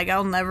go, like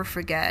I'll never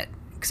forget.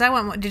 Because I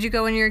went. Did you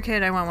go when you were a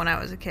kid? I went when I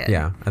was a kid.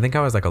 Yeah, I think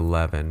I was like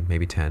 11,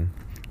 maybe 10.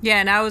 Yeah,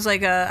 and I was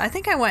like I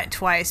think I went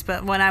twice,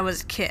 but when I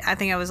was a kid, I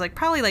think I was like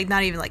probably like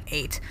not even like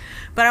 8.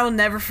 But I will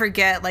never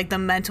forget like the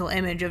mental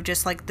image of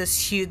just like this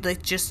huge,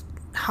 like just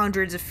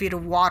hundreds of feet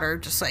of water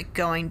just like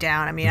going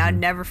down. I mean, I'd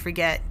never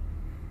forget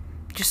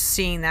just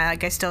seeing that.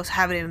 Like I still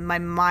have it in my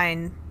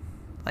mind,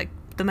 like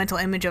the mental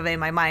image of it in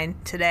my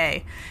mind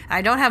today.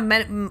 I don't have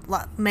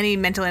many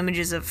mental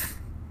images of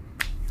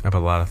a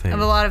lot of things. Of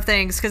a lot of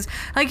things, because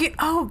like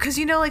because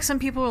you know, like some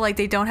people like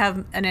they don't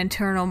have an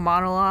internal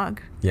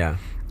monologue. Yeah.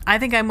 I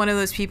think I'm one of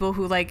those people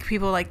who like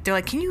they're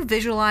like, can you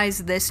visualize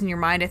this in your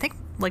mind? I think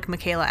like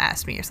Michaela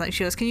asked me or something.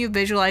 She goes, can you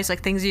visualize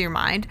like things in your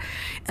mind?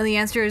 And the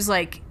answer is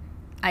like,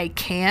 I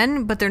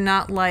can, but they're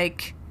not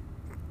like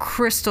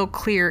crystal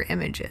clear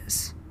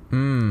images.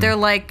 They're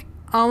like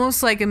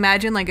almost like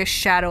imagine like a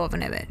shadow of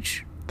an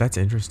image. That's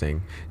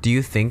interesting. Do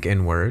you think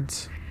in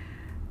words?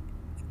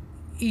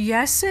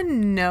 Yes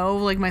and no.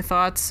 Like my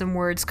thoughts and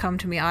words come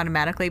to me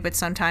automatically, but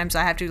sometimes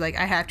I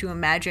have to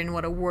imagine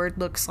what a word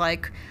looks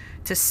like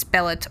to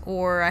spell it,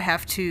 or I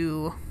have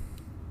to,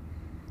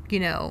 you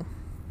know,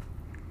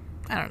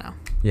 I don't know.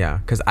 Yeah,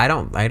 because I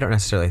don't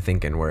necessarily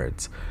think in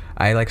words.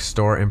 I like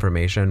store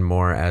information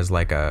more as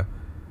like a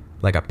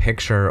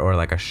picture or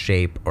like a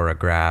shape or a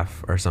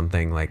graph or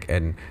something like,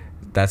 and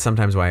that's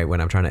sometimes why when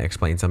I'm trying to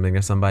explain something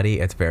to somebody,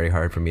 it's very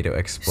hard for me to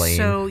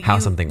explain how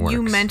something works.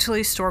 You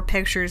mentally store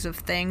pictures of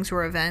things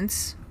or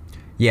events?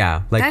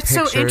 Yeah, like that's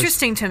pictures, so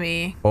interesting to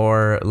me.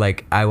 Or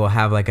like I will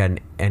have like an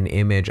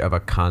image of a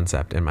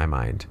concept in my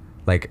mind.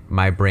 like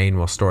my brain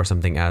will store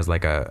something as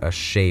like a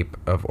shape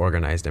of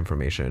organized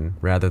information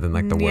rather than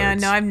like the words. Yeah,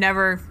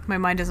 no, my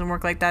mind doesn't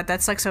work like that.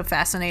 That's like so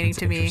fascinating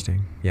to me.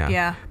 Interesting. Yeah.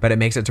 Yeah. But it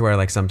makes it to where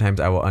like sometimes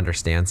I will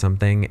understand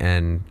something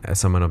and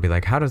someone will be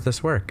like, how does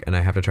this work? And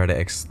I have to try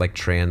to like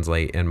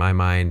translate in my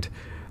mind,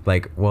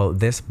 like, well,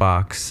 this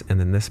box and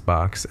then this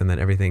box and then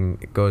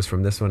everything goes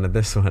from this one to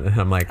this one.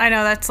 And I'm like, I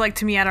know, that's like,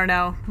 to me, I don't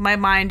know. My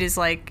mind is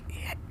like,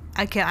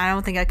 I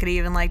don't think I could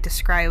even like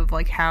describe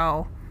like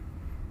how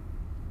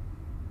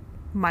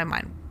my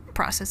mind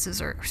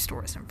processes or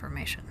stores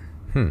information.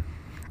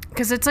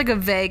 Because it's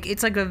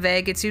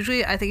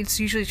usually, I think it's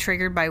usually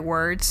triggered by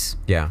words.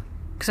 yeah.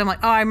 Because I'm like,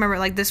 oh, I remember,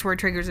 like, this word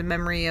triggers a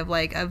memory of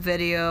like a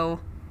video,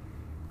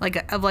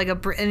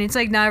 and it's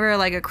like never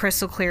like a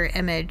crystal clear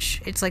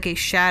image. It's like a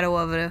shadow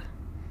of a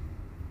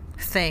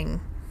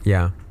thing.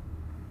 Yeah.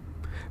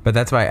 But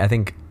that's why I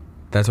think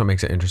that's what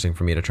makes it interesting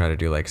for me to try to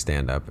do like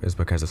stand up, is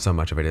because of so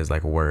much of it is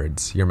like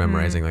words. You're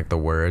memorizing like the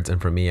words,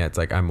 and for me it's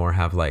like I more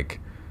have like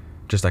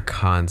just a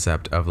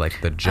concept of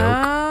like the joke.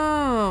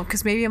 Oh,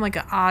 because maybe I'm like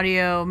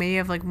maybe you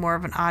have like more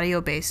of an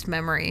audio based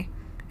memory,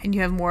 and you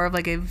have more of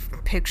like a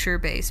picture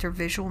based or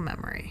visual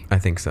memory. I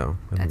think so.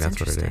 I think That's that's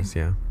what it is.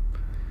 interesting. Yeah.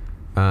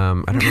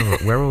 I don't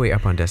remember where were we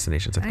up on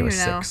destinations. I think it was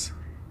don't even know. 6.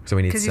 So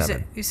we need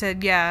 7. You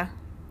said yeah,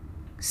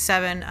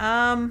 7.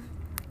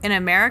 In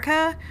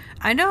America,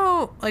 I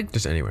know like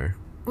Just anywhere.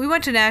 we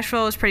went to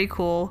Nashville. It was pretty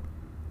cool.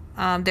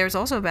 There was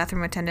also a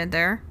bathroom attendant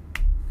there.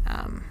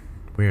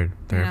 Weird.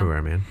 They're You know.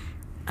 everywhere,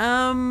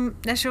 man.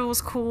 Nashville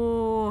was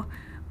cool.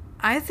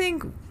 I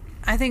think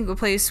a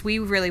place we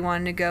really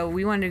wanted to go.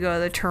 We wanted to go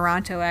to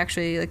Toronto,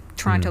 actually, like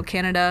Toronto,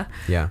 Canada.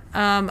 Yeah.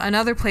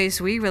 Another place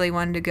we really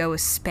wanted to go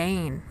was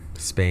Spain.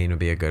 Spain would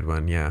be a good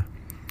one. Yeah.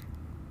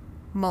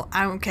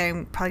 I'm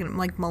probably gonna,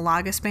 like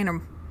Malaga, Spain, or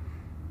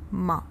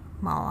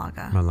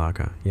Malaga.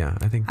 Malaga. Yeah.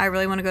 I think. I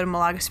really want to go to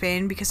Malaga,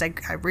 Spain, because I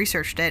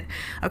researched it.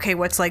 Okay,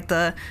 what's like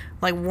the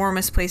like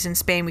warmest place in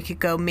Spain we could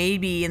go?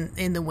 Maybe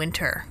in the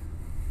winter,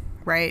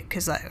 right?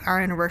 Because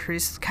our anniversary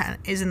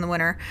is in the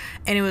winter,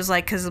 and it was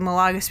like because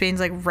Malaga, Spain's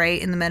like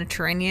right in the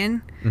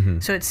Mediterranean,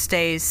 so it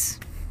stays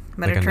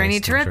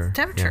Mediterranean Like a nice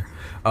temperature.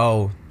 Yeah.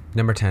 Oh,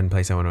 number 10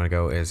 place I want to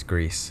go is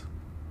Greece.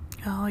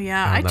 Oh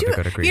yeah, I'd love to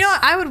go to Greece. You know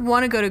what? I would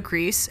want to go to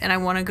Greece, and I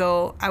would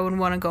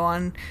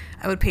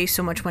pay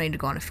so much money to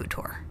go on a food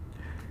tour.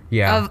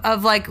 Yeah.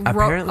 Of like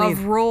Apparently-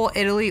 of rural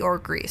Italy or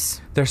Greece.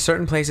 There's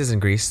certain places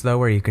in Greece though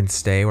where you can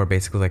stay where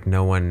basically like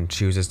no one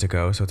chooses to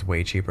go, so it's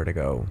way cheaper to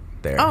go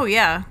there. Oh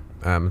yeah.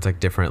 It's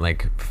like different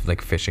like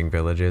fishing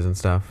villages and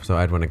stuff. So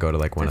I'd want to go to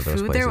like one of those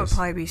food places. there would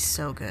probably be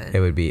so good. It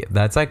would be.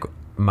 That's like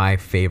my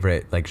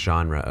favorite like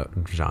genre.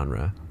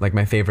 Like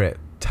my favorite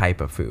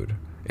type of food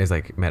is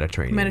like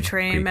Mediterranean.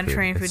 Mediterranean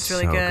It's food's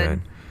really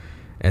good.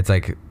 It's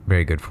like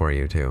very good for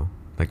you too.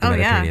 Like the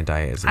Mediterranean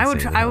diet is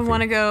insanely I would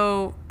want to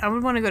go. I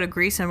would want to go to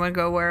Greece and want to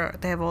go where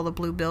they have all the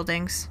blue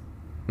buildings.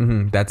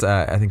 That's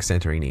I think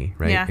Santorini,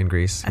 right? Yeah, in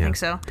Greece. I think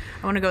so.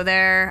 I want to go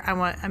there. I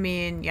want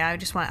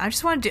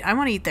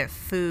to eat their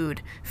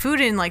food. Food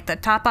in like the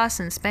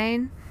tapas in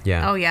Spain.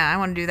 Yeah. Oh yeah, I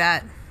want to do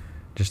that.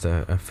 Just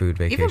a food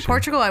vacation. Even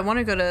Portugal, I want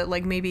to go to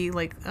like maybe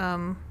like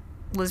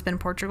Lisbon,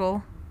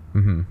 Portugal.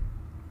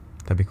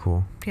 That'd be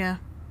cool. Yeah.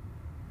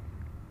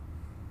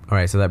 All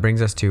right, so that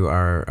brings us to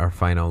our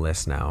final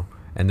list now.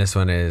 And this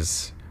one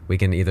is, we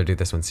can either do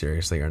this one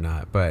seriously or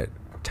not, but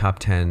top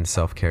 10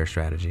 self-care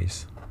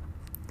strategies.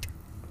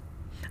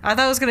 I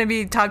thought it was going to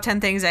be top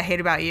 10 things I hate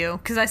about you,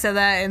 because I said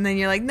that, and then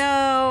you're like,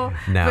 no.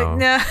 No. But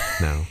no.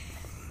 No.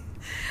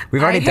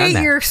 We've already done that. I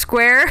hate your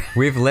square.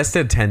 We've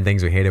listed 10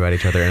 things we hate about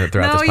each other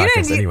throughout this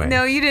podcast anyway.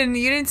 No, you didn't.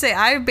 You didn't say.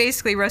 I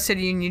basically roasted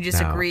you, and you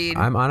just agreed.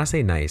 I'm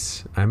honestly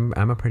nice. I'm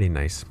a pretty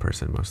nice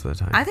person most of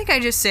the time. I think I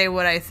just say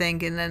what I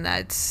think, and then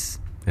that's...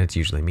 And it's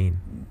usually mean.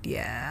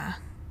 Yeah.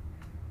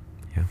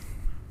 Yeah.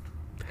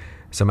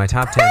 So my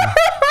top 10...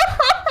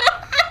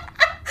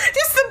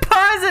 Just the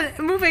pause and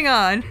moving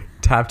on.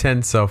 Top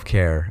 10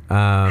 self-care.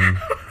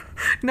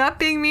 Not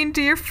being mean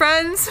to your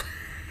friends.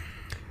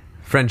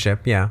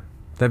 Friendship, yeah.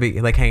 That'd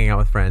be like hanging out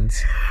with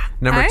friends.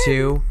 Number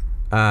 2,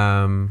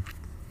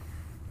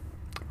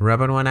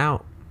 rubbing one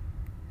out.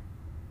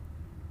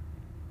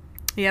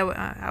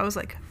 Yeah, I was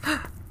like...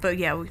 But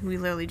yeah, we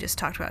literally just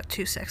talked about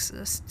two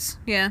sexists.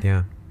 Yeah.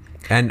 Yeah.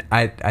 And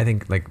I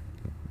think like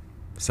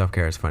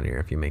self-care is funnier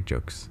if you make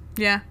jokes.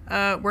 Yeah.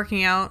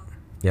 Working out.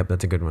 Yep,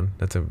 that's a good one.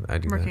 I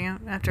do Working that.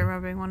 out after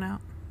rubbing one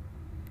out.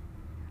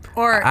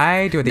 Or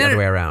I do it the other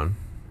way around.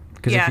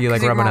 Because if you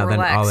like rub one out, then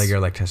all of your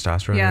like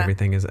testosterone and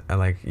everything is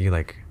like you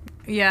like.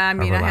 Yeah, I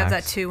mean, I have that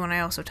relaxed. too when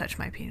I also touch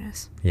my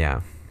penis.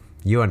 Yeah,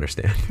 you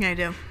understand. Yeah, I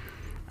do.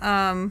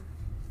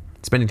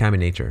 Spending time in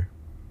nature.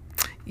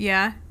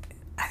 Yeah,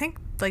 I think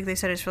like they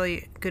said, it's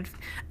really good.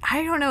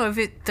 I don't know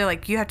if they're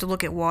like you have to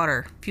look at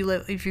water.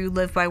 If you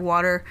live by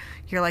water,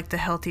 you're like the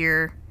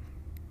healthier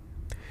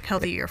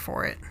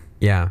for it.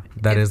 Yeah,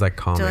 that is like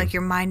calming. So like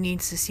your mind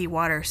needs to see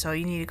water, so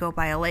you need to go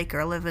by a lake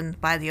or live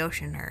by the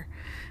ocean or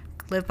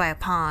live by a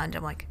pond.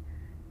 I'm like,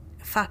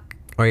 fuck.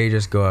 Or you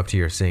just go up to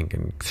your sink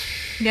and...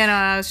 Yeah, no,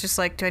 I was just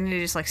like, do I need to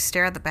just like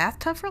stare at the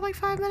bathtub for like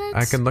 5 minutes?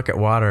 I can look at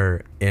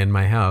water in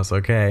my house,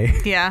 okay?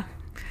 Yeah.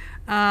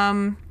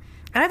 And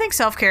I think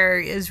self-care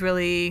is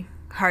really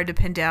hard to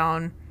pin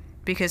down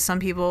because some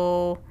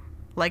people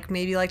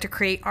maybe like to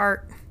create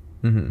art.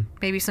 Mm-hmm.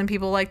 Maybe some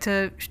people like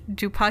to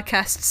do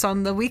podcasts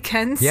on the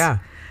weekends. Yeah.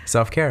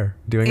 Self-care.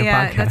 Doing a podcast.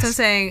 Yeah, that's what I'm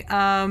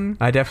saying.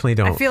 I definitely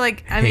don't I feel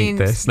like, hate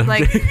this. No,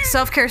 like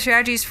self-care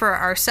strategies for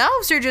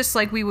ourselves or just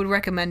like we would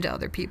recommend to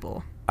other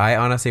people? I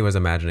honestly was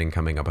imagining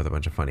coming up with a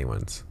bunch of funny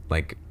ones,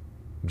 like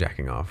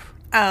jacking off.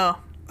 Oh,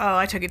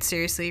 I took it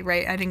seriously,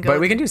 right? I didn't go.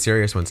 But we can do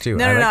serious ones too.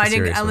 No, I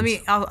didn't. Let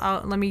me.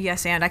 Let me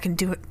yes and I can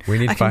do it. We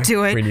need I five. can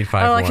do it. We need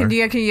 5 more.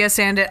 more. I can yes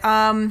and it.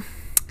 I'm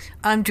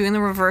doing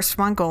the reverse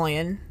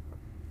Mongolian.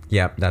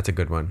 Yep, that's a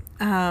good one.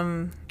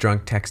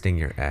 Drunk texting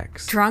your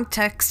ex. Drunk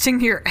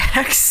texting your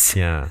ex.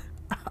 Yeah.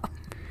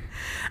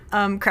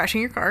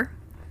 Crashing your car.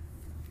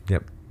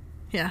 Yep.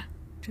 Yeah,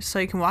 just so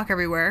you can walk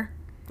everywhere.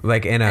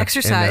 Like in a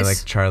Exercise.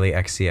 like Charlie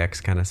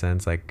XCX kind of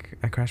sense, like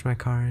I crashed my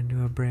car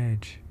into a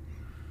bridge.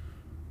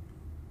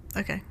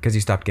 Okay. Because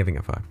you stopped giving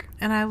a fuck.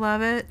 And I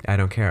love it. I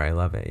don't care. I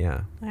love it.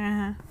 Yeah.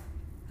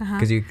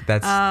 Because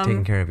that's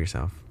taking care of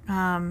yourself.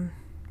 You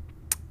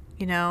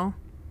know,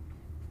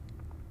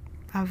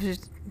 I was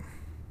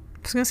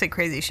gonna say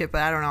crazy shit,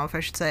 but I don't know if I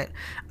should say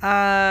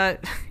it.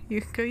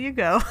 You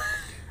go.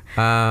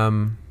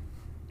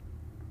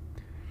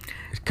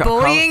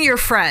 Bullying your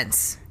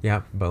friends.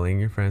 Yeah,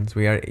 bullying your friends.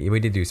 We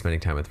did do spending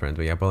time with friends,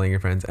 but yeah, bullying your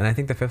friends. And I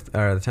think the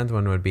 10th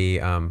one would be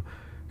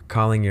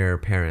calling your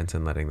parents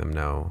and letting them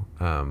know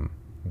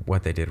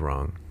what they did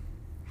wrong.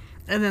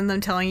 And then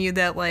them telling you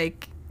that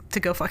like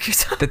to go fuck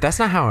yourself. That's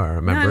not how I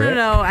remember it.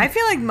 No. I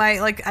feel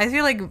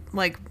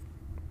like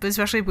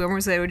especially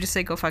boomers, they would just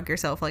say go fuck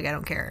yourself. Like I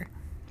don't care.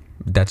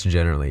 That's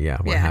generally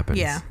what happens.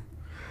 Yeah.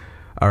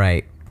 All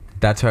right,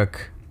 that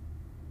took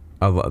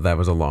that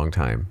was a long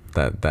time,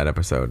 that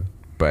episode,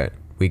 but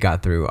we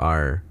got through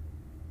our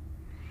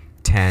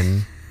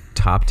 10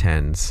 top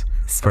 10s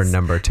for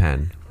number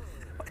 10.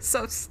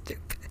 So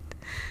stupid.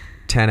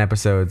 10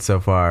 episodes so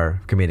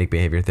far, comedic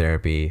behavior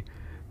therapy.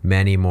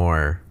 Many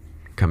more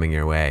coming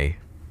your way.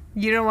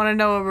 You don't want to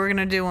know what we're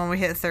gonna do when we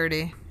hit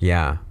 30.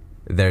 Yeah,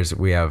 we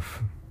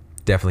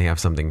definitely have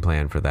something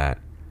planned for that.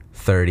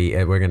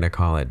 30. We're gonna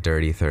call it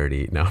Dirty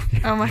 30. No.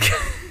 Oh my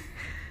god.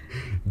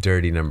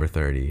 Dirty number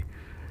 30.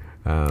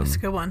 That's a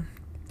good one.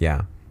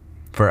 Yeah.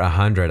 For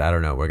 100, I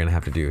don't know. We're gonna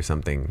have to do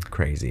something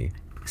crazy.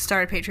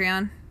 Start a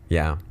Patreon.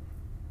 Yeah.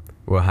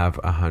 We'll have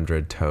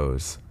 100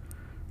 toes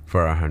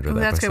for our 100th episode.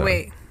 That's good.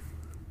 Wait.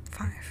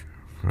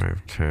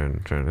 5,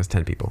 10. That's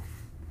 10 people.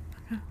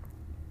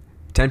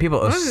 10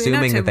 people,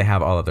 assuming that they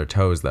have all of their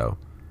toes, though.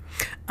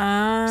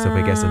 So if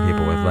we get some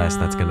people with less,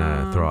 that's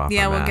gonna throw off.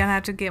 Yeah, our we're math. gonna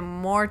have to get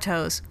more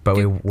toes. But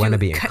we want to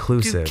be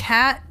inclusive. Do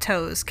cat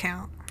toes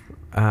count?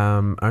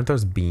 Aren't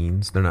those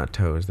beans? They're not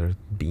toes. They're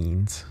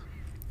beans.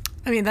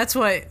 I mean, that's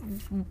what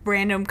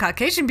random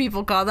Caucasian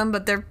people call them,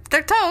 but they're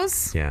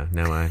toes. Yeah.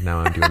 Now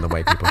I'm doing the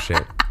white people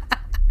shit.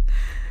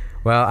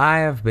 Well, I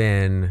have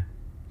been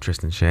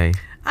Tristan Shea.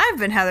 I've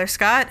been Heather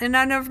Scott, and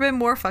I've never been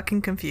more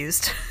fucking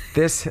confused.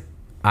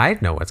 I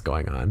know what's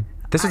going on.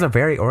 This was a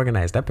very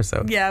organized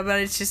episode. Yeah,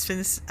 but it's just been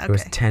okay. It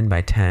was 10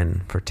 by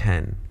 10 for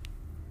 10.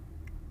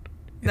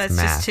 That's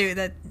math. just too.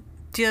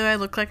 Do I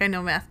look like I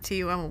know math to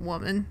you? I'm a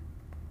woman.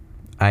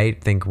 I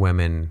think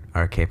women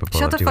are capable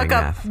Shut of the doing fuck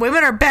math. up.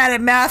 Women are bad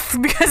at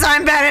math because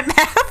I'm bad at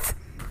math.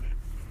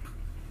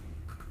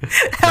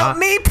 Help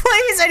me,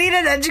 please. I need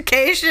an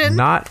education.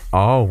 Not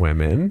all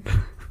women.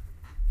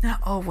 Not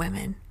all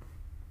women.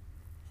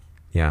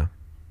 Yeah.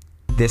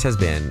 This has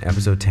been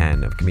episode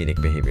 10 of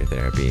Comedic Behavior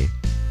Therapy.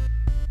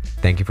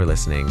 Thank you for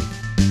listening.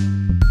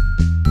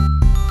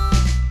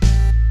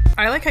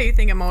 I like how you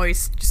think I'm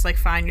always just like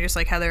fine. You're just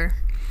like, Heather,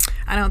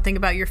 I don't think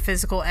about your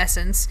physical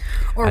essence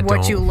or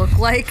what you look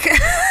like.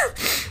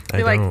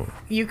 You're like,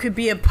 you could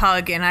be a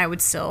pug and I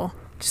would still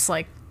just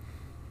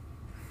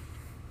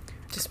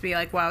be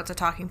like, wow, it's a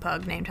talking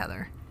pug named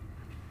Heather.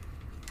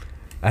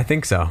 I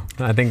think so.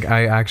 I think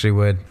I actually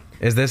would.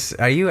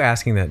 Are you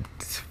asking that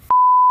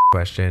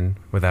question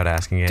without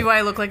asking it? Do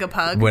I look like a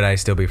pug? Would I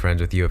still be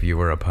friends with you if you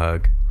were a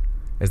pug?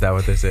 Is that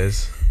what this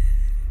is?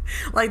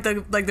 like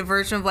the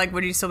version of like,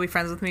 would you still be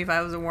friends with me if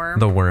I was a worm?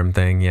 The worm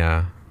thing,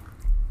 yeah.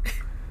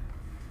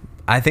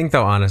 I think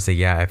though, honestly,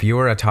 yeah, if you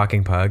were a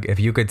talking pug, if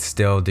you could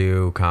still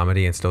do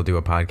comedy and still do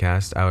a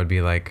podcast, I would be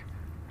like,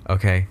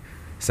 okay,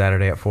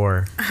 Saturday at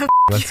 4.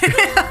 Let's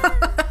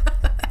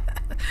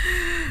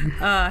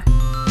go.